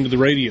listen to the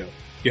radio.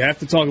 You have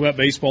to talk about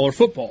baseball or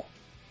football.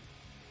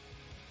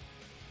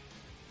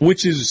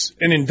 Which is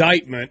an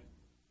indictment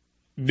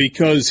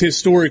because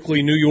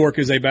historically New York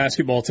is a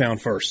basketball town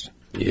first.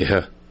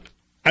 Yeah.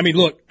 I mean,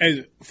 look,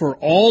 for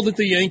all that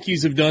the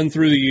Yankees have done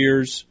through the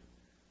years,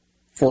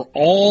 for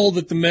all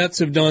that the Mets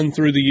have done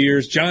through the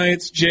years,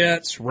 Giants,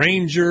 Jets,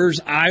 Rangers,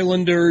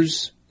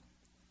 Islanders,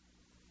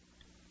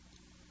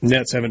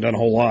 Nets haven't done a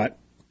whole lot.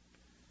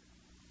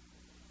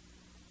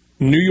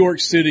 New York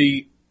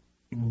City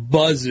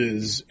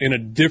buzzes in a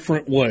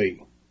different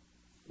way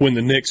when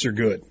the Knicks are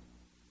good.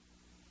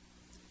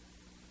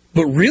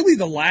 But really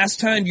the last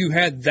time you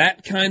had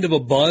that kind of a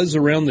buzz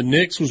around the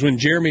Knicks was when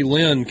Jeremy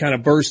Lin kind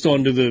of burst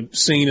onto the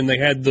scene and they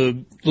had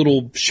the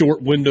little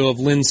short window of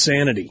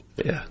Linsanity.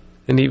 Yeah.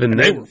 And even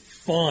they were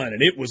fun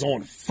and it was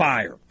on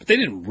fire. But they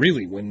didn't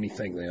really win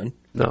anything then.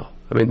 No.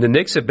 I mean, the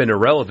Knicks have been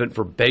irrelevant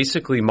for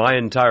basically my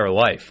entire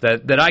life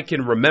that I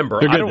can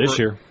remember. They're good this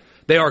year.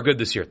 They are good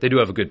this year. They do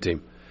have a good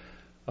team.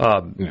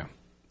 Yeah.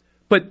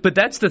 But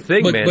that's the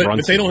thing, man.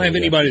 But they don't have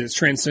anybody that's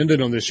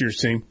transcended on this year's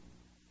team.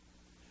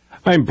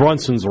 I mean,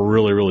 Brunson's a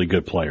really, really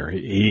good player.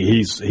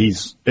 He's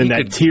in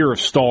that tier of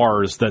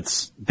stars.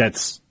 That's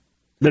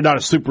they're not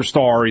a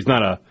superstar. He's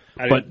not a.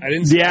 But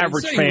the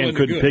average fan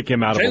couldn't pick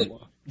him out of.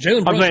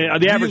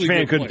 The average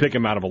fan couldn't pick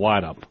him out of a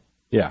lineup.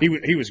 Yeah,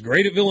 he was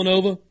great at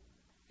Villanova.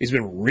 He's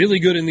been really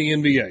good in the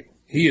NBA.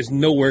 He is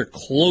nowhere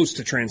close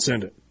to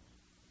transcendent.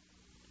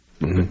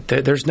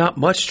 Mm-hmm. There's not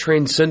much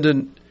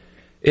transcendent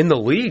in the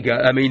league.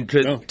 I mean,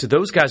 to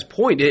those guys'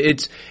 point,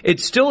 it's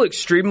still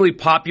extremely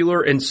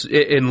popular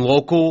in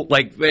local,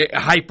 like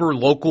hyper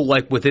local,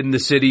 like within the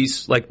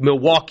cities. Like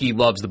Milwaukee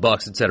loves the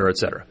Bucks, et cetera, et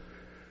cetera.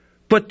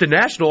 But the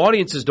national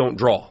audiences don't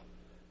draw.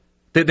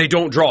 They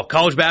don't draw.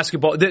 College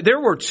basketball. There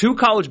were two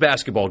college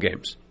basketball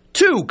games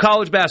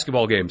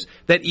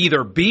that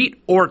either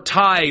beat or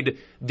tied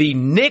the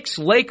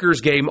Knicks-Lakers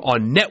game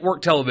on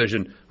network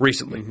television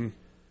recently. Mm-hmm.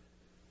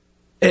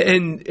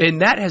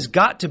 And that has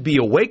got to be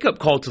a wake-up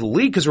call to the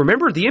league, because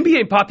remember, the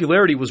NBA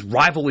popularity was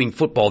rivaling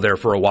football there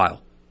for a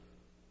while.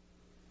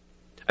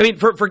 I mean,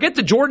 forget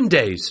the Jordan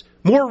days.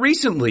 More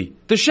recently,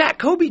 the Shaq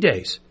Kobe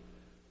days.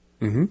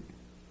 Mm-hmm.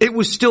 It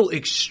was still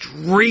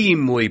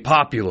extremely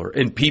popular,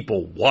 and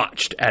people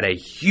watched at a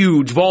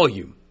huge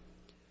volume.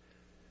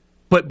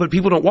 But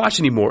people don't watch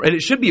anymore, and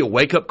it should be a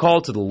wake-up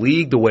call to the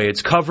league, the way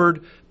it's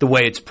covered, the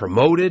way it's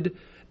promoted,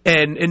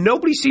 and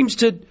nobody seems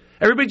to.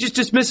 Everybody just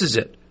dismisses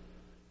it.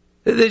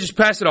 They just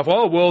pass it off.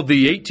 Oh, well,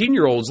 the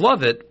 18-year-olds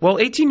love it. Well,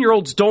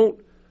 18-year-olds don't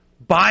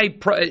buy.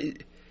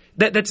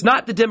 That's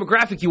not the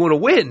demographic you want to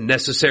win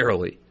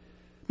necessarily.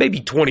 Maybe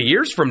 20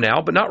 years from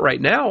now, but not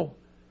right now.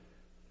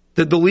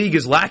 The league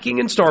is lacking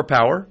in star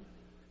power.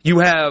 You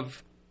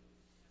have.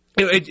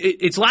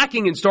 It's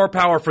lacking in star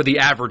power for the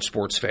average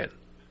sports fan.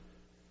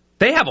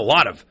 They have a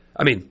lot of.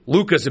 I mean,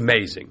 Luka's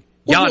amazing.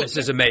 Giannis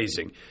is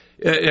amazing.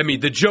 I mean,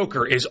 the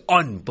Joker is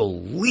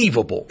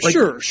unbelievable.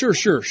 Sure.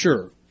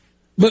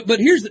 But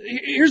here's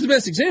the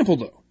best example,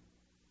 though.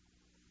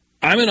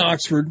 I'm in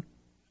Oxford.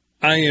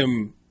 I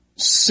am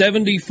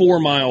 74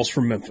 miles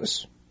from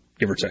Memphis,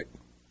 give or take.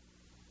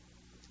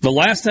 The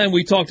last time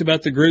we talked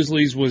about the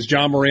Grizzlies was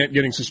John Morant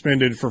getting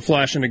suspended for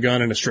flashing a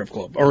gun in a strip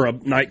club or a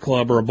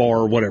nightclub or a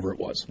bar or whatever it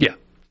was. Yeah.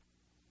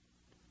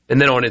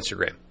 And then on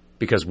Instagram,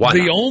 because why not?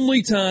 The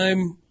only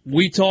time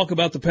we talk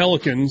about the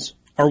Pelicans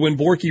or when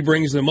Borky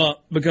brings them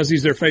up because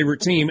he's their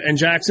favorite team, and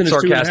Jackson is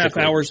 2.5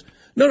 hours.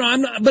 No,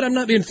 I'm not. But I'm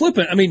not being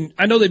flippant. I mean,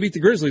 I know they beat the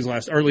Grizzlies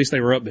last, or at least they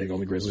were up big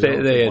on the Grizzlies.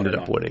 They ended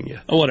up winning,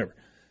 yeah. Oh, whatever.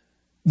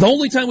 The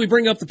only time we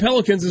bring up the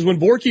Pelicans is when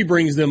Borky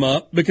brings them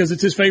up because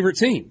it's his favorite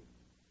team.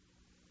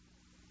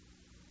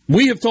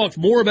 We have talked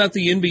more about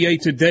the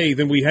NBA today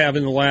than we have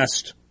in the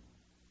last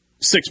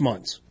 6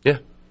 months. Yeah.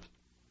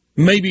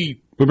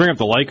 Maybe. We bring up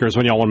the Lakers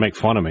when y'all want to make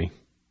fun of me.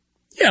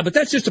 Yeah, but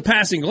that's just a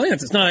passing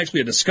glance. It's not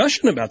actually a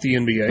discussion about the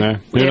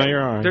NBA.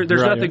 You're all right.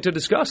 There's nothing to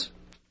discuss.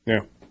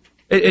 Yeah.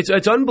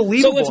 It's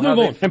unbelievable. So let's move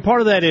on. And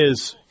part of that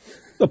is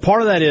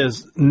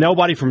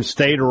nobody from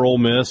State or Ole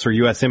Miss or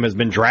USM has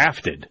been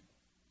drafted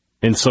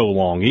in so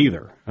long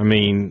either. I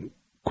mean,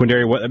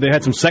 Quindary, they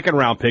had some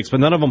second-round picks, but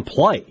none of them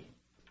play.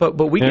 But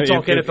we can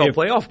talk NFL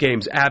playoff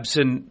games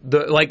absent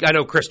I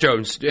know Chris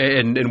Jones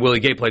and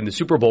Willie Gay played in the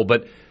Super Bowl,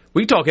 but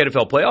we can talk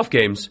NFL playoff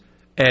games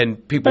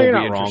and people will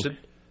be interested. Wrong.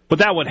 But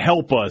that would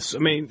help us. I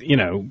mean,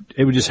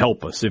 it would just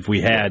help us if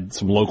we had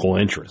some local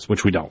interest,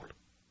 which we don't.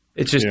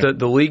 It's just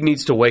the league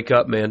needs to wake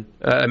up, man.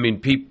 I mean,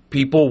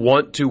 people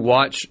want to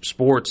watch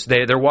sports.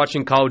 They're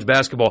watching college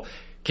basketball.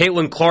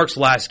 Caitlin Clark's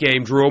last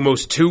game drew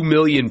almost 2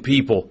 million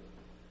people.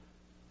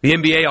 The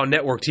NBA on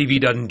network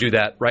TV doesn't do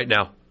that right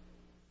now.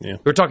 Yeah.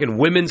 We're talking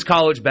women's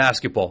college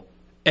basketball,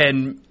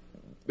 and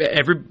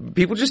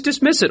people just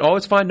dismiss it. Oh,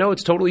 it's fine. No,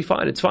 it's totally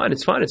fine. It's fine.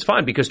 It's fine. It's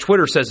fine because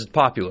Twitter says it's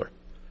popular.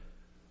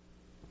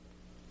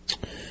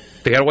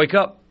 They got to wake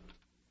up.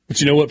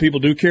 But you know what people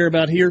do care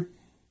about here?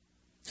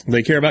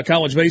 They care about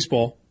college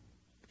baseball.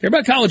 They care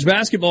about college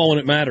basketball when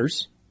it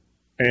matters.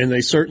 And they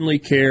certainly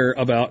care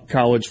about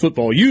college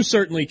football. You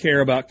certainly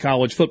care about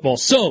college football.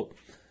 So,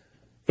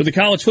 for the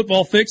college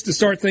football fix to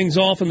start things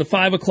off in the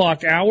 5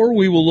 o'clock hour,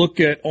 we will look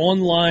at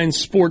online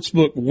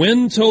sportsbook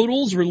win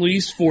totals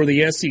released for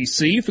the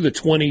SEC for the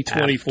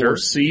 2024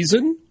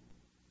 season.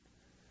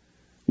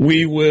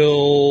 We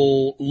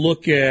will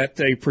look at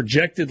a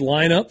projected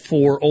lineup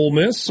for Ole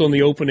Miss on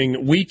the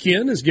opening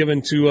weekend as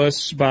given to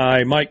us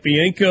by Mike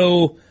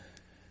Bianco.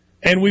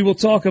 And we will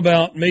talk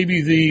about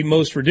maybe the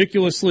most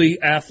ridiculously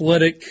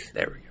athletic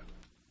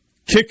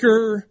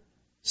kicker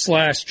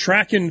 /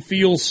 track and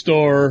field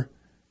star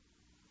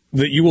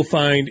that you will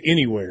find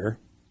anywhere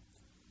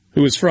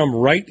who is from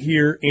right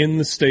here in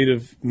the state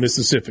of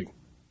Mississippi.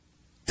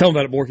 Tell them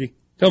about it, Borky.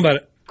 Tell them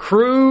about it.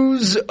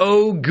 Cruz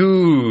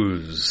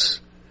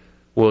O'Goose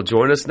will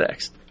join us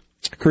next.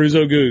 Cruz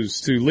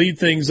O'Goose to lead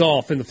things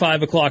off in the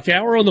 5 o'clock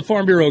hour on the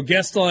Farm Bureau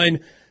guest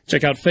line.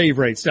 Check out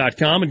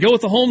favorites.com and go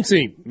with the home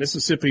team,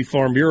 Mississippi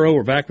Farm Bureau.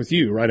 We're back with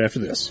you right after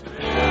this.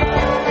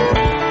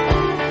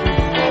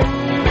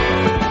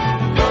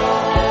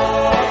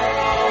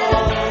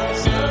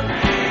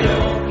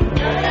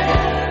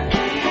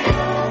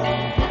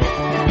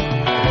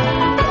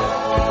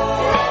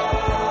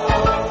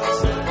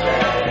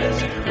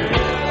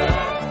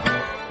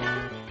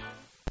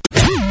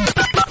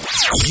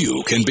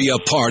 You can be a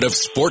part of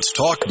Sports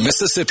Talk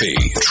Mississippi.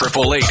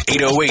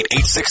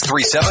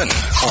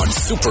 888-808-8637 on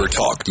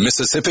SuperTalk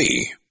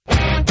Mississippi.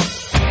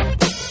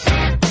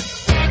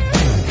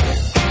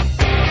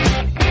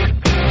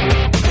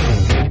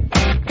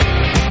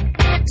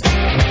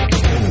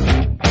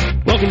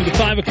 Welcome to the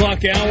 5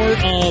 o'clock hour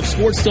of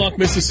Sports Talk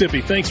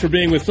Mississippi. Thanks for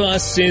being with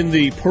us in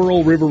the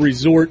Pearl River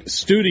Resort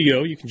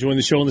studio. You can join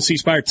the show on the C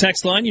Spire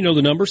text line. You know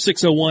the number,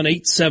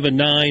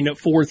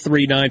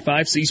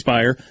 601-879-4395, C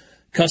Spire.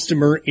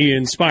 Customer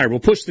inspired. We'll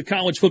push the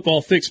college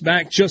football fix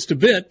back just a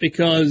bit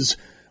because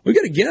we've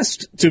got a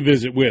guest to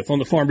visit with on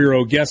the Farm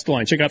Bureau guest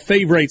line. Check out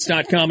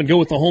favorites.com and go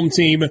with the home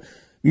team,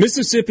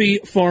 Mississippi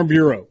Farm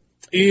Bureau.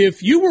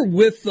 If you were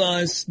with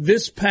us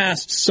this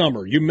past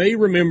summer, you may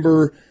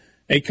remember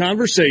a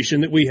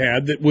conversation that we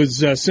had that was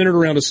centered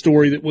around a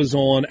story that was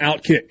on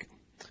Outkick.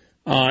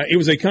 It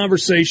was a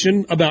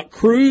conversation about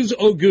Cruz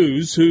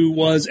O'Goose, who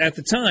was at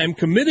the time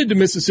committed to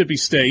Mississippi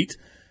State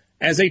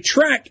as a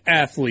track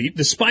athlete,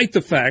 despite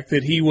the fact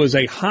that he was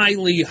a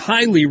highly,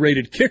 highly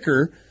rated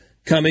kicker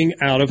coming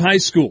out of high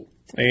school.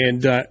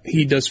 And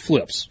he does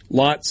flips.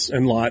 Lots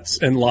and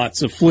lots and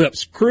lots of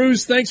flips.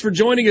 Cruz, thanks for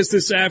joining us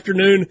this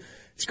afternoon.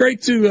 It's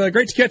great to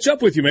catch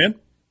up with you, man.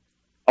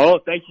 Oh,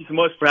 thank you so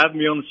much for having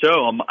me on the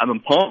show. I'm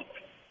pumped.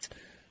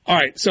 All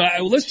right, so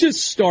let's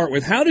just start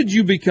with how did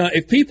you become,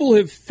 if people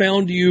have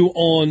found you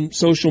on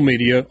social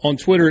media, on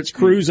Twitter, it's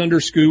Cruz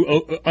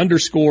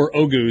underscore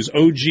O'Goose,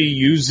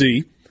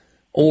 O-G-U-Z.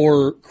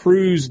 Or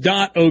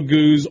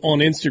Cruz.O'Goose on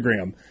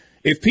Instagram.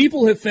 If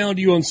people have found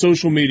you on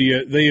social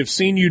media, they have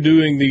seen you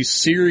doing these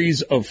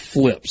series of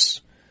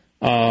flips.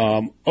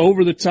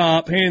 Over the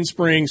top,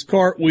 handsprings,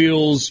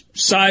 cartwheels,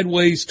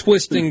 sideways,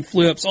 twisting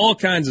flips, all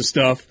kinds of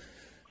stuff.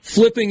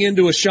 Flipping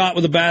into a shot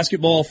with a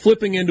basketball,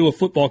 flipping into a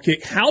football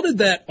kick. How did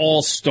that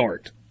all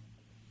start?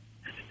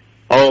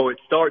 Oh, it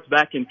starts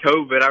back in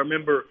COVID. I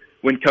remember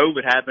when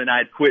COVID happened, I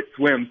had quit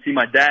swim. See,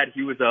 my dad,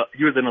 he was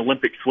an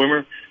Olympic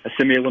swimmer, a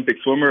semi-Olympic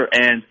swimmer,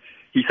 and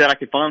he said I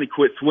could finally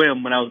quit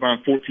swim when I was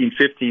around 14,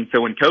 15.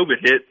 So when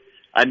COVID hit,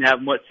 I didn't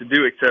have much to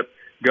do except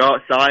go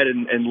outside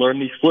and learn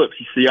these flips.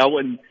 You see,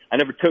 I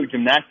never took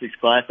gymnastics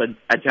class.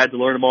 I had to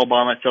learn them all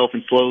by myself,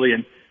 and slowly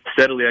and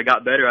steadily I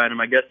got better at them.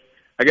 I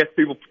guess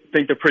people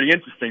think they're pretty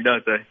interesting,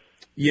 don't they?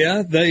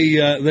 Yeah,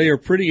 they are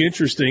pretty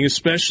interesting,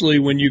 especially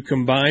when you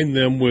combine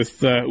them with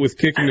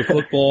kicking the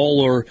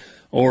football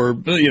or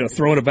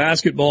throwing a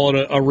basketball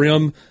at a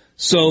rim.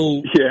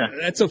 So yeah,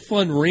 that's a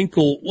fun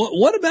wrinkle.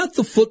 What about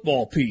the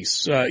football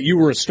piece? You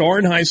were a star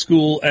in high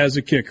school as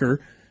a kicker,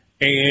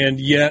 and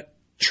yet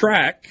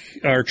track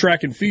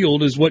and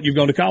field is what you've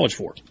gone to college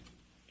for.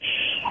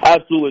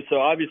 Absolutely. So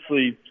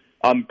obviously,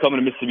 I'm coming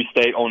to Mississippi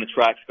State on a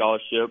track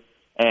scholarship,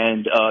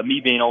 and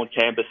me being on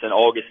campus in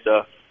August,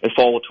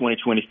 fall of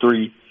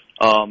 2023,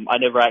 I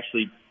never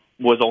actually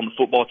was on the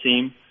football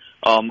team.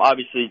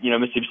 Obviously,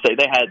 Mississippi State,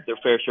 they had their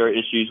fair share of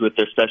issues with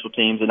their special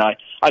teams, and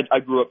I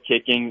grew up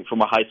kicking from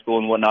my high school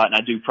and whatnot, and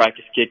I do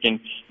practice kicking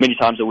many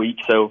times a week.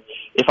 So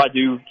if I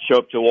do show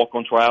up to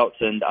walk-on tryouts,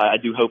 and I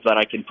do hope that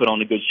I can put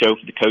on a good show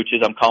for the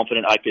coaches, I'm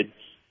confident I could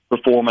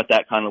perform at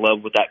that kind of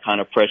level with that kind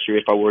of pressure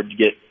if I were to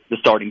get the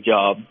starting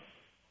job.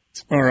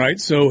 All right,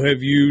 so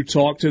have you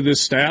talked to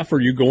this staff?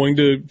 Are you going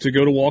to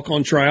go to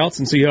walk-on tryouts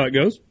and see how it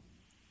goes?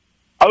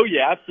 Oh,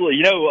 yeah,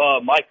 absolutely.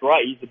 Mike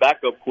Wright, he's the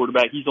backup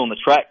quarterback. He's on the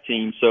track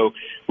team. So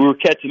we were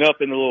catching up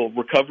in the little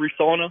recovery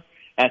sauna.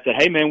 And I said,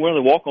 hey, man, we're on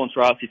the walk-on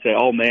tryouts. He said,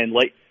 oh, man,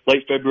 late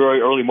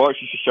February, early March,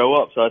 you should show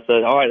up. So I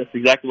said, all right, that's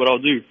exactly what I'll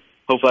do.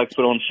 Hopefully I can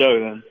put on the show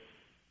then.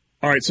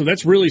 All right, so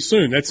that's really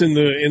soon. That's in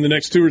the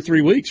next 2 or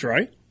 3 weeks,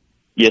 right?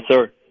 Yes,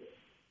 sir.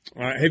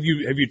 All right, have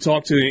you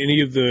talked to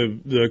any of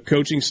the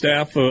coaching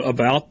staff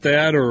about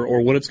that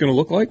or what it's going to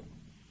look like?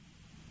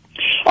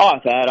 Oh,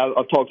 I've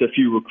talked to a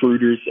few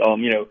recruiters,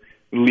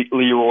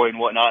 Leroy and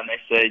whatnot, and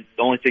they say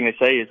the only thing they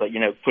say is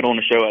put on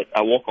a show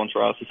at walk-on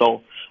tryouts. That's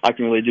all I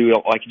can really do.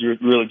 I can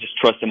really just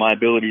trust in my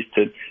abilities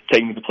to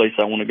take me to the place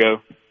I want to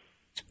go.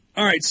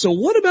 All right, so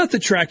what about the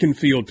track and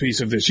field piece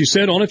of this? You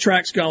said on a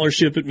track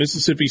scholarship at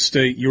Mississippi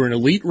State, you were an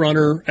elite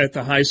runner at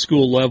the high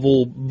school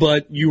level,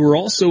 but you were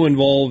also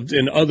involved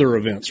in other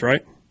events,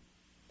 right?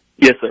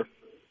 Yes, sir.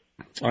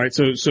 All right,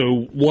 so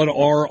what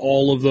are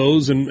all of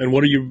those, and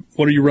what are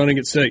you running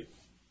at State?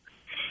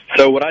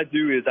 So what I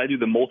do is I do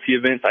the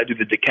multi-events. I do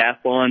the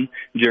decathlon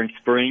during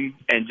spring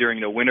and during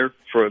the winter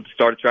for the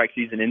start of track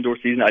season, indoor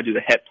season. I do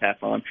the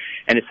heptathlon,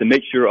 and it's a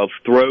mixture of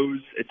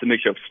throws. It's a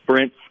mixture of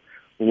sprints,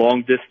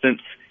 long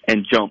distance,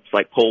 and jumps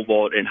like pole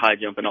vault and high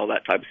jump and all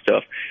that type of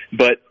stuff.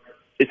 But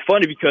it's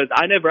funny because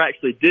I never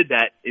actually did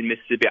that in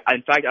Mississippi.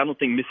 In fact, I don't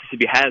think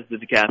Mississippi has the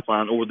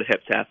decathlon or the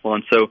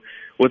heptathlon. So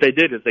what they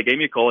did is they gave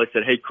me a call. They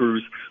said, "Hey,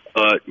 Cruz,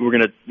 we're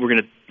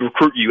gonna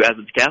recruit you as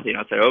a decathlete."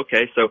 I said,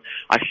 "Okay." So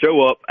I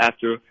show up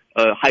after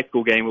a high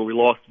school game where we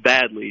lost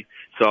badly.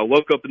 So I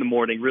woke up in the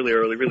morning really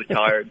early, really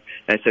tired,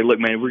 and I say, "Look,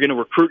 man, we're going to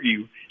recruit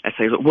you." I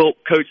say, "Well,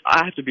 Coach,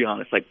 I have to be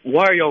honest.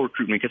 Why are y'all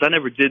recruiting me? Because I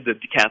never did the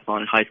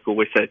decathlon in high school."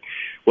 We said,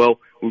 "Well,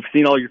 we've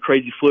seen all your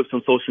crazy flips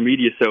on social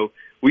media, so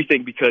we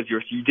think because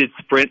you did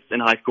sprints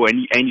in high school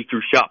and you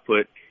threw shot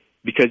put,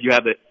 because you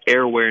have the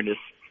air awareness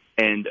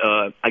and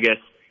I guess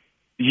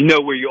you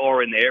know where you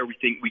are in the air. We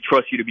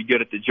trust you to be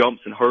good at the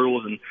jumps and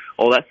hurdles and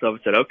all that stuff."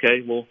 I said,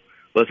 "Okay, well,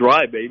 let's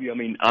ride, baby. I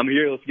mean, I'm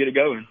here. Let's get it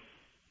going."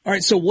 All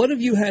right, so what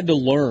have you had to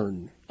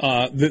learn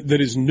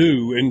that is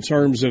new in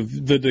terms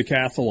of the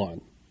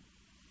decathlon?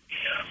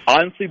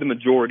 Honestly, the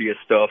majority of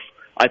stuff.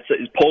 I'd say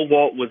pole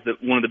vault was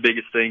one of the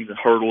biggest things, and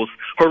hurdles.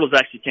 Hurdles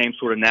actually came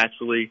sort of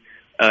naturally,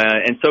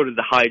 and so did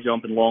the high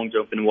jump and long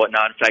jump and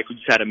whatnot. In fact, we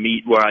just had a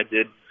meet where I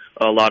did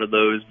a lot of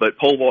those. But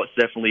pole vault's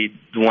definitely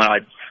the one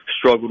I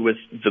struggled with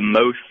the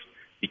most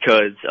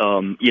because,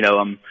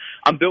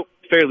 I'm built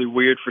fairly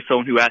weird for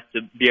someone who has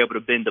to be able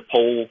to bend a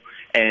pole.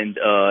 And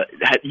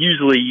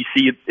usually you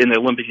see in the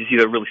Olympics, you see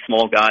the really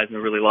small guys and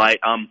they're really light.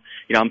 I'm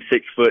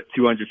 6 foot,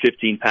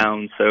 215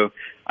 pounds, so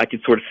I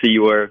can sort of see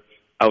where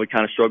I would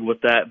kind of struggle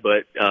with that,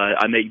 but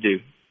I make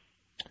do.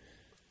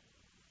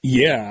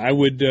 Yeah, I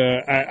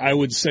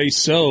would say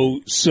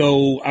so.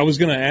 So I was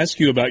going to ask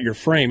you about your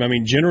frame. I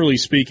mean, generally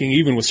speaking,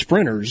 even with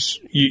sprinters,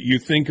 you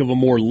think of a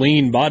more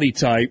lean body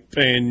type,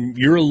 and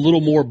you're a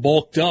little more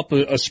bulked up,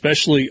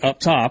 especially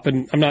up top.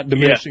 And I'm not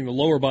diminishing the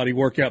lower body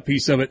workout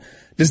piece of it.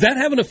 Does that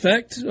have an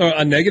effect,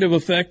 a negative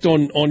effect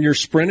on your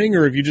sprinting,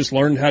 or have you just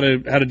learned how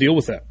to deal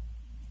with that?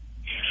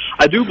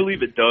 I do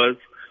believe it does.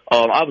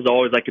 I was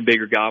always like a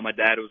bigger guy. My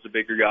dad was a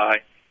bigger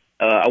guy.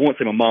 I won't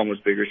say my mom was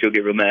bigger; she'll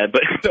get real mad.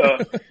 But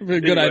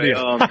good idea.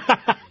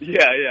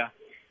 Yeah.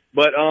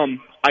 But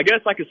I guess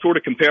I could sort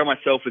of compare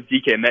myself with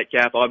DK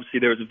Metcalf. Obviously,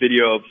 there was a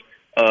video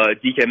of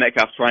DK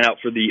Metcalf trying out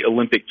for the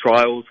Olympic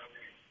trials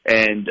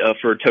and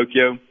for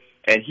Tokyo,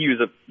 and he was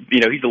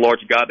he's a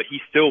larger guy, but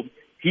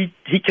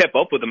he kept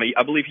up with him.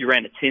 I believe he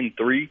ran a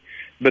 10.3.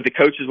 But the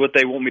coaches, what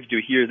they want me to do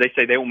here is they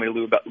say they want me to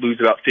lose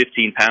about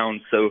 15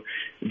 pounds. So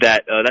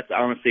that's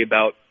honestly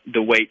about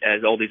the weight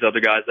as all these other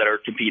guys that are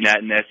competing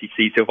in the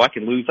SEC. So if I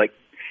can lose like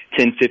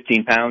 10,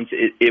 15 pounds,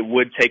 it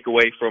would take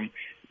away from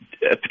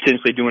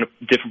potentially doing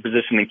a different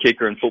position than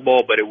kicker in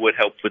football, but it would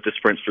help with the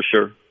sprints for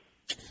sure.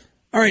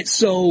 All right,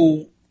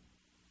 so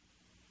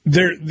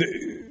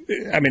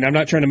I mean, I'm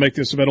not trying to make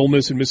this about Ole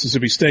Miss and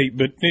Mississippi State,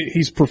 but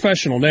he's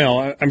professional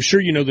now. I'm sure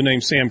you know the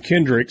name Sam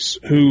Kendricks,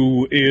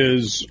 who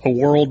is a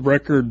world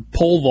record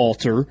pole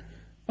vaulter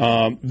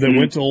that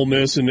went to Ole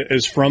Miss and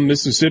is from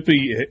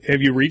Mississippi.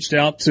 Have you reached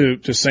out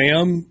to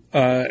Sam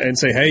and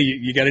say, hey,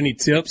 you got any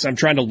tips? I'm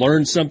trying to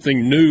learn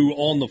something new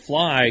on the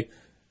fly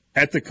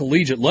at the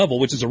collegiate level,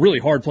 which is a really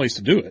hard place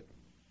to do it.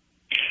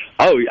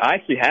 Oh, I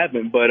actually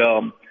haven't, but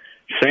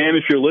Sam,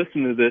 if you're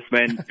listening to this,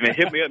 man,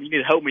 hit me up. You need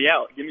to help me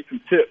out. Give me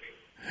some tips.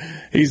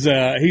 He's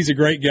a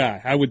great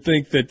guy. I would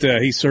think that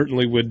he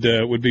certainly would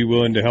be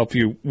willing to help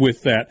you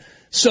with that.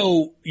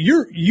 So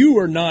you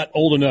are not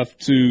old enough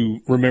to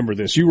remember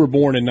this. You were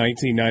born in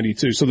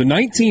 1992. So the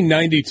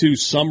 1992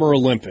 Summer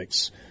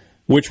Olympics,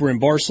 which were in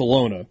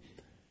Barcelona,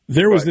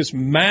 there was this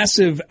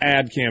massive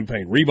ad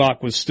campaign.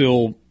 Reebok was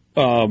still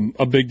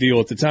a big deal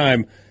at the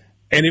time.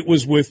 And it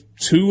was with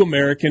two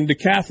American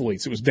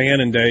decathletes. It was Dan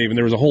and Dave, and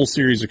there was a whole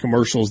series of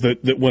commercials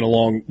that went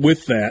along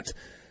with that.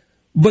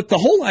 But the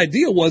whole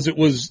idea was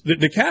that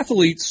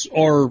decathletes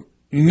are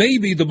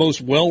maybe the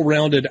most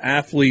well-rounded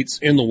athletes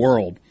in the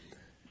world.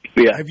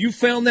 Yeah. Have you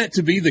found that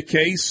to be the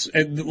case,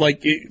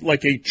 like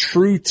a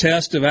true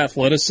test of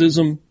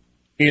athleticism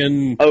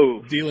in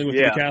dealing with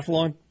the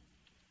decathlon?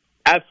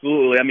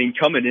 Absolutely. I mean,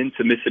 coming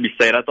into Mississippi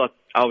State, I thought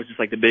I was just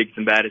like the biggest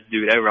and baddest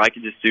dude ever. I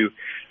could just do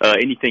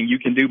anything you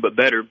can do but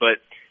better. But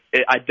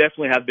I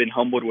definitely have been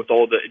humbled with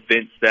all the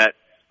events that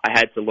I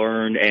had to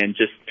learn, and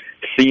just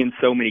seeing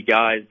so many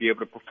guys be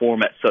able to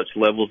perform at such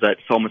levels that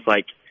it's almost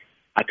like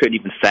I couldn't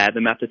even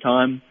fathom at the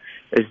time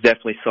is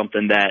definitely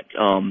something that,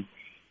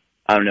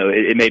 I don't know,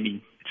 it made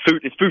me,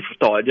 it's food for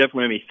thought. It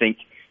definitely made me think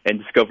and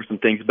discover some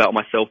things about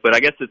myself. But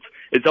I guess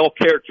it's all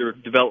character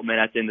development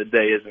at the end of the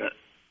day, isn't it?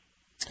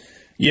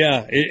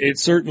 Yeah, it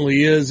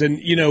certainly is. And,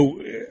 you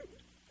know,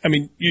 I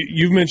mean,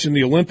 you've mentioned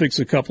the Olympics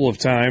a couple of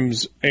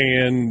times,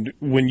 and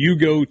when you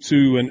go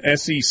to an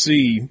SEC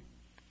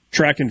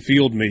track and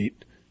field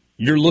meet,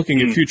 you're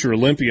looking at future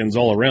Olympians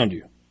all around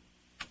you.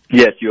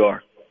 Yes, you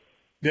are.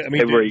 I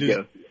mean, everywhere you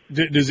go.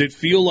 Does it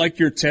feel like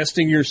you're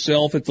testing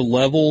yourself at the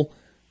level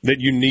that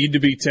you need to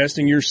be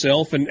testing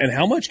yourself? And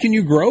how much can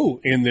you grow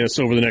in this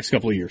over the next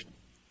couple of years?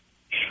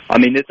 I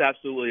mean, it's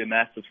absolutely a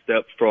massive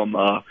step from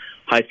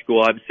high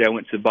school. Obviously, I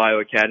went to Bio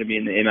Academy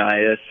in the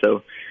MIS,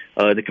 so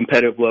the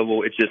competitive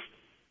level, it's just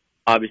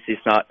obviously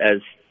it's not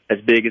as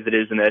big as it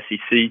is in the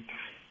SEC.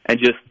 And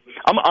just,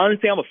 I'm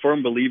a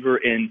firm believer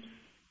in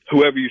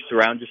whoever you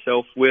surround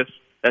yourself with.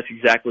 That's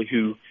exactly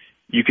who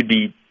you could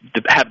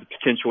have the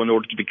potential in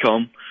order to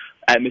become.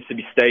 At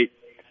Mississippi State,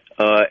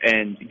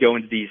 and go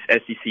into these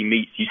SEC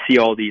meets, you see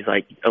all these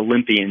like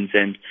Olympians,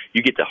 and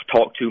you get to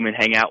talk to them and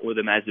hang out with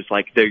them as if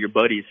like they're your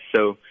buddies.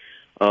 So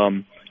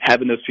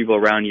having those people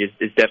around you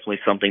is definitely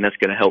something that's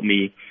going to help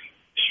me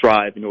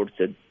strive in order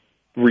to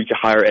reach a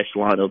higher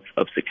echelon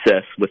of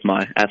success with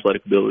my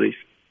athletic abilities.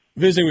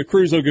 Visiting with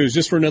Cruz Oguz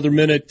just for another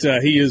minute.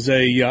 He is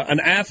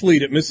an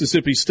athlete at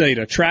Mississippi State,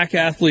 a track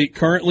athlete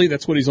currently.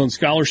 That's what he's on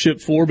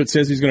scholarship for, but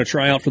says he's going to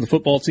try out for the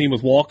football team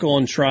with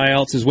walk-on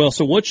tryouts as well.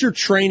 So what's your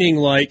training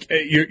like?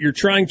 You're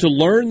trying to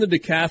learn the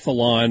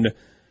decathlon,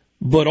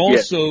 but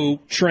also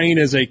train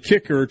as a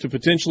kicker to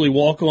potentially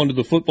walk onto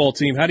the football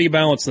team. How do you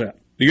balance that?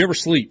 Do you ever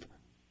sleep?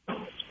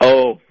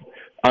 Oh,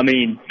 I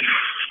mean,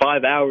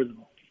 5 hours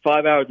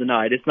a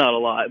night. It's not a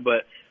lot,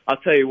 but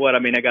I'll tell you what. I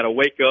mean, I got to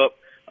wake up.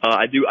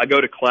 I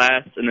go to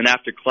class, and then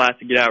after class,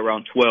 I get out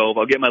around 12.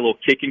 I'll get my little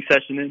kicking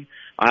session in.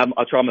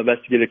 I'll try my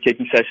best to get a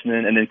kicking session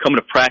in, and then come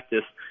to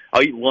practice.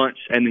 I'll eat lunch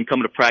and then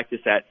come to practice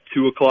at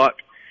 2 o'clock,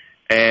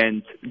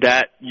 and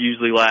that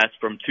usually lasts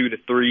from 2 to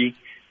 3,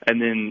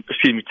 and then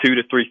 2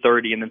 to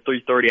 3:30, and then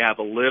 3:30 I have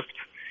a lift,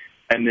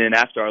 and then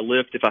after our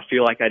lift, if I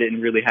feel like I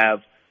didn't really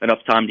have enough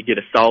time to get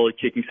a solid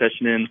kicking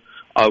session in,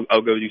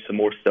 I'll go do some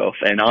more stuff.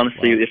 And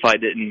honestly, if I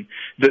didn't,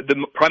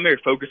 the primary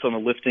focus on the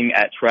lifting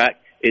at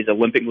track is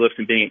Olympic lifts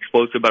and being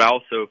explosive, but I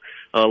also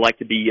like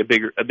to be a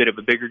bit of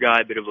a bigger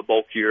guy, a bit of a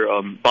bulkier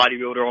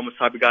bodybuilder almost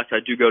type of guy. So I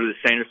do go to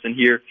the Sanderson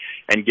here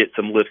and get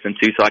some lifts in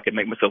too, so I can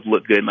make myself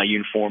look good in my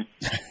uniform.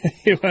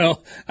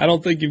 Well, I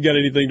don't think you've got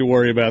anything to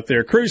worry about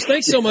there. Cruz,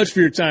 thanks so much for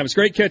your time. It's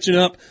great catching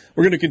up.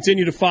 We're going to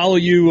continue to follow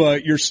you.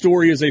 Your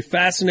story is a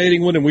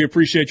fascinating one, and we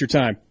appreciate your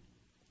time.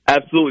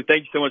 Absolutely.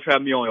 Thank you so much for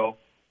having me on, y'all.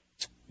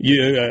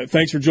 Yeah,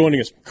 thanks for joining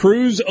us.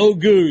 Cruz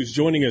Oguz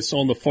joining us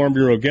on the Farm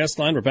Bureau guest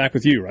line. We're back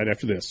with you right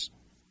after this.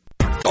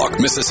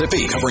 Talk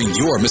Mississippi, covering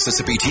your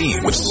Mississippi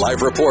team with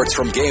live reports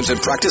from games and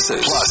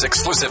practices, plus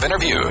exclusive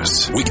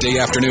interviews. Weekday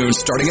afternoons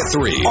starting at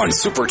 3 on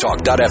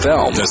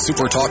SuperTalk.fm, the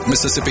SuperTalk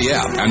Mississippi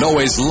app, and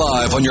always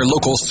live on your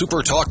local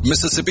SuperTalk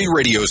Mississippi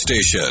radio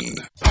station.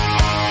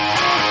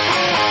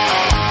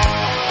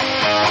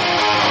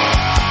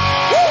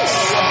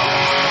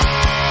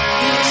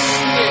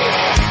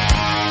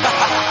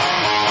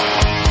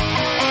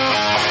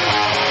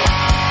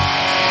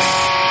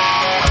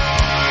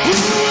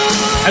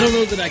 I don't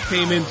know that I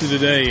came into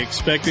today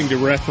expecting to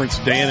reference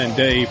Dan and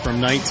Dave from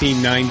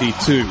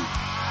 1992.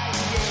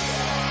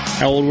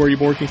 How old were you,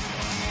 Borky?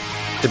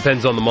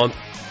 Depends on the month.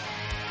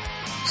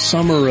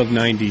 Summer of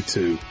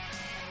 92.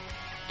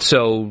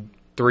 So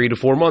 3 to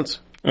 4 months.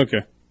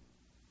 Okay.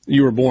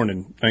 You were born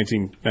in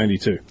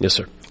 1992. Yes,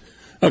 sir.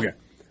 Okay.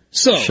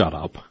 So shut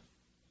up.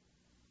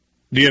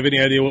 Do you have any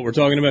idea what we're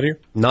talking about here?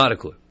 Not a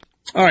clue.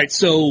 All right.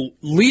 So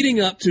leading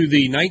up to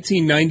the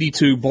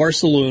 1992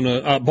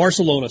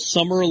 Barcelona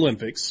Summer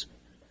Olympics,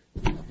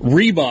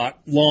 Reebok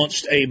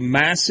launched a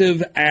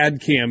massive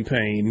ad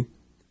campaign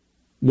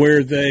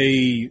where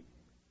they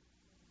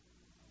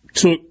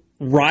took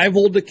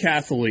rival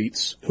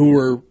decathletes who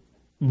were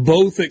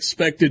both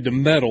expected to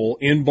medal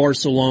in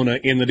Barcelona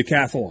in the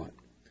decathlon.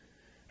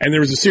 And there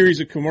was a series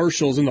of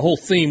commercials, and the whole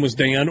theme was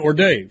Dan or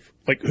Dave.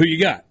 Like, who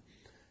you got?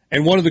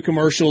 And one of the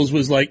commercials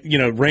was like,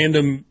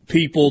 random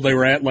people they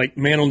were at, like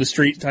man on the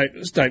street type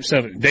stuff.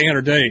 Dan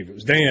or Dave. It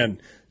was Dan,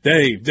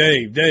 Dave,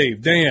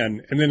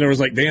 Dan. And then there was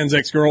like Dan's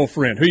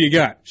ex-girlfriend. Who you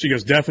got? She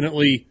goes,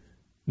 definitely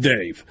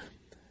Dave.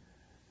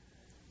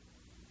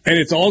 And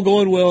it's all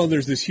going well, and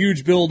there's this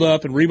huge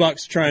build-up, and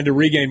Reebok's trying to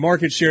regain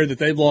market share that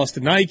they've lost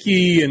to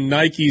Nike, and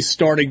Nike's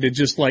starting to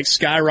just, like,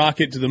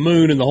 skyrocket to the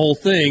moon and the whole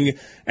thing.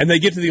 And they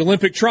get to the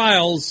Olympic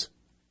trials,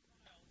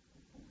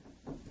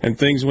 and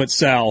things went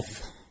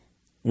south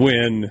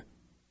when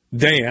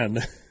Dan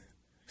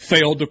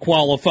failed to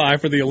qualify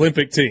for the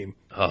Olympic team.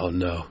 Oh,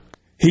 no.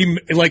 He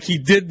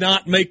did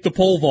not make the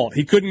pole vault.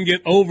 He couldn't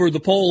get over the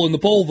pole in the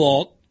pole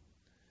vault,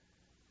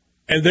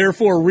 and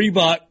therefore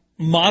Reebok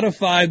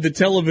modified the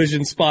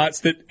television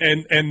spots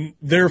and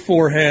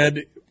therefore had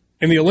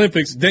in the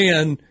Olympics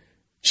Dan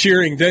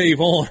cheering Dave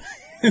on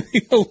in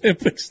the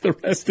Olympics the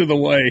rest of the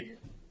way.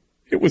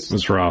 It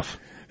was rough.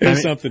 It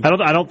was something. I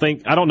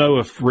don't know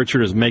if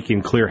Richard is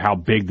making clear how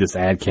big this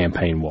ad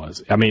campaign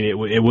was. I mean,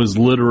 it was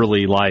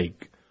literally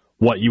like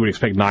what you would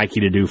expect Nike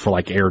to do for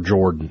like Air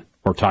Jordan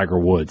or Tiger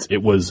Woods.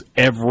 It was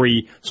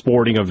every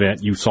sporting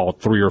event you saw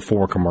 3 or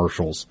 4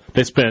 commercials.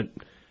 They spent.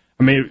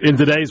 I mean, in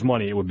today's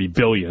money, it would be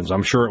billions.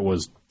 I'm sure it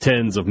was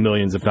tens of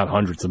millions, if not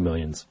hundreds of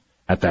millions,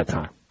 at that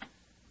time.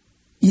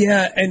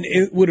 Yeah, and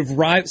it would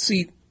have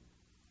See,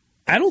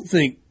 I don't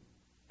think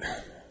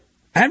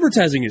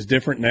advertising is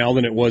different now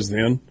than it was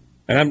then.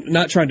 And I'm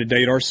not trying to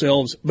date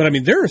ourselves, but I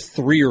mean, there are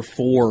 3 or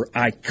 4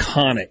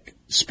 iconic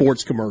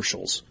sports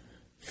commercials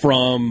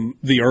from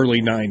the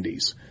early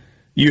 90s.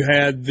 You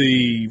had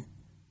the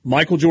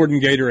Michael Jordan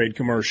Gatorade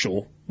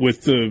commercial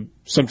with the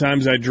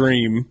Sometimes I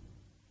Dream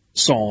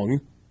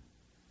song.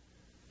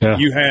 Yeah.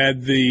 You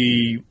had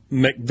the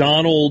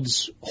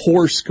McDonald's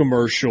horse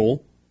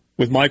commercial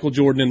with Michael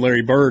Jordan and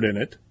Larry Bird in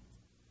it.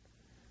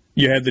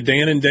 You had the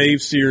Dan and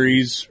Dave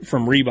series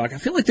from Reebok. I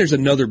feel like there's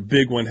another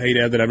big one, hey,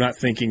 Dad, that I'm not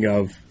thinking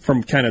of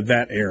from kind of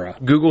that era.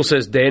 Google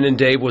says Dan and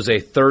Dave was a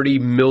 $30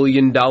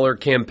 million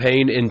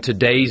campaign. In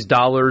today's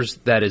dollars,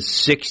 that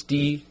is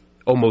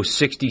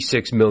almost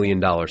 $66 million.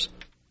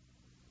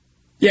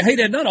 Yeah, hey,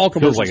 Dad, not all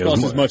commercials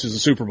cost as much as a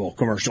Super Bowl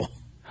commercial.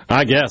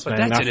 I guess,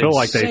 man. I feel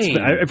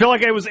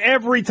like it was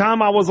every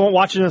time I was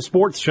watching a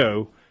sports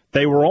show,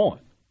 they were on.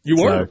 You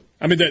were. So,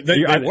 I mean,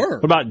 they were.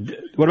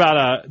 What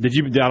about? Did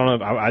you? I don't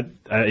know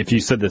if you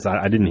said this.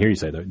 I didn't hear you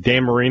say though.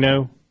 Dan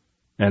Marino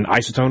and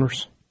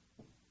Isotoners.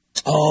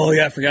 Oh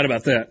yeah, I forgot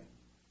about that.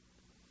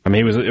 I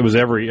mean, it was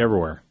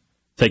everywhere.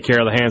 Take care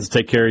of the hands,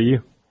 take care of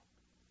you.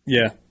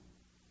 Yeah.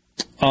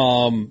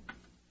 And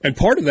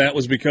part of that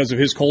was because of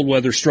his cold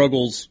weather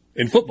struggles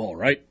in football,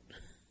 right?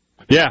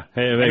 Yeah,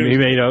 he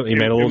made a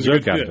little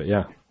joke out of it.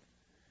 Yeah.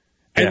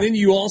 And then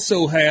you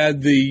also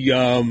had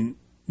this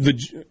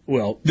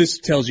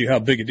tells you how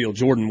big a deal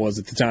Jordan was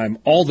at the time.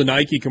 All the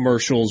Nike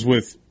commercials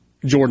with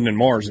Jordan and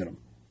Mars in them.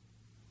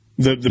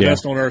 The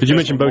best on earth. Did you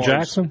mention Bo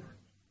Jackson?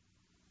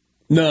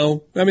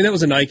 No. I mean, that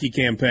was a Nike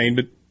campaign,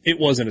 but it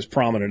wasn't as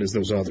prominent as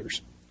those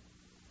others.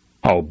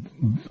 Oh,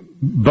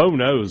 Bo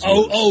Knows.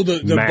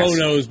 The Bo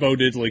Knows, Bo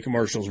Diddley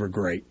commercials were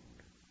great.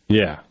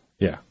 Yeah.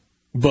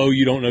 Bo,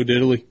 you don't know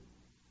Diddley?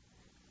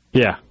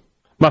 Yeah.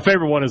 My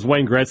favorite one is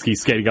Wayne Gretzky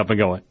skating up and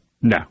going,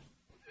 no.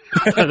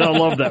 I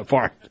love that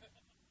part.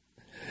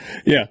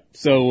 Yeah.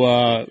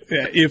 So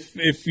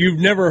if you've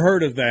never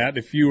heard of that,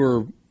 if you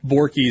were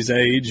Borky's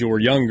age or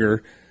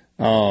younger,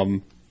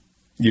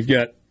 you've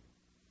got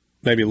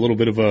maybe a little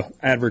bit of a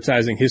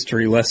advertising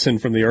history lesson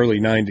from the early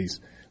 90s.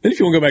 Then if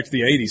you want to go back to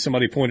the 80s,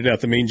 somebody pointed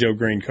out the Mean Joe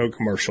Green Coke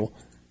commercial,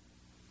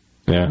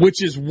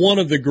 which is one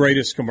of the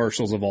greatest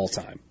commercials of all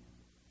time.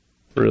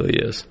 It really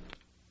is.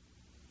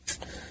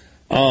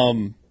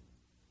 Some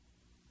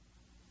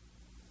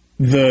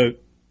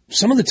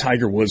of the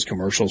Tiger Woods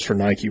commercials for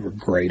Nike were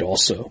great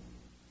also,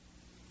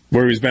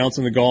 where he was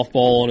bouncing the golf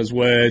ball on his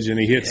wedge and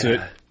he hits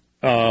it.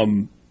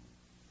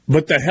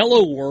 But the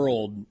Hello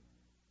World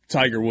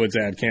Tiger Woods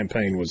ad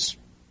campaign was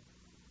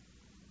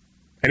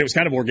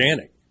kind of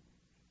organic,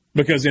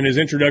 because in his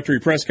introductory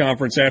press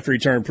conference after he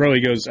turned pro,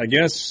 he goes, I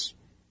guess,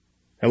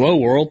 hello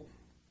world.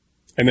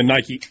 And then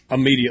Nike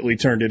immediately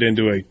turned it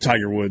into a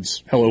Tiger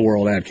Woods Hello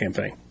World ad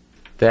campaign.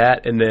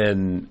 That, and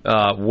then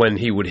when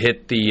he would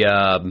hit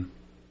the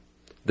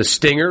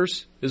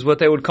stingers is what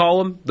they would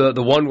call them,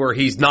 the one where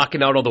he's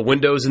knocking out all the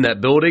windows in that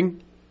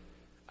building.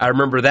 I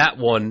remember that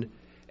one.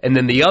 And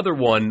then the other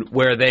one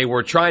where they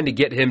were trying to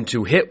get him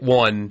to hit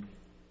one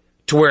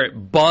to where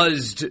it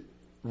buzzed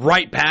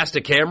right past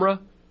a camera.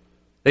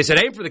 They said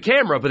aim for the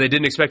camera, but they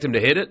didn't expect him to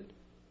hit it.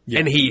 Yeah.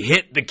 And he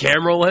hit the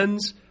camera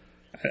lens.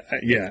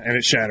 And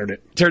it shattered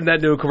it. Turned that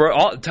into a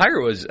commercial. Tiger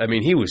was,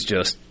 he was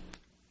just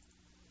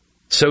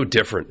so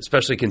different,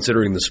 especially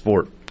considering the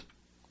sport.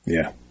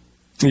 Yeah.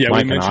 Yeah,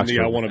 Mike we mentioned the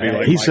I want to be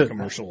like Mike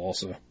commercial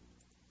also.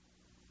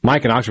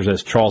 Mike in Oxford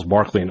says Charles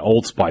Barkley and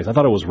Old Spice. I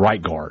thought it was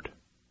right guard.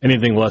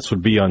 Anything less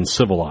would be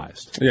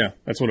uncivilized. Yeah,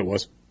 that's what it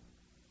was.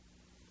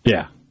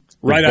 Yeah.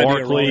 Right idea,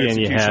 Barkley, and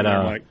you had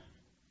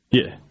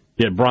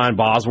Brian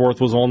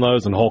Bosworth was on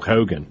those, and Hulk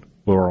Hogan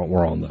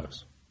were on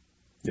those.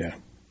 Yeah.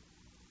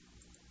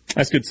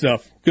 That's good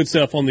stuff. Good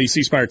stuff on the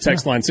C Spire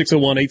text line,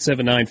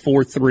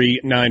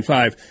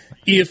 601-879-4395.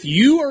 If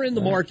you are in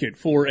the market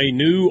for a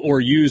new or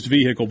used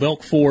vehicle,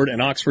 Belk Ford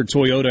and Oxford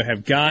Toyota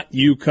have got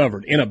you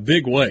covered in a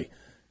big way.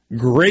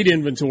 Great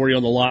inventory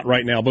on the lot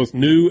right now, both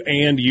new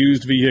and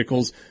used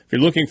vehicles. If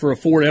you're looking for a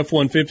Ford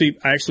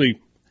F-150, I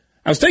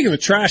was taking the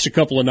trash a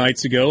couple of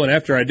nights ago, and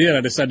after I did,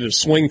 I decided to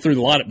swing through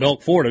the lot at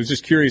Belk Ford. I was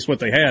just curious what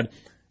they had.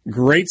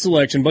 Great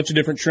selection, bunch of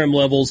different trim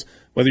levels.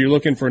 Whether you're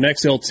looking for an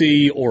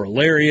XLT or a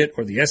Lariat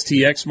or the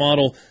STX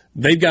model,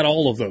 they've got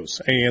all of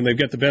those. And they've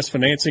got the best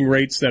financing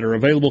rates that are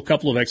available. A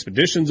couple of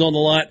Expeditions on the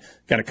lot.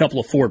 Got a couple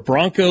of Ford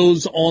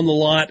Broncos on the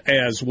lot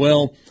as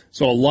well.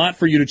 So a lot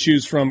for you to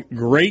choose from.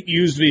 Great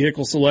used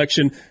vehicle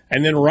selection.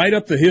 And then right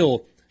up the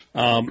hill,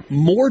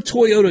 more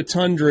Toyota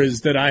Tundras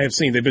that I have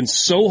seen. They've been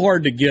so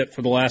hard to get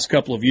for the last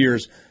couple of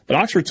years. But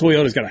Oxford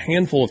Toyota's got a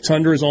handful of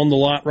Tundras on the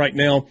lot right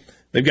now.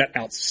 They've got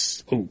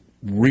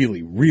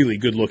really, really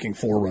good-looking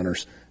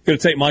 4Runners. Going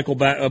to take Michael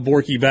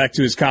Borky back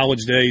to his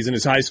college days and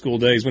his high school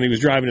days when he was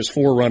driving his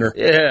 4Runner.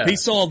 Yeah. He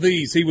saw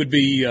these. He would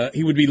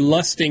be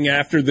lusting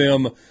after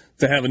them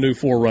to have a new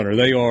 4Runner.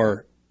 They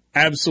are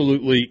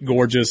absolutely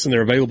gorgeous, and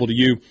they're available to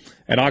you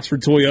at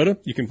Oxford Toyota.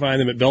 You can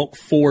find them at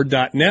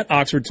belkford.net,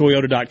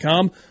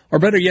 oxfordtoyota.com, or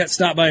better yet,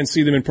 stop by and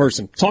see them in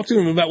person. Talk to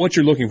them about what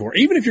you're looking for,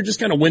 even if you're just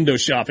kind of window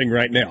shopping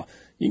right now.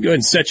 You can go ahead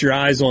and set your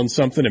eyes on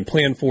something and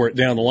plan for it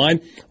down the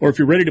line. Or if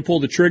you're ready to pull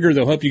the trigger,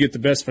 they'll help you get the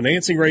best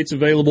financing rates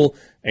available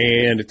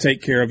and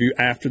take care of you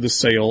after the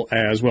sale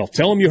as well.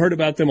 Tell them you heard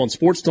about them on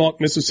Sports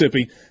Talk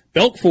Mississippi.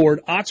 Belk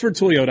Ford, Oxford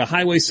Toyota,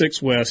 Highway 6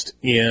 West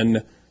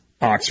in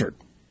Oxford.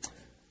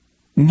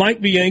 Mike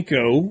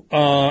Bianco,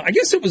 I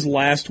guess it was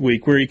last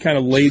week where he kind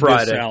of laid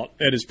this out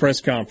at his press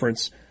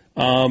conference.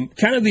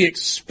 Kind of the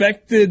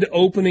expected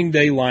opening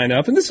day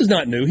lineup. And this is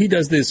not new. He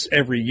does this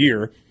every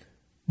year.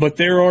 But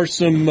there are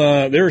some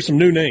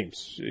new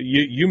names.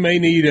 You may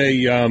need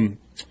a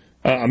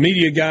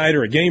media guide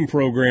or a game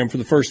program for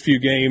the first few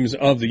games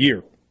of the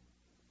year.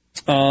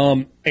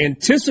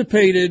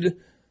 Anticipated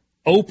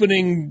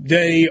opening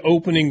day,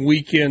 opening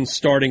weekend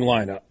starting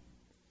lineup.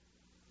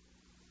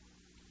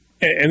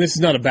 And this is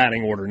not a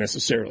batting order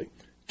necessarily.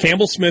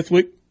 Campbell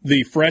Smithwick,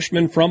 the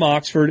freshman from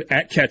Oxford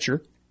at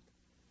catcher.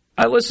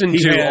 I listened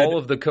to all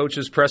of the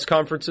coaches' press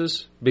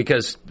conferences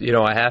because,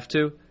 I have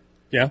to.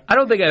 Yeah. I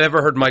don't think I've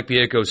ever heard Mike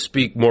Bianco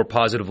speak more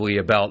positively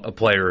about a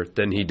player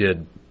than he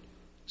did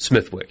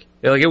Smithwick.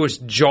 It was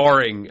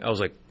jarring. I was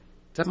like,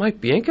 is that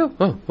Mike Bianco?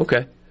 Oh,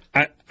 okay.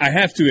 I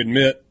have to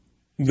admit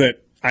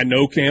that I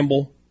know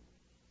Campbell.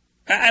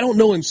 I don't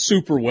know him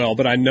super well,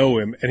 but I know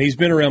him. And he's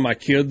been around my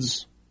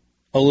kids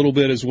a little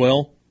bit as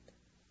well.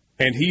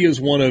 And he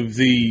is one of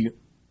the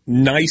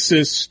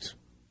nicest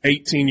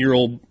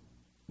 18-year-old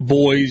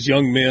boys,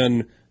 young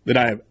men that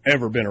I have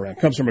ever been around.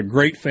 Comes from a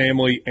great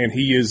family, and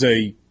he is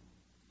a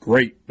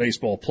great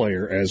baseball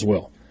player as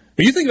well.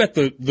 When you think about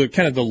the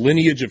kind of the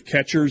lineage of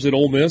catchers at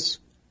Ole Miss,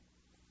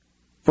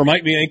 for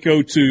Mike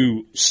Bianco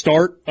to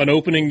start an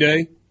opening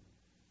day,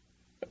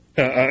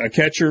 a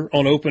catcher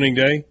on opening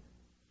day,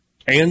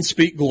 and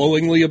speak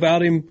glowingly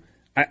about him,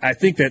 I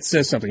think that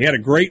says something. He had a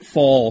great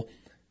fall.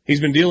 He's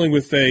been dealing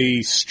with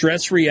a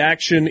stress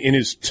reaction in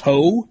his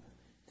toe,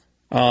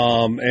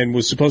 and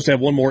was supposed to have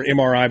one more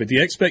MRI, but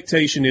the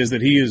expectation is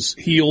that he is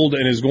healed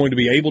and is going to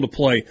be able to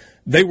play.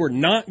 They were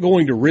not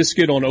going to risk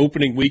it on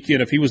opening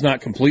weekend if he was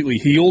not completely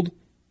healed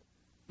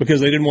because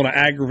they didn't want to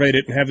aggravate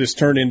it and have this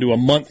turn into a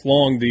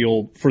month-long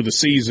deal for the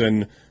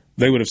season.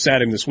 They would have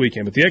sat him this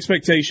weekend. But the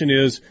expectation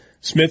is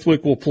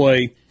Smithwick will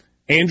play.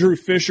 Andrew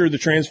Fisher, the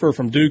transfer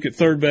from Duke at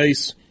third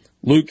base.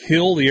 Luke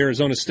Hill, the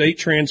Arizona State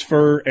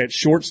transfer at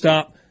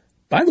shortstop.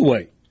 By the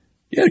way,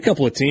 you had a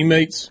couple of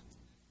teammates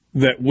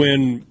that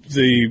when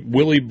the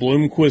Willie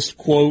Bloomquist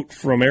quote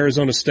from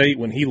Arizona State,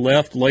 when he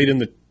left late in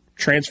the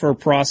transfer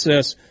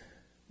process,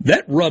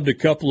 that rubbed a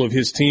couple of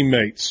his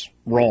teammates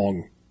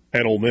wrong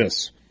at Ole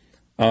Miss.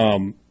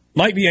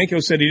 Mike Bianco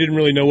said he didn't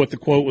really know what the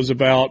quote was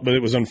about, but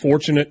it was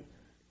unfortunate.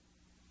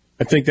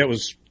 I think that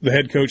was the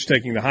head coach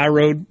taking the high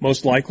road,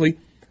 most likely.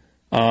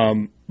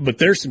 But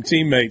there's some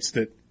teammates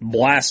that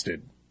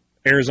blasted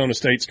Arizona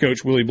State's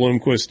coach, Willie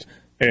Bloomquist,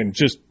 and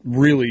just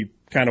really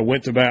kind of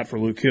went to bat for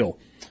Luke Hill.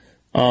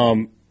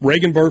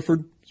 Reagan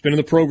Burford has been in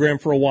the program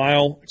for a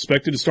while,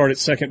 expected to start at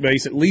second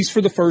base, at least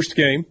for the first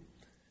game.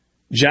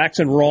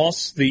 Jackson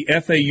Ross, the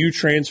FAU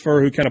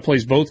transfer who kind of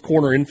plays both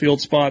corner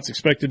infield spots,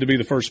 expected to be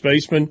the first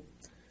baseman.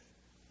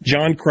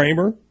 John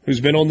Kramer,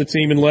 who's been on the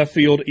team in left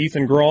field,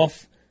 Ethan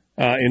Groff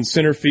in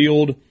center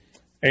field,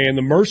 and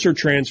the Mercer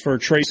transfer,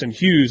 Trayson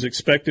Hughes,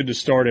 expected to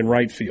start in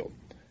right field.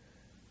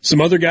 Some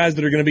other guys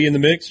that are going to be in the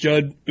mix,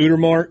 Judd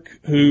Utermark,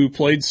 who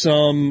played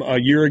some a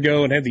year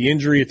ago and had the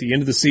injury at the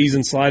end of the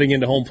season sliding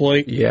into home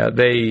plate. Yeah,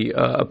 they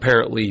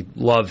apparently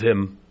love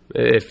him,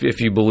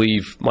 if you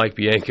believe Mike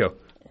Bianco.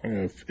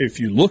 If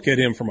you look at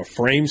him from a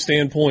frame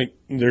standpoint,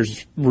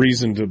 there's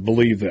reason to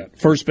believe that.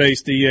 First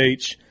base,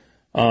 DH.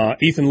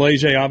 Ethan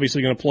Leger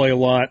obviously going to play a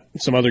lot.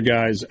 Some other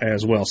guys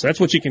as well. So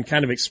that's what you can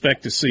kind of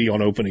expect to see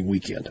on opening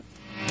weekend.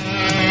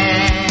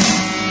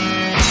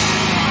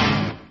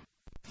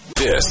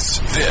 This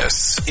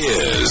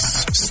is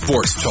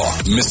Sports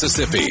Talk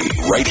Mississippi,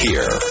 right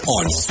here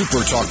on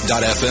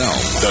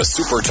SuperTalk.fm, the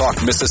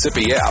SuperTalk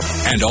Mississippi app,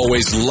 and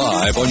always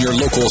live on your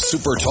local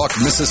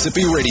SuperTalk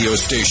Mississippi radio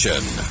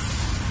station.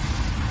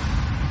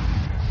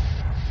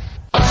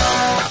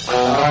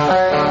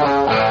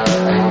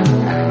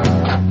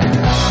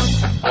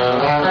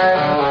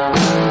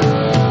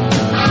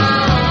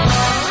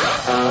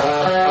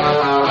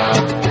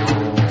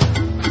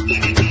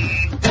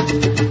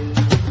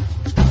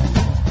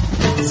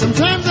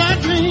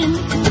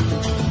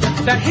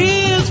 That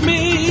here's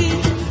me.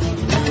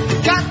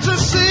 Got to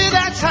see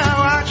that's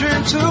how I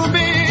dream to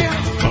be.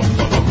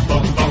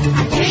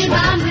 I dream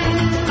I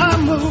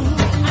move.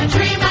 I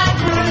dream I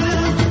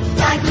groove.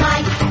 Like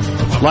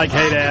Mike. Like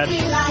Hey Dad.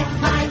 Like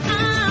Mike.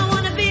 I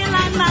want to be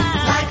like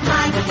Mike. Like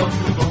Mike.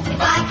 If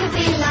I could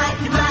be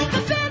like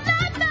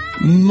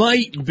Mike.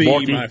 Might be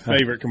Borky. my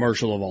favorite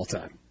commercial of all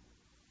time.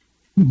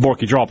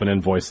 Borky, drop an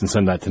invoice and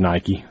send that to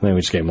Nike. I think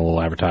we just gave him a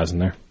little advertising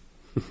there.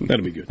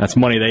 That'll be good. That's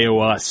money they owe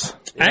us.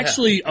 Yeah.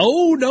 Actually,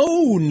 no,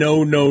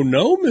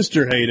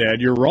 Mr.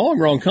 Haydad. You're wrong.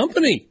 Wrong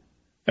company.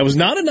 That was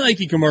not a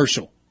Nike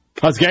commercial.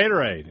 That's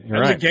Gatorade.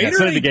 You're right. Gatorade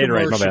send it to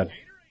Gatorade, commercial. my bad.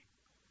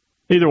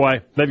 Either way,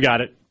 they've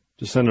got it.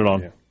 Just send it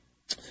on. Yeah.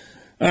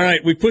 All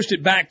right, we pushed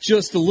it back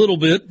just a little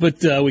bit,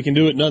 but we can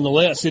do it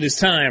nonetheless. It is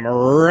time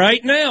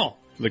right now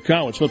for the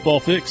College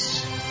Football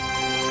Fix.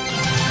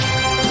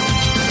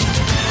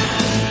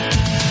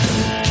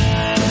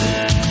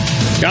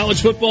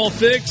 College Football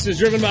Fix is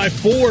driven by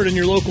Ford and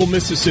your local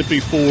Mississippi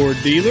Ford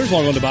dealers.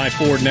 Log on to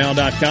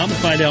buyfordnow.com and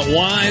find out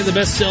why the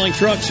best-selling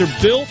trucks are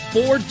built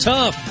Ford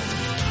tough.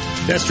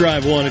 Test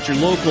drive one at your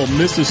local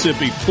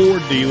Mississippi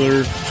Ford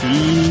dealer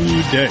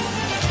today.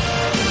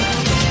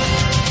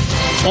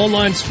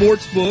 Online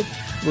Sportsbook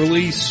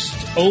released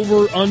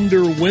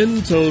over-under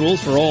win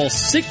totals for all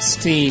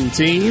 16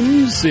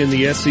 teams in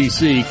the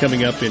SEC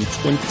coming up in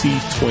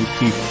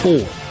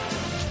 2024.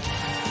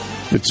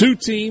 The two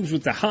teams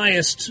with the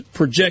highest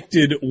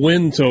projected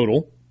win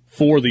total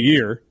for the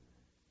year,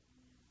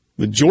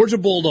 the Georgia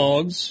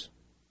Bulldogs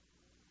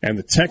and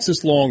the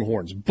Texas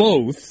Longhorns,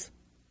 both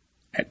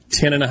at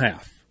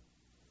 10.5.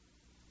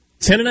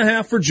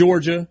 10.5 for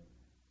Georgia,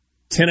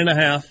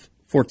 10.5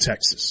 for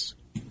Texas.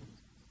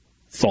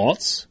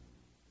 Thoughts?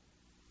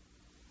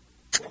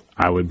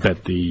 I would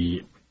bet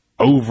the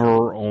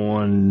over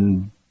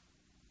on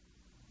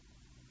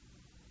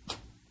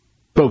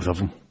both of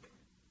them.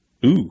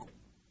 Ooh.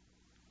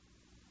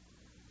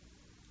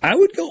 I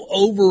would go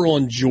over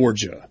on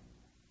Georgia.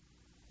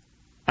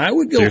 I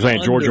would go so you're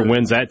saying under. Georgia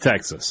wins at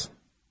Texas?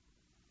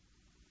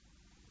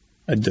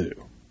 I do.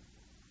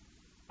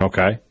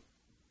 Okay.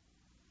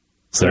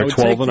 So they're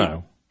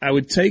 12-0. I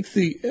would take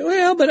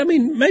but I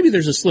mean, maybe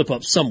there's a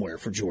slip-up somewhere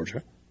for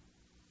Georgia.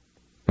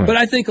 But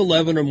I think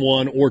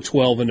 11-1 or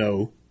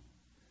 12-0.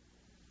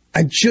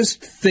 I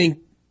just think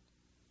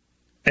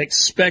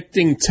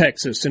expecting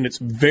Texas in its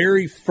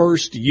very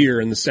first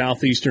year in the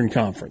Southeastern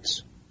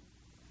Conference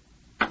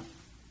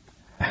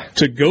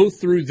to go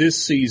through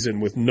this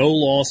season with no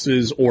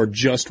losses or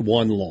just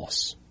one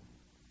loss.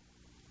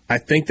 I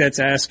think that's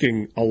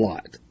asking a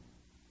lot.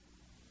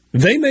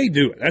 They may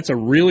do it. That's a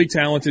really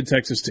talented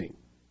Texas team.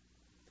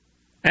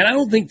 And I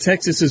don't think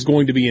Texas is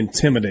going to be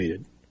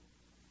intimidated.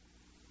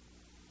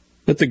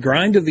 But the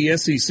grind of the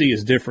SEC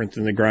is different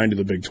than the grind of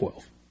the Big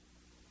 12.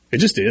 It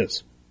just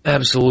is.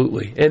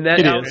 Absolutely. And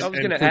that I was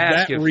going to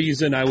ask for that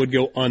reason, I would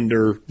go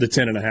under the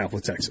 10.5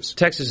 with Texas.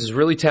 Texas is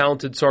really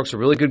talented. Sark's a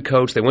really good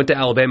coach. They went to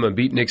Alabama and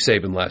beat Nick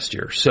Saban last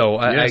year. So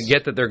I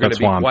get that they're going to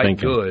be quite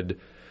good.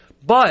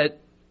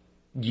 But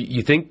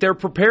you think they're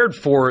prepared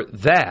for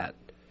that.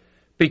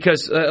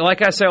 Because,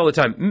 like I say all the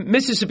time,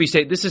 Mississippi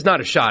State, this is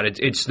not a shot.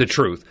 It's the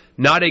truth.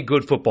 Not a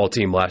good football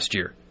team last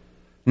year.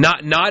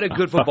 Not a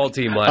good football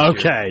team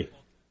last year.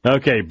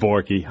 Okay,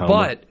 Borky.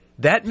 But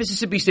that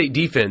Mississippi State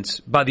defense,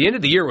 by the end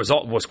of the year,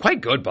 was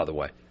quite good, by the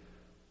way.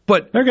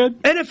 But they're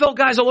good. NFL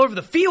guys all over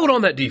the field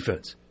on that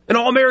defense. An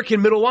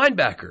All-American middle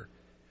linebacker.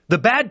 The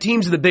bad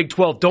teams in the Big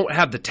 12 don't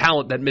have the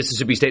talent that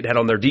Mississippi State had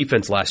on their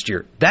defense last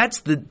year. That's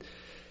the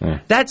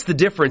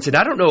difference, and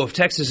I don't know if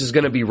Texas is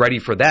going to be ready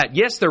for that.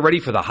 Yes, they're ready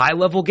for the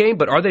high-level game,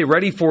 but are they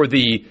ready for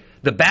the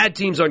bad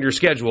teams on your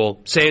schedule,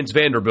 sans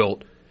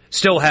Vanderbilt,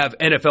 still have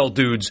NFL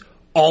dudes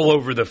all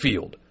over the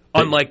field?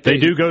 Unlike they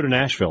do go to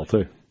Nashville,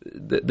 too.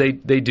 They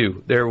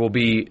do. There will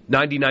be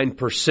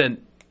 99%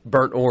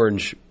 burnt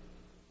orange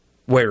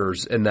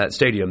wearers in that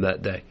stadium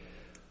that day.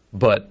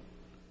 But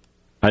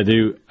I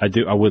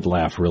would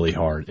laugh really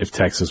hard if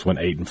Texas went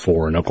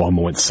 8-4 and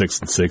Oklahoma went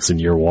 6-6 in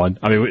year one.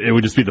 I mean, it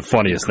would just be the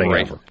funniest thing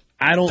ever.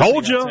 I don't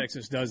see how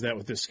Texas does that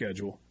with this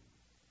schedule.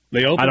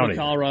 They open to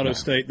Colorado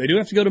State. They do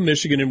have to go to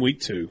Michigan in week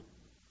 2. It's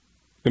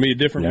going to be a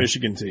different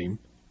Michigan team.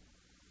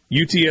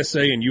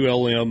 UTSA and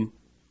ULM.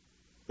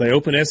 They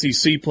open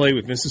SEC play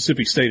with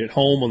Mississippi State at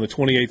home on the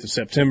 28th of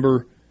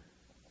September.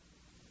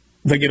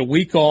 They get a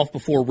week off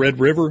before Red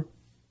River.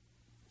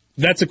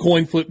 That's a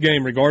coin flip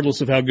game regardless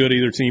of how good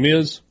either team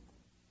is.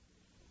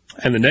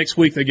 And the next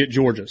week they get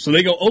Georgia. So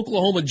they go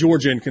Oklahoma,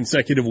 Georgia in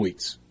consecutive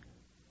weeks.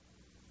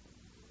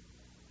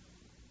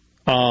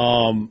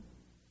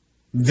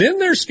 Then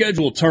their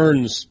schedule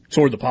turns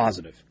toward the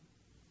positive.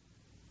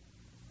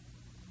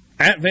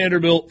 At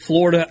Vanderbilt,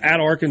 Florida, at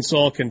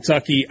Arkansas,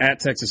 Kentucky,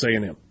 at Texas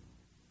A&M.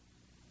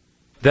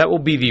 That will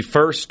be the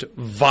first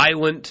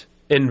violent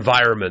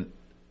environment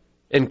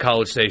in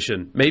College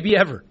Station, maybe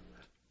ever.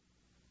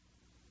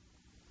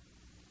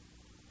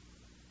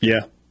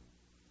 Yeah.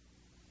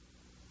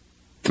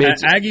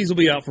 Aggies will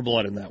be out for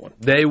blood in that one.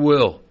 They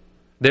will.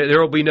 There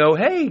will be no,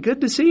 hey,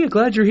 good to see you,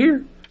 glad you're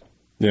here.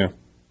 Yeah.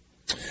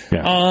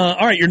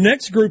 All right, your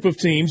next group of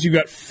teams, you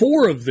got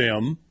 4 of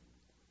them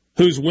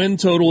whose win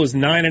total is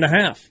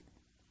 9.5.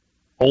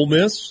 Ole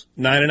Miss,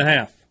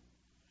 9.5.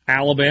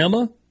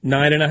 Alabama,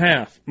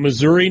 9.5.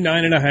 Missouri,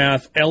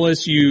 9.5.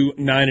 LSU,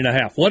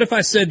 9.5. What if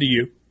I said to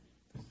you,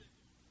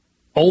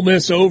 Ole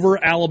Miss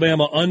over,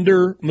 Alabama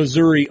under,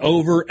 Missouri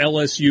over,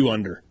 LSU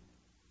under?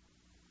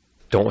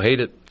 Don't hate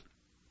it.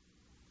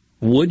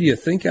 Would you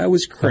think I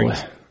was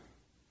crazy?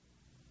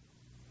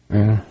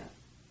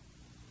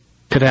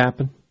 Could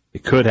happen.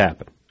 It could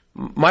happen.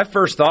 My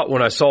first thought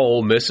when I saw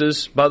Ole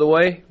Miss's, by the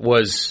way,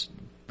 was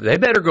they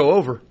better go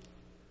over.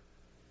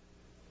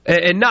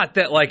 And not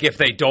that, like, if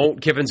they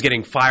don't, Kiffin's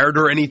getting fired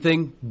or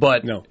anything,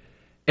 but no.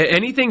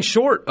 Anything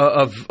short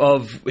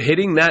of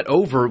hitting that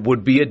over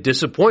would be a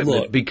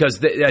disappointment because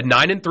a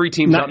 9-3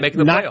 team's not making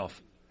the playoff.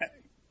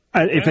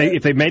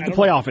 If they made the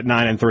playoff at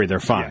 9-3, they're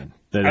fine.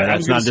 Yeah.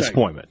 That's not a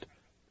disappointment.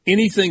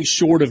 Anything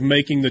short of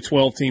making the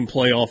 12-team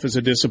playoff is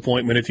a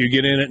disappointment. If you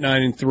get in at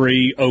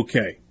 9-3,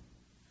 okay.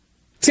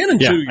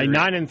 10-2. A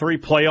 9-3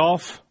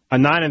 playoff. A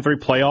 9-3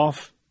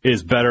 playoff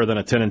is better than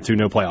a 10-2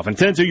 no playoff. And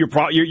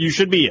 10-2, you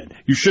should be in.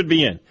 You should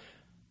be in.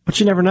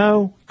 But you never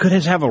know. Could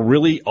have a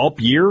really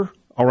up year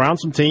around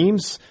some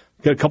teams.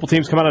 Get a couple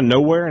teams come out of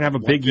nowhere and have a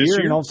big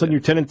year, and all of a sudden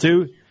you're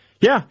 10-2.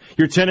 Yeah,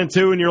 you're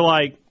 10-2, and you're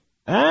like,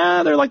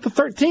 they're like the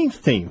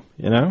 13th team,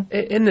 you know?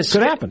 And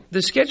could happen.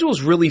 The schedule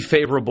is really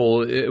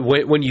favorable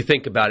when you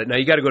think about it. Now,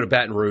 you got to go to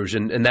Baton Rouge,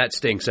 and that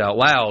stinks out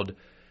loud.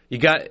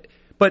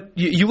 But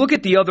you look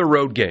at the other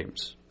road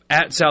games,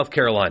 at South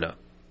Carolina,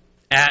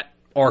 at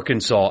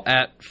Arkansas,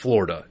 at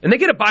Florida, and they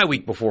get a bye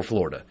week before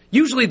Florida.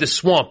 Usually the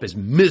swamp is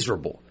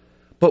miserable.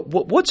 But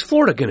what's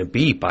Florida going to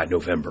be by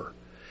November?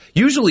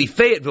 Usually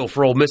Fayetteville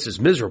for Ole Miss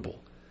is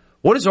miserable.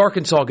 What is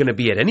Arkansas going to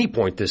be at any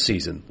point this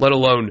season, let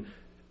alone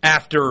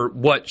after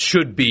what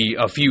should be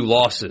a few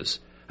losses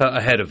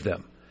ahead of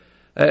them?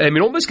 I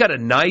mean, Ole Miss got a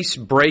nice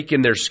break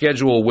in their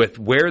schedule with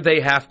where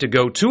they have to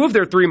go. 2 of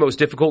their 3 most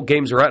difficult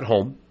games are at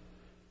home.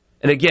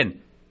 And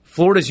again,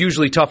 Florida's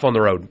usually tough on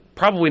the road.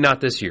 Probably not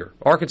this year.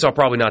 Arkansas,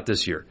 probably not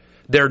this year.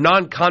 Their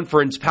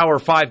non-conference Power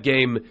 5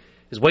 game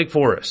is Wake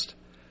Forest.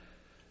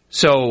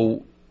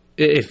 So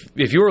if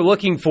you were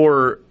looking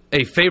for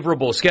a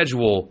favorable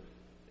schedule,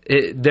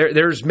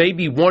 there's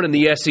maybe one in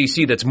the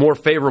SEC that's more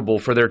favorable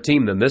for their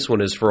team than this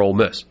one is for Ole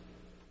Miss.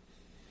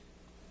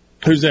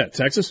 Who's that,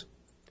 Texas?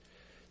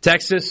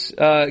 Texas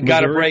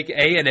got a break.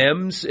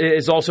 A&M's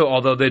is also,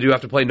 although they do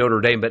have to play Notre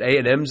Dame, but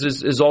A&M's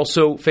is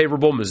also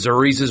favorable.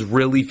 Missouri's is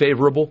really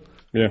favorable.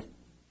 Yeah.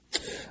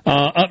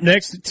 Up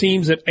next,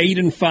 teams at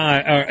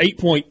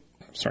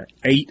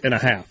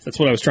 8.5. That's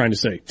what I was trying to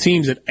say.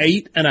 Teams at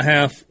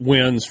 8.5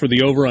 wins for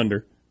the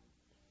over/under.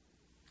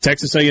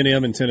 Texas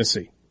A&M and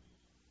Tennessee.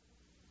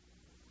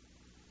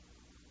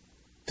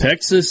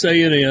 Texas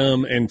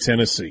A&M and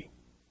Tennessee.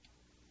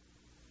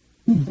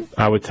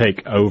 I would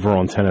take over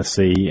on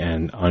Tennessee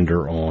and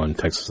under on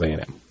Texas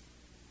A&M.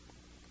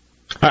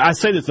 I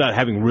say this without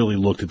having really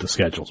looked at the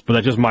schedules, but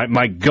that's just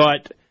my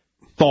gut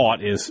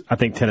thought is I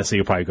think Tennessee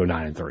will probably go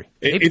 9-3.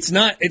 It's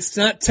not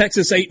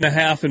Texas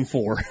 8.5 and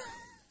 4.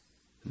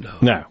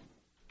 No.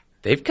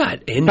 They've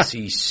got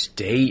NC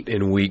State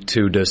in week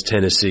 2, does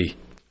Tennessee.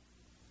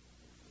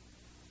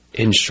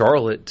 In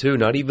Charlotte, too,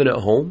 not even at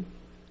home.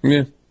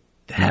 Yeah.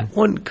 That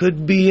one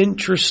could be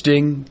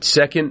interesting.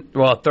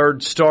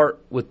 Third start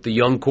with the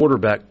young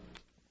quarterback.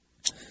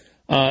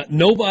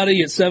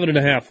 Nobody at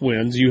 7.5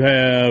 wins. You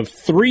have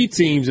 3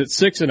 teams at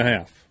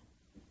 6.5.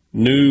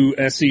 New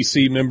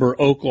SEC member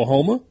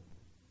Oklahoma,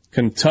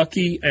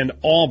 Kentucky, and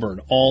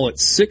Auburn, all at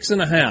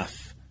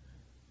 6.5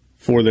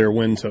 for their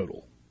win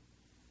total.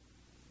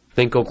 I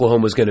think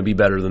Oklahoma's going to be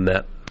better than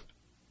that.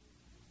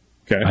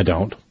 Okay. I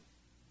don't.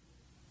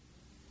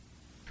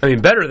 I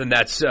mean, better than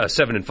that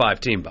 7-5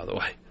 team, by the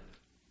way.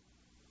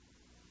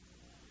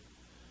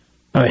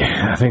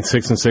 I think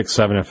 6-6,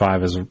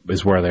 7-5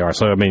 is where they are.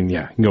 So, I mean,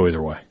 yeah, you can go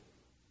either way.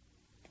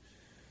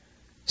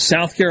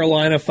 South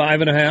Carolina,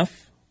 5.5.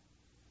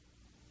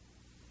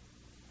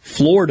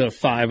 Florida,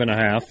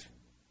 5.5.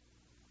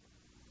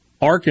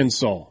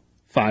 Arkansas,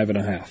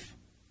 5.5.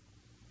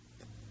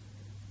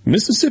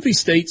 Mississippi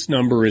State's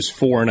number is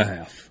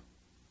 4.5.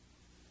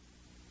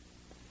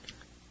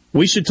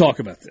 We should talk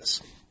about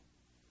this.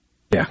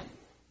 Yeah.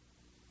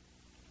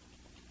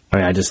 I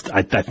mean,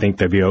 I think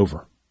they'd be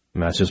over.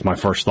 And that's just my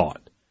first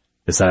thought.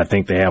 Is that I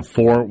think they have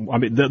 4. I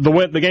mean,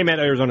 the game at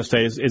Arizona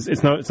State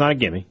it's not a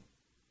gimme.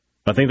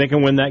 I think they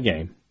can win that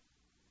game.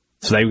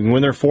 So they can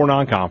win their 4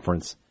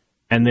 non-conference,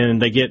 and then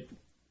they get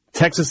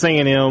Texas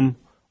A&M,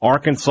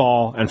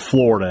 Arkansas, and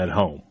Florida at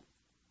home.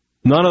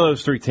 None of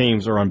those 3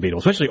 teams are unbeatable,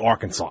 especially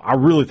Arkansas. I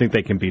really think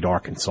they can beat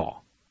Arkansas.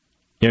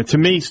 You know, to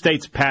me,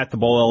 State's path to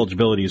bowl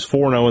eligibility is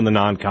 4-0 in the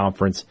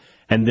non-conference,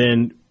 and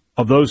then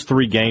of those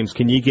 3 games,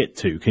 can you get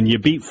 2? Can you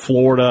beat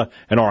Florida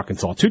and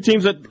Arkansas? 2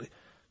 teams that,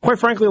 quite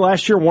frankly,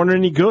 last year weren't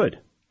any good.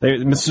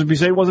 Mississippi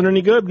State wasn't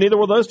any good, but neither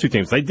were those 2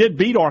 teams. They did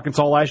beat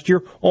Arkansas last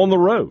year on the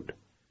road.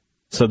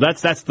 So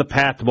that's the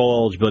path to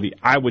bowl eligibility.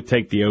 I would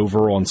take the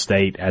over on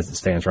State as it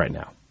stands right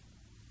now.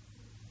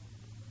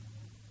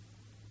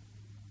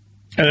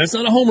 And that's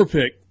not a homer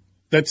pick.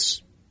 I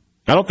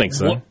don't think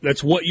so.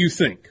 That's what you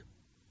think.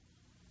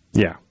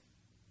 Yeah.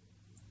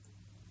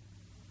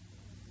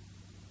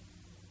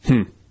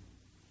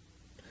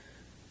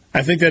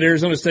 I think that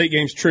Arizona State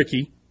game's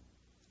tricky.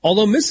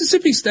 Although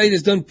Mississippi State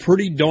has done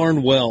pretty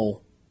darn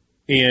well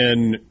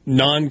in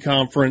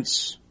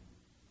non-conference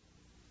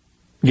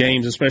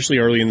games, especially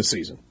early in the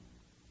season.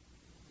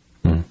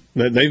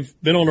 They've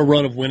been on a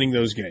run of winning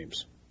those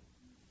games.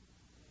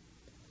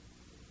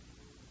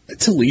 The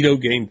Toledo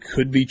game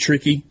could be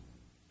tricky.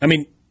 I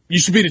mean, you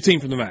should beat a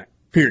team from the MAC,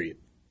 period.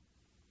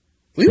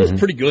 Toledo's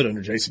pretty good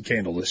under Jason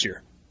Candle this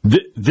year.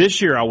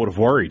 This year I would have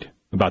worried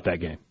about that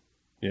game.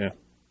 Yeah.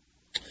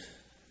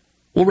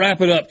 We'll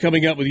wrap it up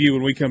coming up with you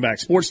when we come back.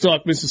 Sports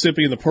Talk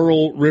Mississippi in the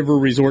Pearl River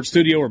Resort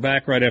Studio. We're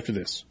back right after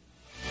this.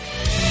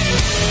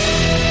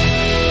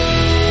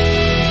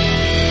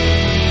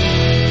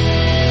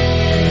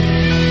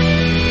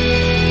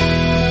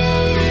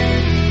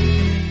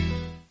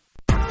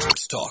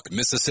 Sports Talk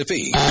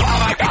Mississippi.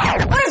 Oh my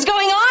God. What is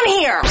going on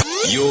here?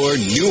 Your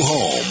new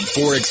home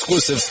for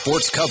exclusive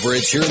sports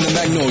coverage here in the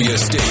Magnolia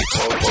State.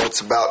 Well, it's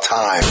about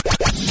time.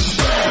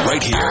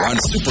 Right here on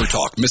Super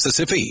Talk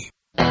Mississippi.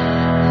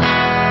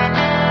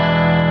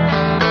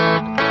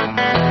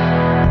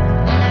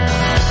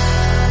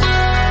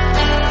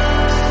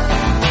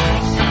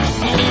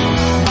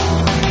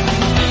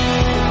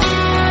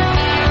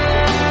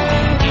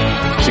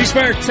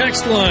 C-Spire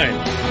text line.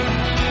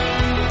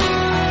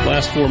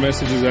 Last 4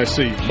 messages I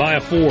see. Buy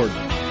a Ford.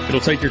 It'll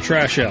take your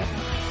trash out.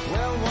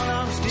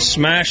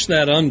 Smash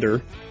that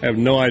under. I have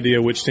no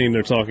idea which team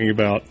they're talking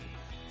about.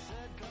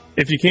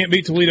 If you can't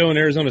beat Toledo and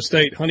Arizona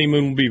State,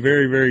 honeymoon will be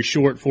very, very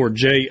short for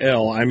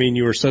JL. I mean,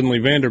 you are suddenly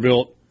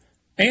Vanderbilt.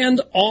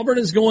 And Auburn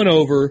is going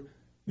over.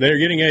 They're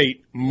getting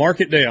 8.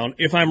 Mark it down.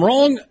 If I'm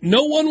wrong,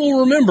 no one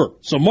will remember.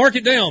 So mark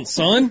it down,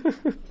 son.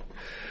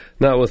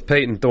 Not with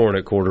Peyton Thorne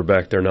at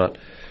quarterback, they're not.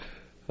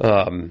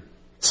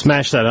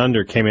 Smash that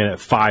under came in at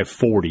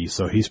 540,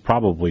 so he's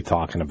probably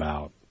talking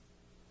about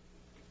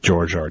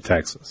Georgia or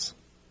Texas.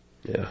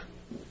 Yeah.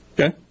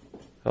 Okay.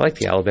 I like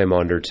the Alabama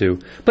under, too.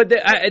 But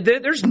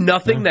there's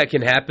nothing that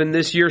can happen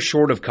this year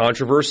short of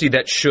controversy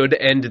that should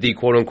end the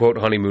quote-unquote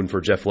honeymoon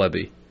for Jeff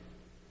Lebby.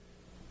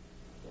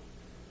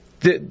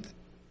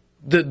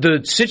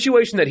 The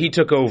situation that he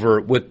took over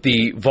with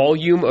the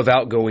volume of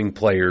outgoing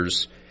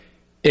players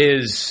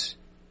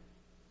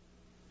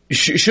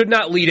should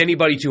not lead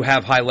anybody to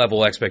have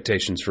high-level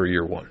expectations for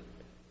year one.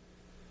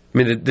 I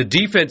mean, the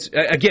defense,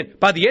 again,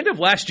 by the end of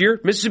last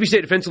year, Mississippi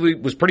State defensively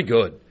was pretty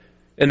good,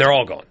 and they're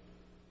all gone.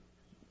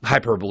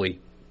 Hyperbole.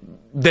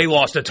 They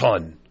lost a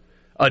ton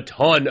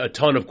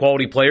of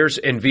quality players,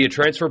 and via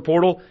transfer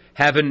portal,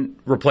 haven't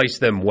replaced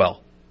them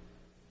well.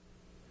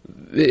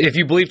 If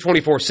you believe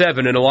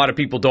 24/7, and a lot of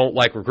people don't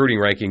like recruiting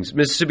rankings,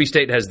 Mississippi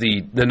State has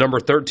the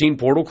number 13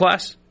 portal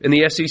class in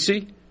the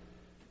SEC.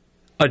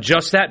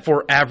 Adjust that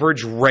for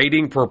average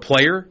rating per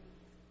player,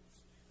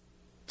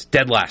 it's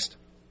dead last.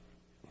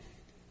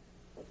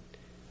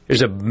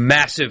 There's a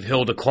massive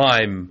hill to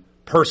climb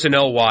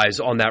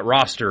personnel-wise on that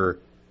roster.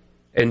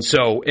 And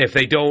so if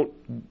they don't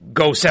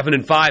go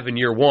 7-5 in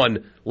year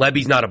one,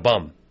 Lebby's not a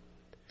bum.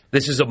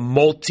 This is a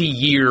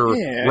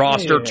multi-year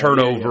roster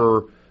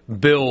turnover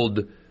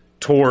build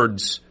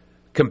towards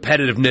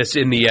competitiveness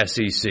in the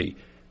SEC.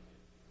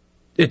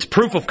 It's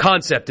proof of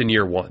concept in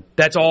year one.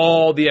 That's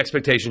all the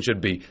expectation should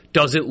be.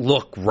 Does it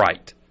look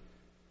right?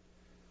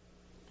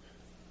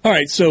 All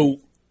right, so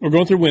we're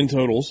going through win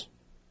totals.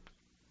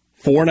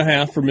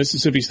 4.5 for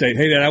Mississippi State.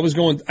 Hey, Dad, I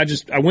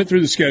went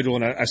through the schedule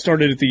and I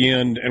started at the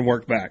end and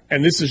worked back.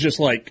 And this is just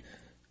like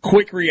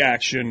quick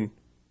reaction,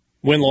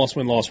 win-loss,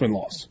 win-loss,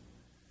 win-loss.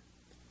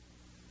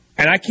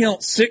 And I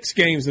count 6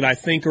 games that I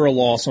think are a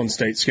loss on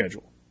State's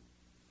schedule.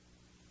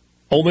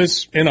 Ole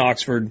Miss in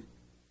Oxford,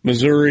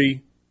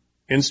 Missouri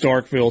in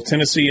Starkville,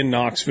 Tennessee in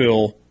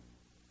Knoxville,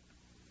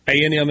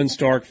 A&M in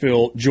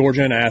Starkville,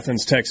 Georgia and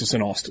Athens, Texas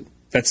and Austin.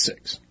 That's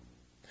 6.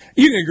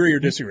 You can agree or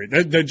disagree.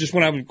 That just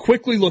when I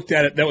quickly looked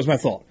at it, that was my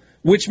thought.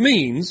 Which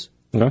means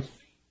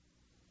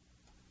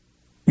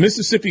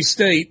Mississippi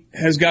State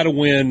has got to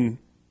win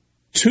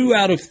 2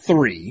 out of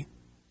 3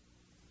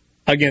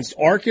 against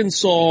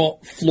Arkansas,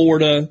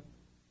 Florida,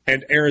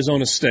 and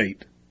Arizona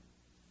State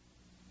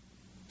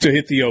to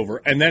hit the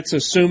over. And that's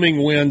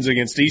assuming wins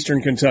against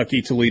Eastern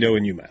Kentucky, Toledo,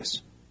 and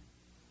UMass.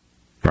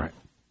 Right.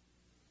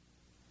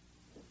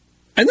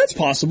 And that's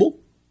possible.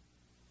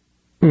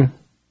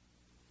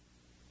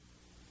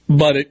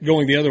 But it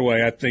going the other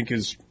way, I think,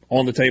 is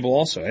on the table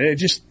also. I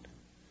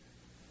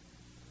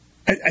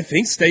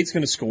think State's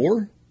going to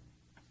score.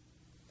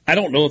 I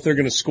don't know if they're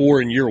going to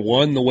score in year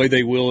 1 the way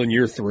they will in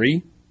year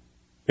 3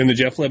 in the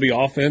Jeff Lebby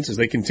offense as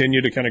they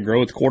continue to kind of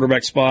grow at the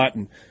quarterback spot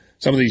and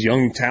some of these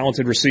young,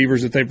 talented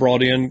receivers that they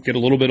brought in get a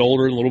little bit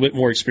older and a little bit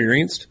more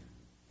experienced.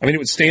 I mean, it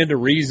would stand to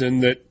reason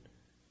that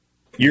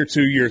year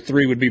 2, year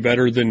 3 would be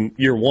better than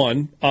year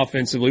 1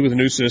 offensively with a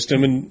new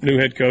system and new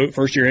head coach,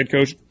 first-year head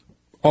coach,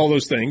 all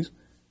those things.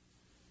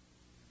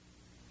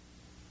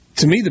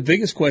 To me, the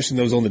biggest question,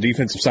 though, is on the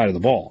defensive side of the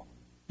ball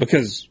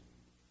because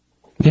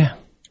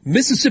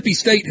Mississippi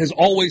State has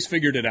always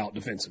figured it out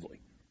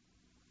defensively.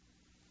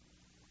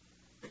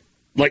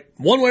 Like,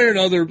 one way or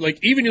another, like,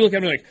 even you look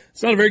at it like,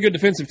 it's not a very good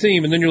defensive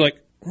team, and then you're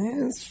like,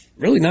 it's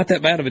really not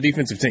that bad of a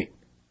defensive team.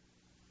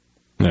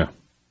 Yeah.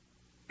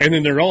 And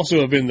then there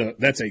also have been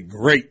that's a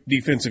great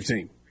defensive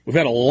team. We've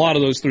had a lot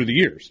of those through the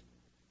years.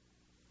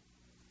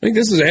 I think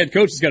this is a head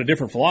coach that's got a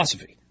different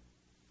philosophy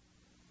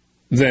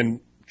than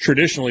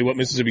traditionally what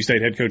Mississippi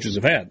State head coaches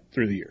have had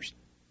through the years.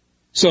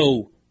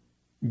 So,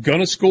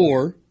 gonna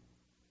score,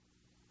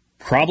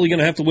 probably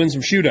gonna have to win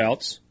some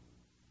shootouts.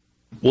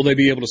 Will they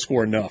be able to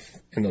score enough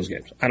in those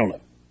games? I don't know.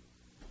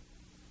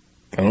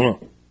 I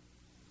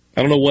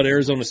don't know what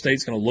Arizona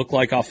State's gonna look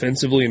like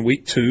offensively in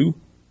week 2.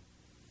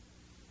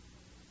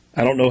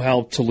 I don't know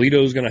how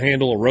Toledo's gonna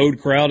handle a road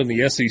crowd in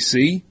the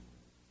SEC.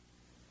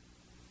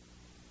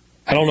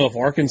 I don't know if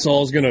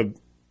Arkansas is gonna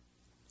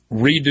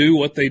redo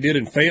what they did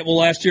in Fayetteville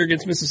last year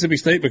against Mississippi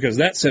State because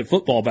that set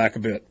football back a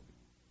bit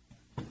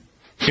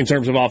in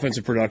terms of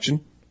offensive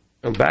production.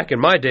 Back in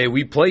my day,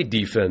 we played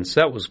defense.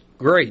 That was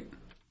great.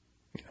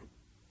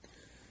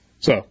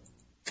 So,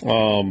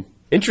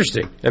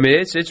 interesting. I mean,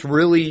 it's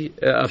really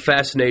a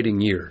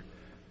fascinating year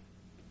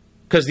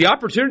because the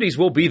opportunities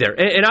will be there.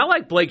 And I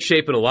like Blake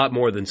Shapen a lot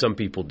more than some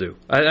people do.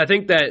 I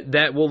think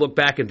that we'll look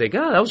back and think,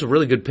 that was a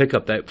really good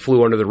pickup that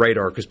flew under the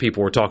radar because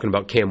people were talking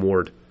about Cam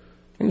Ward.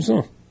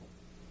 So.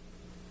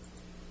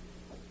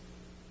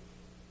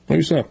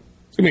 Maybe so.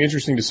 It's going to be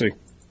interesting to see. Man,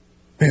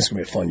 it's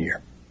going to be a fun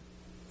year.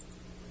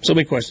 So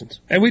many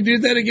questions. And we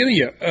did that again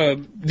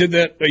did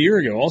that a year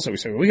ago also. We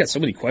said, we got so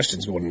many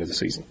questions going into the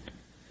season.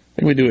 I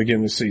think we do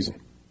again this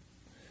season.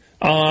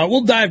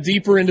 We'll dive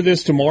deeper into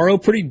this tomorrow.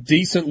 Pretty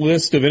decent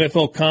list of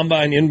NFL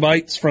Combine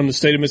invites from the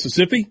state of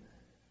Mississippi.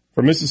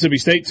 From Mississippi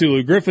State,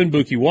 Tulu Griffin,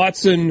 Buki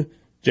Watson,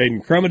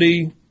 Jaden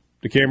Crumedy,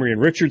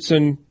 DeCamerion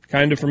Richardson,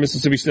 kind of from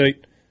Mississippi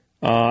State.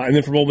 And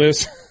then from Ole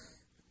Miss...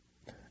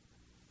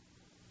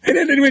 They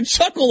didn't even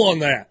chuckle on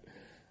that.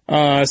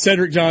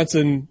 Cedric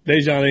Johnson,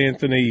 Dejon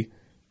Anthony,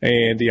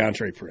 and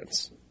DeAndre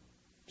Prince.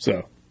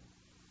 So,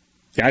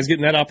 guys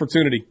getting that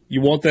opportunity. You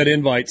want that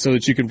invite so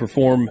that you can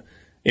perform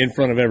in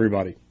front of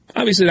everybody.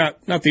 Obviously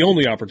not the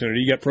only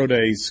opportunity. You got pro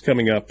days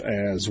coming up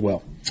as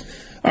well.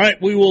 All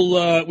right, we will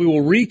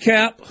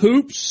recap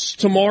hoops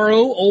tomorrow.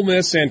 Ole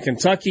Miss and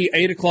Kentucky,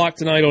 8:00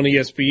 tonight on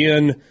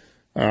ESPN.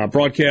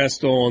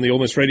 Broadcast on the Ole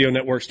Miss Radio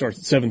Network starts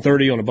at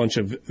 7:30 on a bunch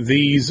of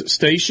these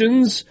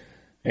stations.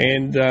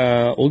 And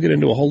we'll get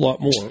into a whole lot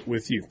more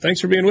with you.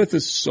 Thanks for being with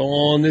us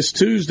on this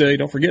Tuesday.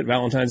 Don't forget,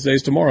 Valentine's Day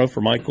is tomorrow.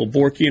 For Michael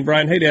Borky and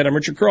Brian Haydad, I'm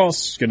Richard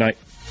Cross. Good night.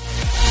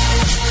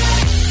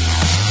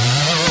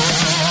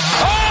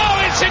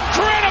 Oh, it's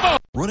incredible!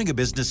 Running a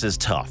business is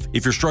tough.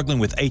 If you're struggling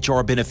with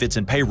HR, benefits,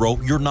 and payroll,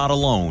 you're not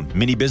alone.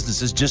 Many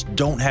businesses just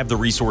don't have the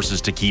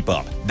resources to keep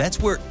up. That's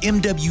where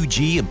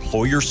MWG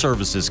Employer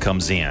Services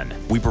comes in.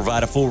 We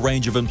provide a full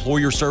range of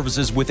employer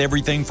services with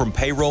everything from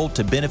payroll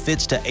to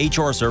benefits to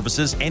HR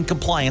services and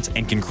compliance,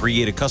 and can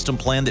create a custom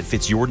plan that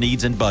fits your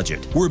needs and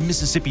budget. We're a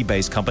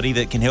Mississippi-based company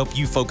that can help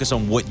you focus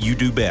on what you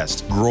do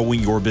best, growing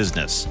your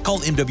business. Call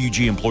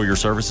MWG Employer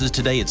Services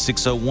today at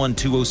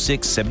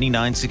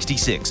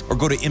 601-206-7966 or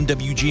go to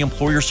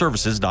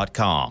MWGEmployerServices.com.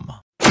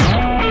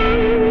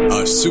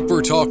 A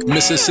SuperTalk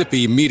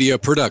Mississippi media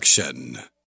production.